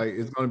 Mm-hmm. Like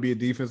it's going to be a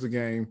defensive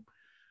game.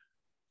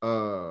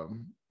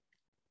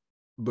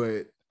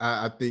 But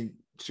I think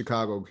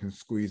Chicago can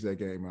squeeze that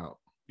game out.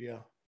 Yeah.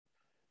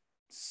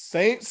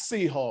 Saints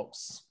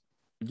Seahawks.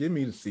 Give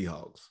me the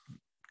Seahawks.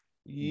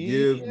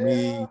 Yeah. Give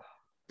me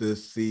the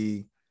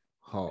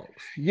Seahawks.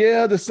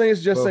 Yeah, the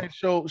Saints just ain't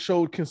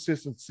showed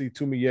consistency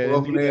to me yet.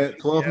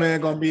 12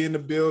 man gonna be in the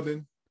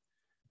building.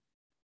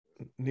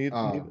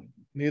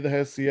 Neither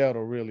has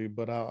Seattle really,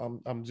 but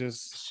I'm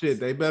just shit.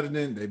 They better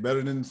than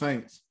the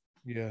Saints.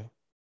 Yeah.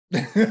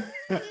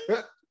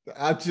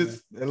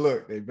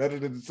 Look, they better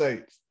than the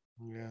Saints.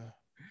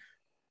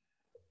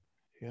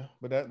 Yeah,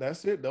 but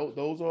that's it.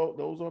 Those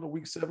are the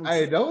week 7.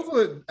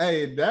 That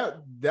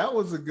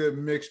was a good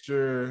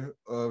mixture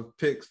of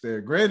picks there.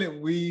 Granted,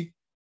 we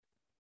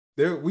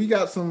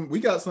got some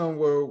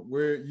where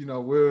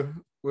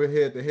we're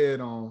head to head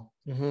on.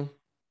 Mm-hmm.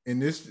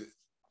 And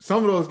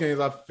some of those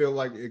games I feel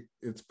like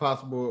it's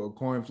possible a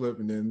coin flip,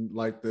 and then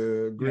like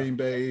the Green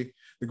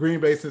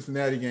Bay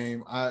Cincinnati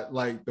game, I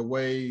like the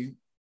way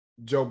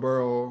Joe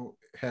Burrow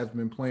has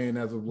been playing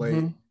as of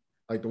late,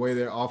 like the way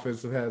their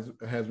offense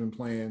has been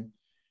playing,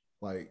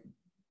 like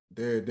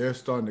they're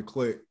starting to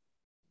click.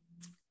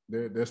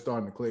 They're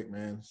starting to click,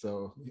 man.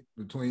 So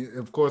between,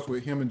 of course,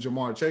 with him and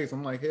Jamar Chase,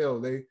 I'm like,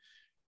 hell, they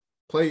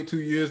played 2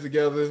 years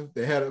together.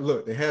 They had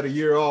a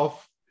year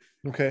off.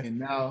 Okay. And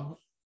now,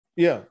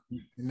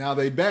 now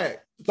they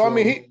back. So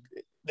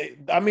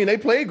they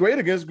played great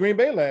against Green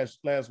Bay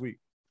last week.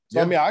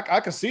 So I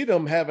could see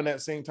them having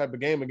that same type of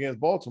game against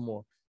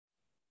Baltimore.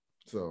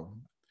 So,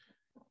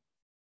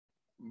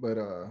 but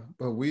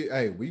we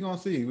gonna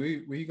see.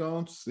 We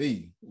gonna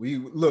see.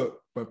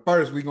 But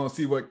first we gonna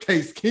see what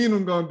Case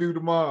Keenum gonna do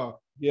tomorrow.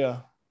 Yeah,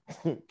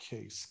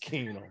 Case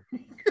Keenum.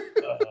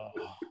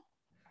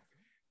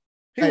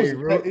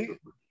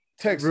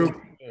 Texas.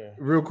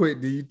 Real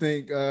quick, do you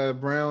think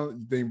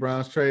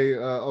Brown's trade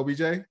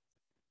OBJ?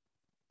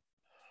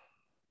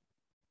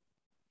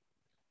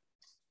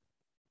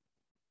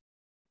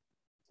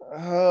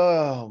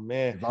 Oh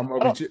man! If I'm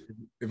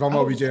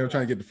OBJ, I'm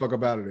trying to get the fuck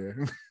up out of there.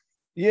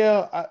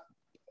 Yeah.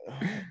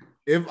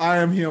 If I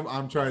am him,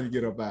 I'm trying to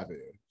get up out of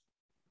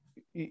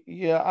there.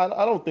 Yeah,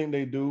 I don't think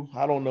they do.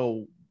 I don't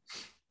know.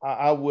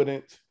 I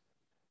wouldn't.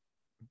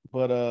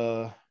 But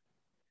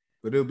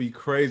it'll be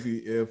crazy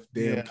if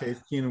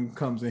Case Keenum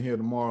comes in here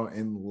tomorrow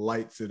and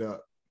lights it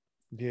up.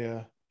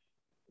 Yeah.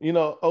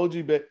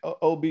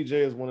 OBJ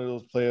is one of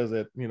those players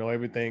that,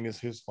 everything is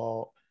his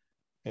fault.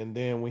 And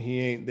then when he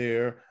ain't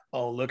there,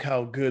 oh, look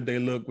how good they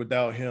look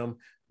without him.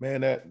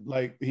 Man, that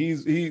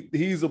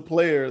he's a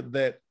player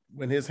that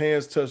when his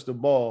hands touch the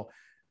ball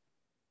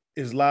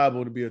is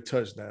liable to be a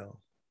touchdown.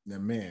 The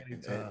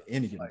man at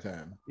any given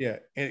time. Yeah.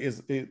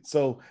 And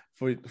so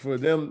for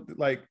them,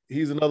 like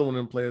he's another one of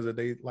them players that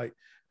they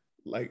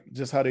like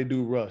just how they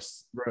do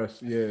Russ.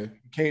 Yeah.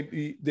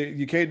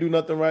 You can't do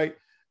nothing right,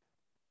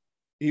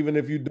 even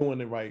if you're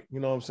doing it right. You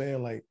know what I'm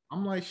saying? Like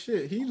I'm like,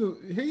 shit. He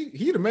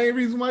the main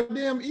reason why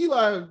damn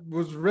Eli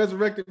was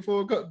resurrected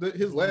for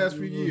his last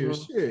few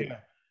years. Shit.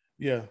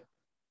 Yeah.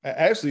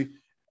 Actually,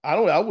 I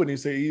wouldn't even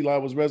say Eli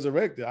was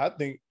resurrected. I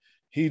think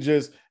he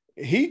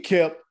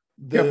kept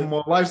him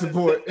on life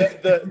support.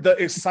 the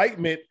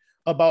excitement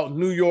about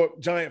New York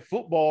Giant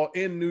football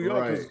in New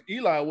York because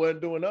Eli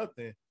wasn't doing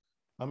nothing.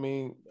 I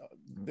mean,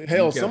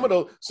 hell, some of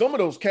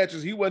those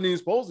catches he wasn't even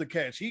supposed to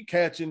catch. He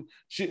catching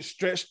shit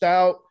stretched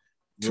out,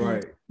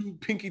 two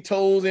pinky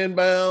toes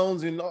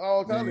inbounds and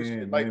all kinds of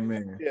shit. Like,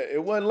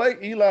 it wasn't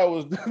like Eli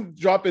was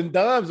dropping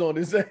dimes on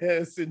his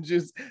ass and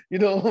just, you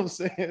know what I'm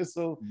saying?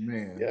 So,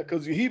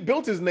 because he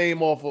built his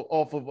name off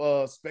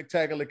of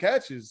spectacular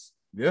catches.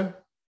 Yeah.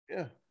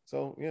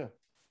 So, yeah.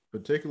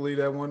 particularly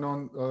that one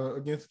on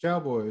against the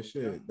Cowboys.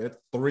 Shit, that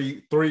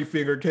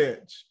three-figure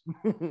catch.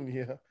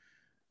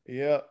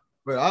 Yeah.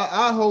 But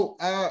I hope,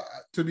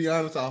 to be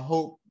honest, I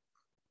hope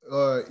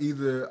I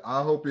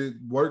hope it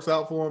works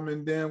out for him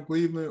in damn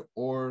Cleveland,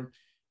 or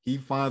he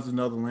finds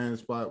another landing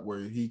spot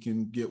where he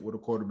can get with a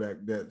quarterback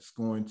that's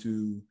going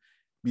to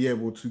be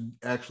able to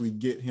actually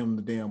get him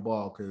the damn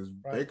ball, because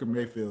Baker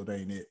Mayfield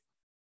ain't it.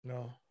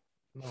 No.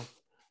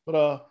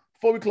 But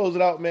before we close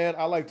it out, man,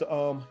 I like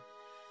to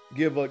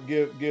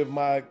give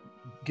my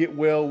get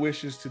well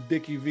wishes to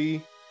Dickie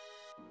V,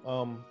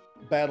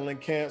 battling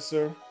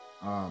cancer.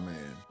 Oh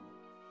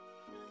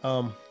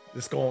man.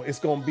 It's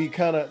gonna be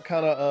kind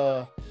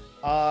of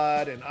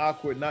odd and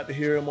awkward not to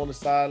hear him on the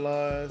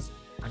sidelines.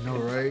 I know,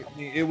 right? I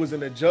mean, it was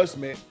an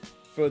adjustment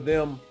for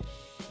them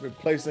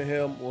replacing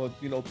him, or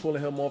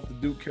pulling him off the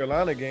Duke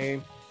Carolina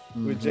game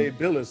with Jay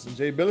Billis. And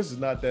Jay Billis is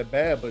not that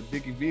bad, but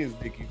Dickie V is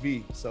Dickie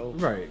V. So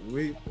right,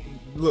 we've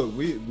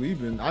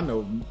been, I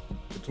know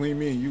between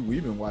me and you,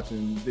 we've been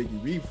watching Dickie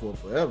V for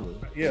forever.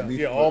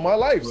 Yeah, all my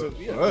life.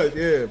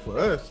 For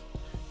us.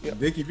 Yeah.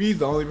 Dickie V's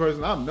the only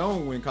person I've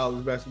known when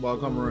college basketball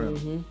come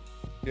around.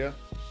 Yeah.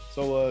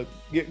 So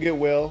get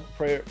well.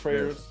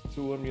 Prayers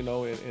to him,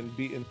 and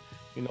beating,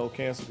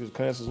 cancer, because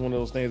cancer is one of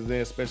those things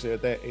that, especially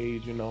at that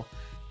age,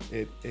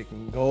 it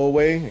can go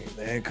away and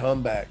then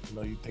come back.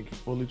 You think you're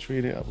fully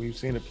treated. We've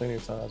seen it plenty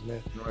of times,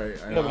 man. Right.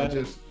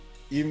 And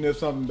even if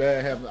something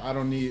bad happens, I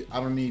don't need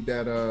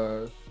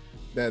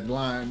that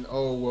line.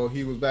 Oh well,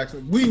 he was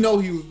vaccinated. We know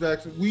he was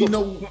vaccinated. We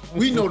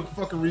know the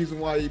fucking reason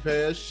why he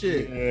passed.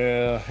 Shit.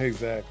 Yeah,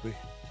 exactly.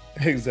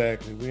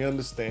 We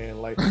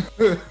understand. Like,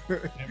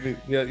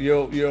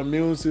 your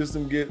immune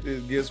system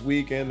gets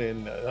weakened,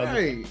 and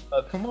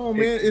come on,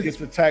 man, it gets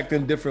attacked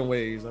in different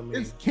ways. I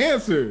mean, it's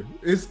cancer.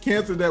 It's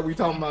cancer that we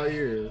talking about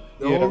here.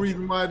 The whole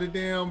reason why the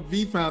damn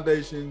V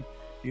Foundation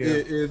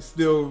is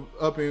still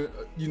up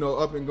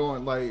and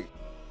going. Like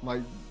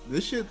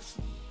this shit's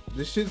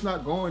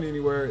not going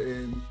anywhere,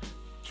 and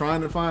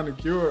trying to find a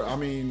cure. I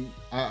mean,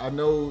 I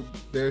know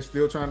they're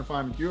still trying to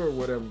find a cure or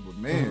whatever, but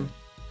man,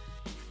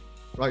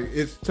 like,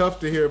 it's tough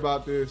to hear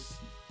about this,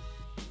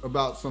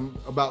 about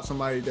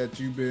somebody that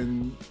you've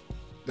been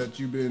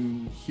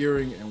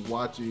hearing and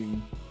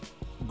watching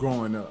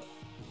growing up,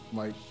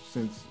 like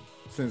since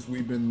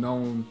we've been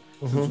knowing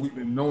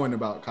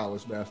about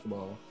college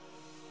basketball.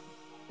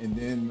 And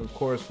then, of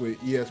course, with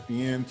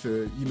ESPN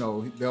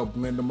they'll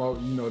blend them up,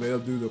 they'll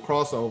do the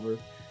crossover,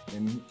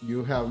 and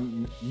you had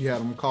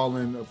him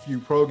calling a few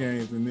pro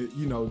games, and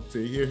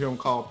to hear him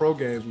call pro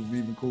games was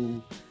even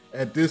cool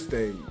at this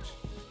stage.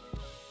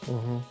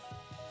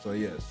 So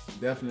yes,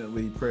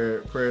 definitely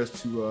prayers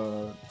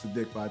to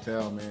Dick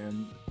Vitale,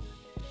 man.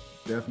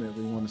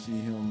 Definitely want to see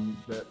him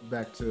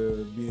back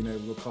to being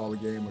able to call a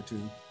game or two.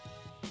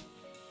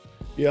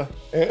 Yeah,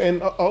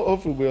 and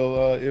hopefully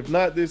we'll. If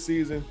not this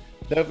season,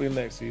 definitely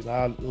next season.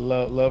 I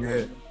love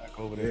him back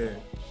over there.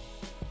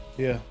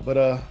 Yeah,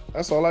 but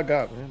that's all I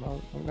got, man. I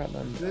don't got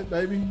nothing. That's it,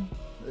 baby.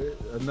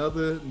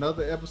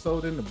 Another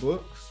episode in the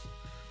books.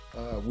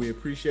 We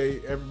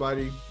appreciate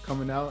everybody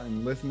coming out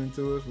and listening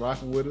to us,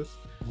 rocking with us.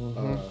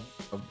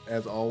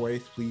 As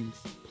always,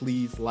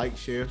 please like,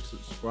 share,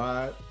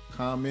 subscribe,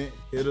 comment,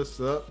 hit us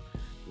up.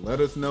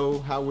 Let us know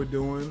how we're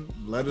doing.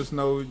 Let us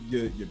know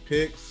your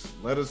picks.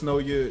 Let us know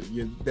your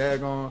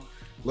daggone.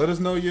 Let us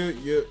know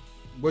your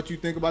what you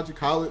think about the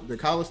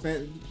college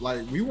stand.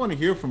 Like, we want to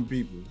hear from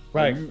people.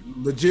 Right. We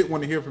legit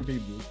want to hear from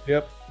people.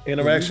 Yep.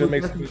 Interaction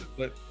makes it,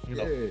 but we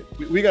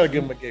got to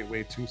give them a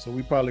gateway too. So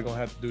we probably gonna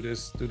have to do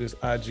this through this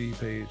IG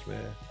page,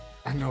 man.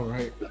 I know,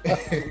 right?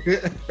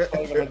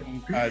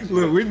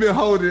 Look, we've been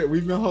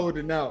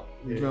holding out.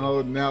 We've been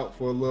holding out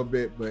for a little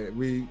bit, but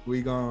we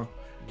gonna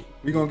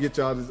get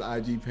y'all this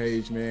IG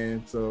page,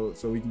 man, so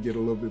we can get a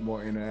little bit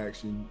more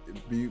interaction.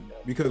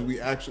 Because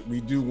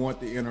we do want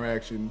the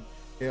interaction.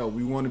 Hell,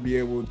 we want to be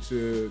able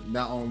to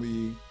not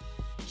only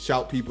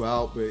shout people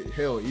out, but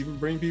hell, even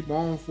bring people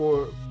on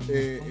for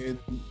and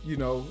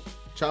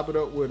chop it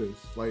up with us.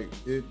 Like,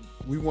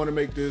 we want to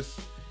make this.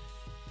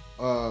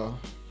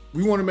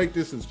 We want to make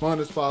this as fun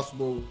as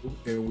possible,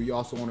 and we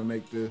also want to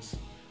make this,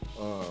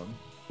 we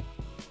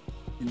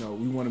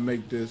want to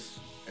make this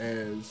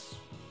as,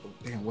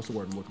 what's the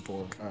word I'm looking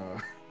for?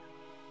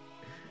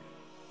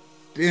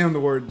 The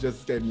word just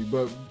escaped me.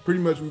 But pretty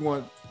much, we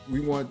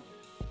want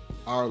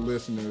our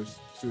listeners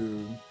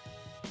to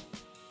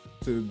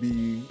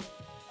be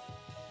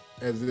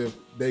as if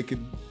they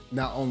could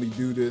not only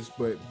do this,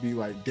 but be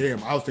like,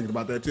 damn, I was thinking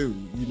about that too,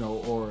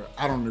 or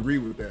I don't agree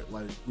with that.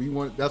 Like,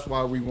 that's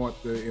why we want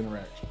the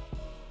interaction.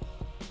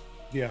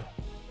 Yeah,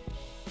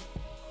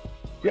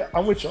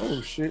 I'm with you.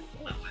 Oh shit.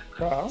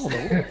 God, I don't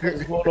know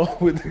what's going on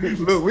with this.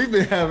 Look, we've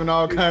been having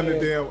all kind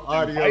of damn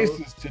audio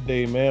devices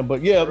today, man.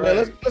 But yeah, right.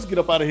 Man, let's get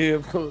up out of here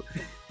before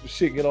the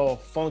shit get all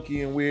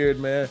funky and weird,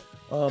 man.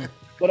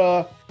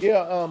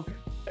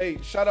 Hey,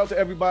 shout out to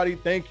everybody.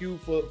 Thank you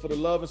for the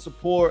love and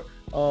support.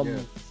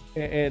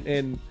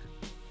 And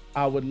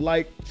I would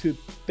like to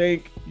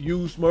thank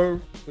you,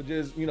 Smurf, for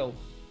just,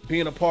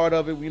 being a part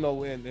of it, you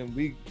know, and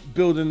we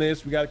building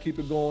this. We got to keep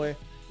it going.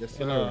 Yes,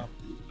 sir. And,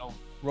 you know,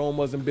 Rome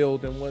wasn't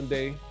built in one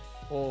day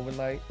or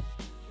overnight.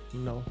 You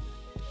know,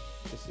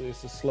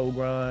 it's a slow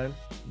grind,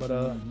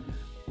 but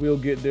we'll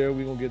get there.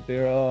 We're gonna get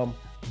there.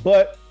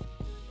 But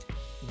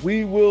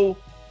we will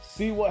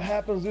see what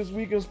happens this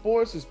week in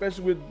sports,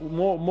 especially with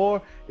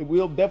more.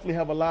 We'll definitely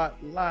have a lot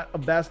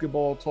of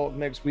basketball talk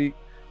next week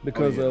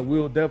because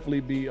we'll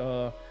definitely be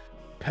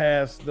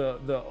past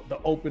the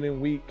opening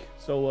week.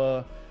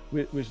 So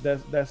which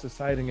that's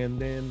exciting, and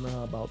then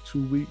about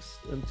 2 weeks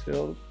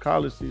until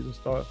college season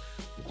starts,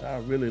 which I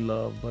really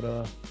love.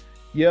 But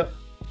yep.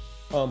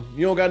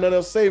 You don't got nothing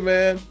else to say,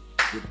 man.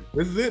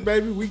 This is it,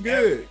 baby. We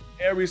good.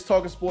 Aries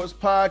Talking Sports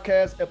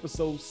Podcast,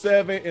 episode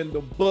 7 in the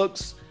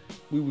books.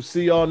 We will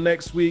see y'all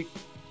next week.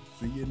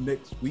 See you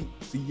next week.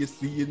 See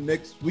you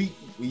next week.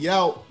 We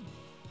out.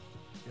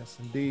 Yes,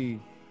 indeed.